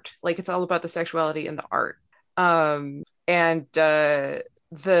the art. Like, it's all about the sexuality in the art. And the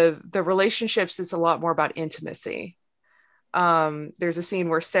relationships is a lot more about intimacy. There's a scene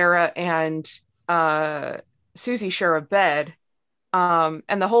where Sarah and Susie share a bed, and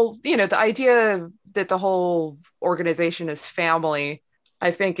the whole, the idea that the whole organization is family,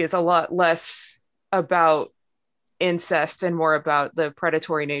 I think, is a lot less about incest and more about the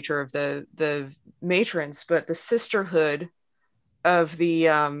predatory nature of the matrons. But the sisterhood of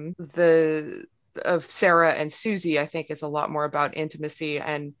of Sarah and Susie, I think, is a lot more about intimacy,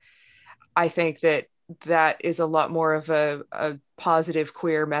 and I think that is a lot more of a positive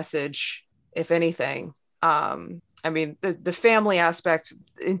queer message, if anything. I mean, the family aspect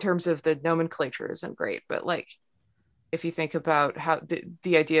in terms of the nomenclature isn't great, but like, if you think about how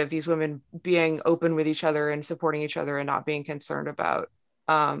the idea of these women being open with each other and supporting each other and not being concerned about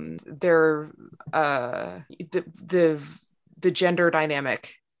their the gender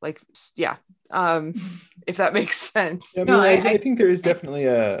dynamic, like, if that makes sense. I mean, I think there is definitely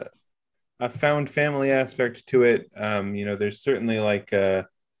a found family aspect to it. There's certainly like a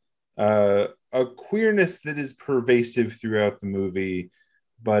queerness that is pervasive throughout the movie,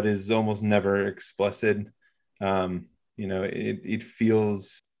 but is almost never explicit. It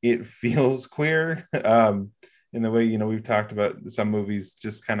feels queer in the way, we've talked about some movies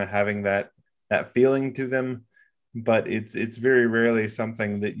just kind of having that feeling to them, but it's very rarely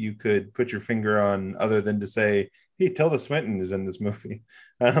something that you could put your finger on, other than to say, hey, Tilda Swinton is in this movie.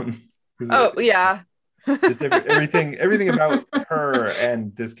 Just everything about her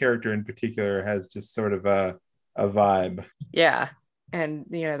and this character in particular has just sort of a vibe. Yeah. And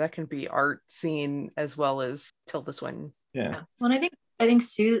that can be art scene as well as Tilda Swinton. Yeah. Well, I think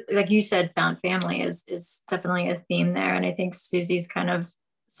Sue, like you said, found family is definitely a theme there, and I think Susie's kind of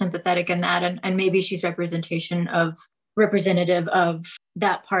sympathetic in that, and maybe she's representative of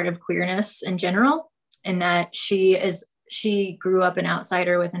that part of queerness in general, in that she grew up an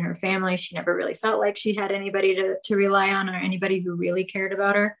outsider within her family. She never really felt like she had anybody to rely on, or anybody who really cared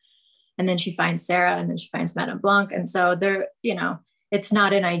about her. And then she finds Sarah, and then she finds Madame Blanc. And so it's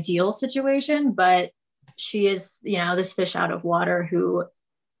not an ideal situation, but she is, this fish out of water who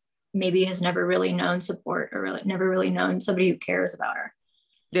maybe has never really known support, or never really known somebody who cares about her.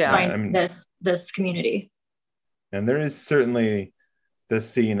 Find this community. And there is certainly the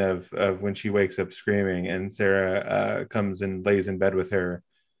scene of when she wakes up screaming, and Sarah comes and lays in bed with her,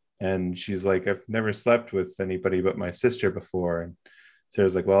 and she's like, I've never slept with anybody but my sister before. And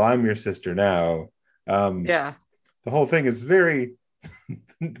Sarah's like, well, I'm your sister now. The whole thing is very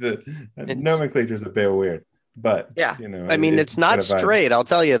the nomenclature is a bit weird, but I mean, it's not straight, I'll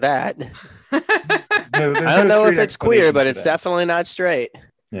tell you that. I don't know if it's queer, but it's definitely not straight.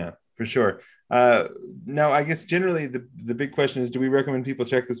 Yeah, for sure. Now, I guess generally the big question is, do we recommend people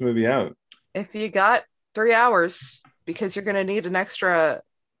check this movie out? If you got 3 hours, because you're going to need an extra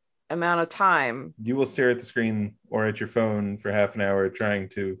amount of time. You will stare at the screen or at your phone for half an hour trying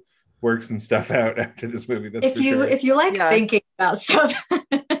to work some stuff out after this movie. That's if you like thinking about stuff,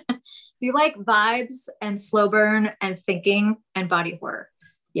 if you like vibes and slow burn and thinking and body horror,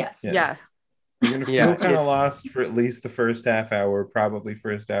 yes. Yeah. You're going to feel kind of lost for at least the first half hour, probably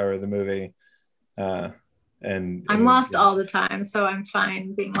first hour of the movie. I'm lost all the time, so I'm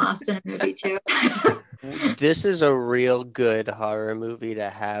fine being lost in a movie too. This is a real good horror movie to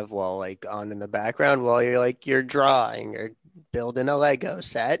have while like on in the background while you're drawing or building a Lego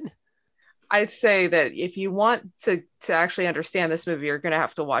set. I'd say that if you want to actually understand this movie, you're gonna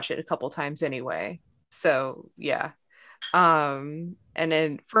have to watch it a couple times anyway. So yeah. And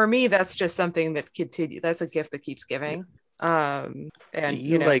then for me, that's just something that that's a gift that keeps giving. And do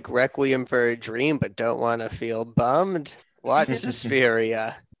you like Requiem for a Dream but don't want to feel bummed? Watch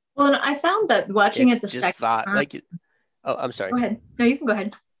Suspiria. Well, I found that watching it the second time. I'm sorry. Go ahead. No, you can go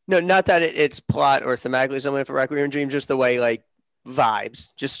ahead. No, not that it's plot or thematically similar for Requiem for a Dream, just the way like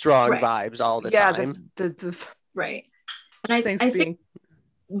vibes, just strong vibes all the time. Right. And I think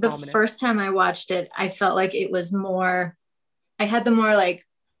the first time I watched it, I felt like it was more, I had the more like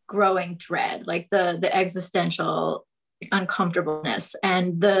growing dread, like the existential uncomfortableness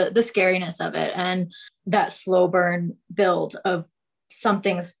and the scariness of it, and that slow burn build of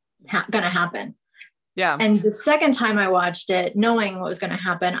something's gonna happen. Yeah. And the second time I watched it, knowing what was going to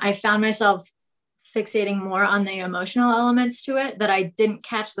happen, I found myself fixating more on the emotional elements to it that I didn't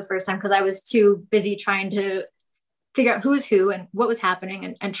catch the first time because I was too busy trying to figure out who's who and what was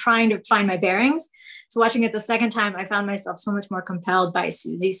happening and trying to find my bearings. So watching it the second time, I found myself so much more compelled by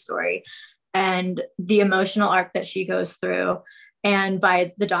Susie's story and the emotional arc that she goes through, and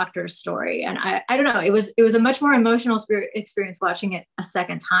by the doctor's story. And I don't know, it was a much more emotional experience watching it a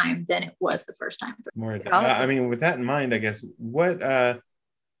second time than it was the first time. I mean, with that in mind, I guess, what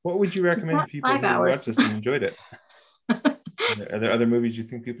would you recommend to people who watched this and enjoyed it? Are there other movies you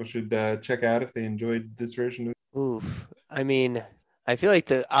think people should check out if they enjoyed this version? Oof. I mean, I feel like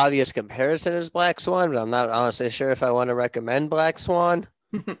the obvious comparison is Black Swan, but I'm not honestly sure if I want to recommend Black Swan.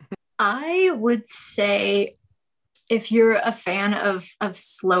 I would say, if you're a fan of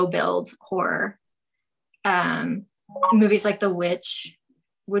slow build horror, movies like The Witch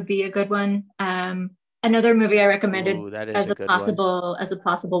would be a good one. Another movie I recommended as a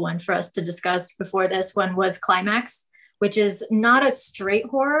possible one for us to discuss before this one was Climax, which is not a straight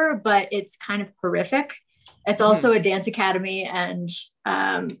horror, but it's kind of horrific. It's also a dance academy and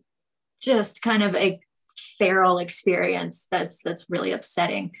just kind of a feral experience that's really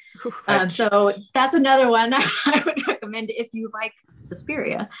upsetting. So that's another one I would recommend if you like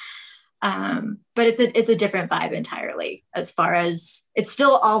Suspiria. But it's a different vibe entirely, as far as it's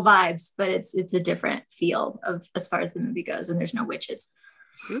still all vibes, but it's a different feel of as far as the movie goes, and there's no witches.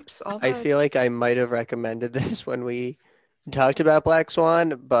 Oops. I feel like I might have recommended this when we talked about Black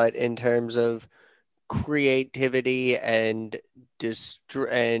Swan, but in terms of creativity and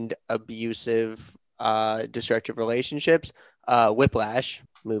abusive destructive relationships, Whiplash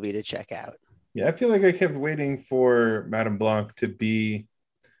movie to check out. Yeah, I feel like I kept waiting for Madame Blanc to be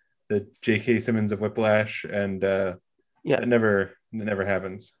the J.K. Simmons of Whiplash, and it never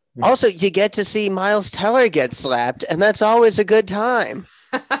happens. Also, you get to see Miles Teller get slapped, and that's always a good time.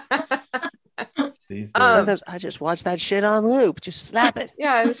 Sometimes I just watch that shit on loop. Just slap it.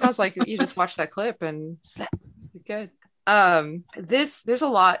 Yeah, it sounds like you just watch that clip and slap. You're good. There's a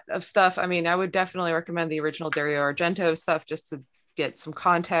lot of stuff. I mean, I would definitely recommend the original Dario Argento stuff just to get some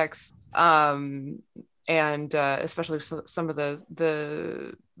context, and especially some of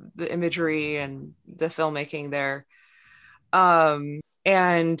the imagery and the filmmaking there,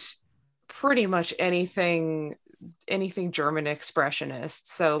 and pretty much anything German expressionist.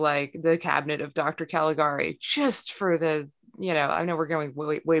 So like the Cabinet of Dr. Caligari, just for the, I know we're going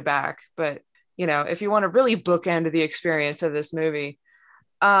way back, but if you want to really bookend the experience of this movie.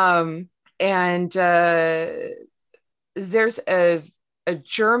 And there's a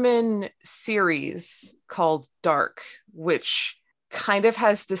German series called Dark, which kind of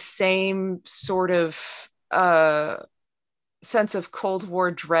has the same sort of sense of Cold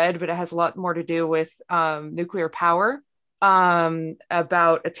War dread, but it has a lot more to do with nuclear power, about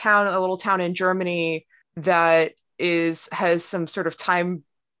a little town in Germany that has some sort of time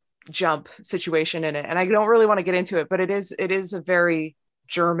jump situation in it, and I don't really want to get into it, but it is a very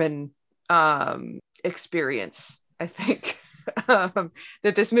German experience, I think. That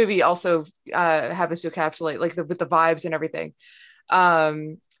this movie also happens to encapsulate, like with the vibes and everything.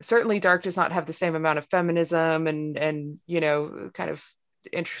 Certainly Dark does not have the same amount of feminism and kind of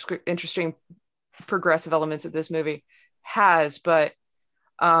interesting progressive elements that this movie has, but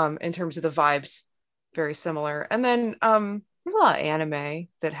in terms of the vibes, very similar. And then there's a lot of anime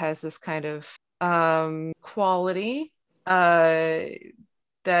that has this kind of quality.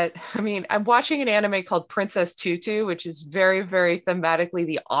 That, I mean, I'm watching an anime called Princess Tutu, which is very, very thematically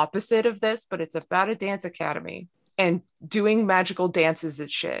the opposite of this, but it's about a dance academy and doing magical dances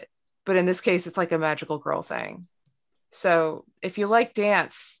and shit. but in this case, it's like a magical girl thing. So if you like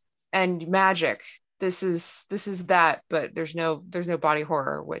dance and magic, this is that, but there's no body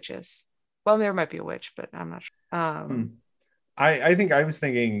horror or witches. Well, there might be a witch, but I'm not sure. I think I was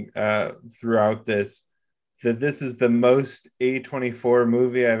thinking throughout this that this is the most A24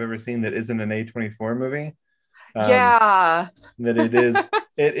 movie I've ever seen that isn't an A24 movie. Yeah. That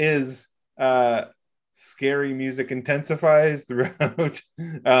it is scary music intensifies throughout.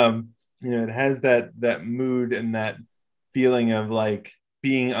 It has that mood and that feeling of like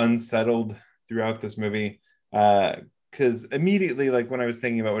being unsettled throughout this movie. Because immediately, like when I was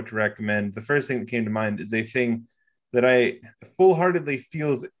thinking about what to recommend, the first thing that came to mind is a thing that I full-heartedly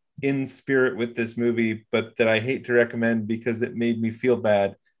feels in spirit with this movie, but that I hate to recommend because it made me feel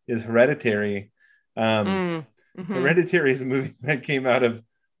bad, is Hereditary. Hereditary is a movie that came out of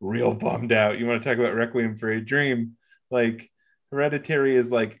real bummed out. You want to talk about Requiem for a Dream? Like Hereditary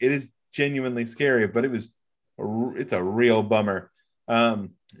is like, it is genuinely scary, but it's a real bummer.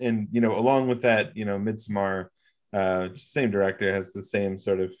 And along with that, Midsommar, same director, has the same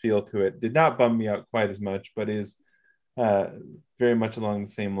sort of feel to it. Did not bum me out quite as much, but is very much along the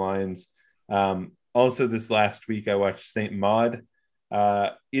same lines. Also, this last week I watched Saint Maud.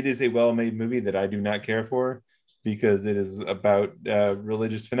 It is a well-made movie that I do not care for because it is about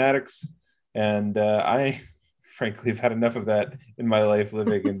religious fanatics, and I frankly have had enough of that in my life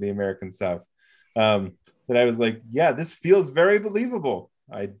living in the American South. That I was like, yeah, this feels very believable.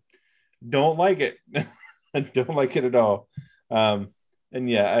 I don't like it. I don't like it at all. And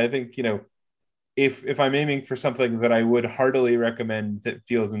yeah, I think, if I'm aiming for something that I would heartily recommend that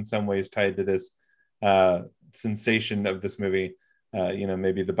feels in some ways tied to this sensation of this movie,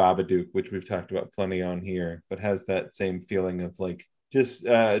 maybe The Babadook, which we've talked about plenty on here, but has that same feeling of like just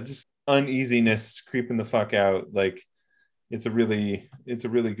uneasiness creeping the fuck out. Like it's a really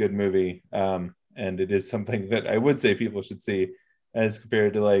good movie. And it is something that I would say people should see as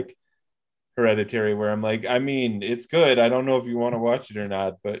compared to like Hereditary, where I'm like, I mean, it's good. I don't know if you want to watch it or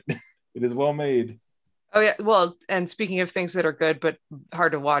not, but it is well made. Oh yeah. Well, and speaking of things that are good but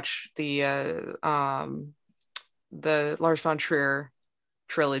hard to watch, the Lars von Trier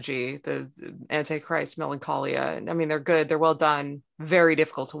trilogy, the Antichrist, Melancholia. I mean, they're good. They're well done. Very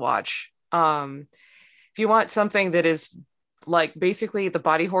difficult to watch. If you want something that is like basically the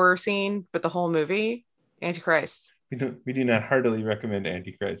body horror scene, but the whole movie, Antichrist. We do not heartily recommend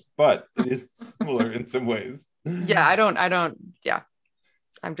Antichrist, but it is similar in some ways. Yeah, I don't. Yeah,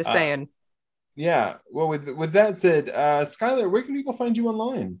 I'm just saying. Yeah. Well, with that said, Skylar, where can people find you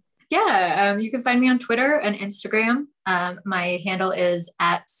online? Yeah, you can find me on Twitter and Instagram. My handle is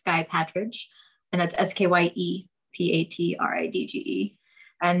 @SkyPatridge, and that's SKYEPATRIDGE.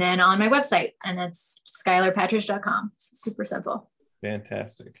 And then on my website, and that's SkylarPatridge.com. Super simple.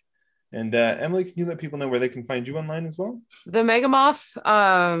 Fantastic. And Emily, can you let people know where they can find you online as well? The Megamoth.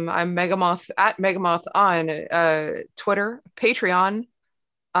 I'm Megamoth @Megamoth on Twitter, Patreon,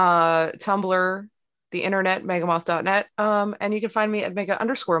 Tumblr, the internet, megamoth.net. And you can find me at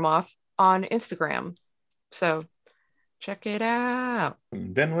Mega_moth on Instagram. So check it out.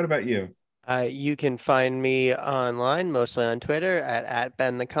 Ben, what about you? You can find me online, mostly on Twitter at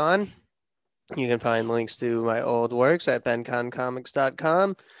BenTheCon. You can find links to my old works at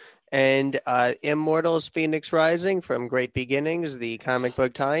benconcomics.com. And Immortals Phoenix Rising from Great Beginnings, the comic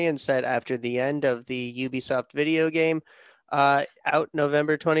book tie-in set after the end of the Ubisoft video game, out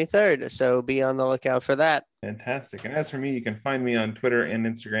November 23rd. So be on the lookout for that. Fantastic. And as for me, you can find me on Twitter and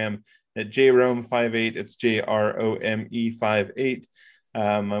Instagram at JRome58. It's JROME58.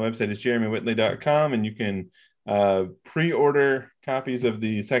 My website is jeremywhitley.com, and you can pre-order copies of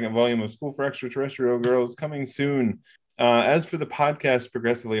the second volume of School for Extraterrestrial Girls coming soon. As for the podcast,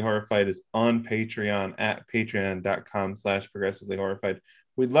 Progressively Horrified is on Patreon at patreon.com/progressively horrified.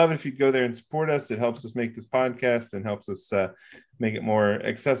 We'd love it if you'd go there and support us. It helps us make this podcast and helps us make it more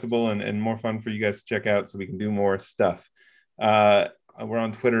accessible and more fun for you guys to check out so we can do more stuff. We're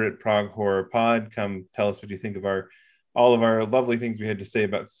on Twitter at Prog Horror Pod. Come tell us what you think of all of our lovely things we had to say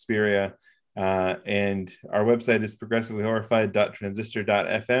about Suspiria. And our website is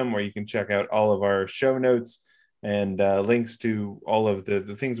progressivelyhorrified.transistor.fm, where you can check out all of our show notes and links to all of the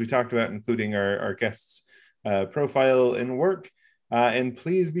things we talked about, including our guests' profile and work. And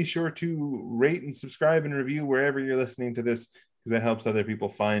please be sure to rate and subscribe and review wherever you're listening to this, because that helps other people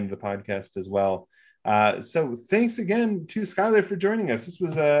find the podcast as well. So thanks again to Skylar for joining us. This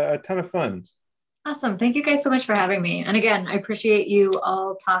was a ton of fun. Awesome. Thank you guys so much for having me. And again, I appreciate you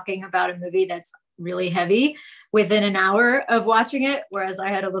all talking about a movie that's really heavy within an hour of watching it, whereas I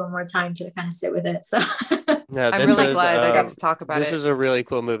had a little more time to kind of sit with it. So No, I'm really glad I got to talk about this it. was a really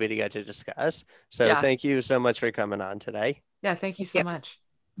cool movie to get to discuss. So Yeah. thank you so much for coming on today. Yeah, thank you so much.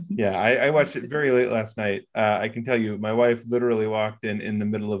 Yeah, I watched it very late last night. I can tell you, my wife literally walked in the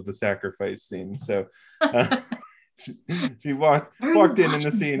middle of the sacrifice scene. So she walked in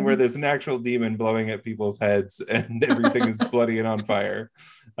the scene where there's an actual demon blowing at people's heads and everything is bloody and on fire.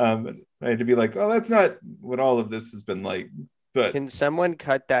 I had to be like, oh, that's not what all of this has been like. But Can someone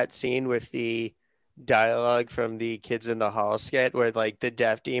cut that scene with the dialogue from the Kids in the Hall skit where like the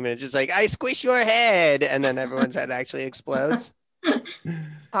deaf demon is just like, I squish your head, and then everyone's head actually explodes?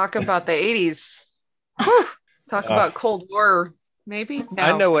 Talk about the 80s. Whew. Talk about Cold War, maybe.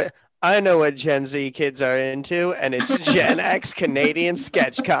 No. I know what Gen Z kids are into, and it's Gen X Canadian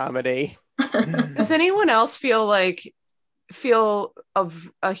sketch comedy. Does anyone else feel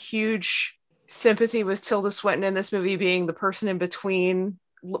of a huge sympathy with Tilda Swinton in this movie being the person in between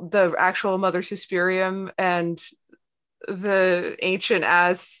the actual Mother Suspirium and the ancient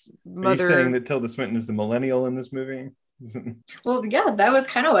as mother? Are you saying that Tilda Swinton is the millennial in this movie? Well, yeah, that was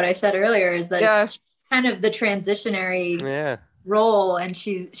kind of what I said earlier, is that kind of the transitionary role, and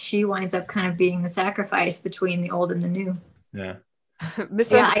she winds up kind of being the sacrifice between the old and the new. Yeah.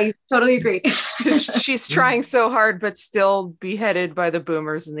 I totally agree. She's trying so hard, but still beheaded by the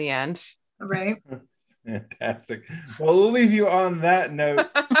boomers in the end. Right. Fantastic. Well, we'll leave you on that note.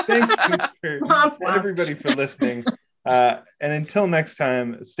 Thank you for everybody for listening. And until next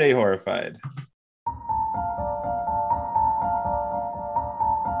time, stay horrified.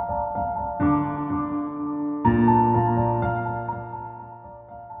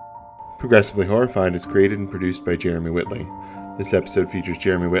 Progressively Horrified is created and produced by Jeremy Whitley. This episode features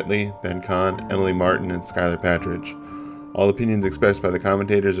Jeremy Whitley, Ben Kahn, Emily Martin, and Skylar Patridge. All opinions expressed by the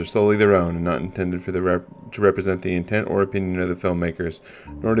commentators are solely their own and not intended for to represent the intent or opinion of the filmmakers,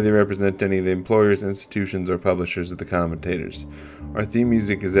 nor do they represent any of the employers, institutions, or publishers of the commentators. Our theme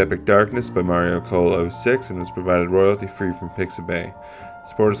music is Epic Darkness by Mario Cole 06 and was provided royalty-free from Pixabay.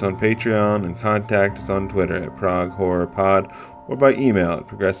 Support us on Patreon and contact us on Twitter at ProgHorrorPod or by email at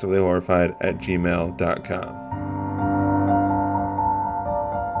progressivelyhorrified@gmail.com.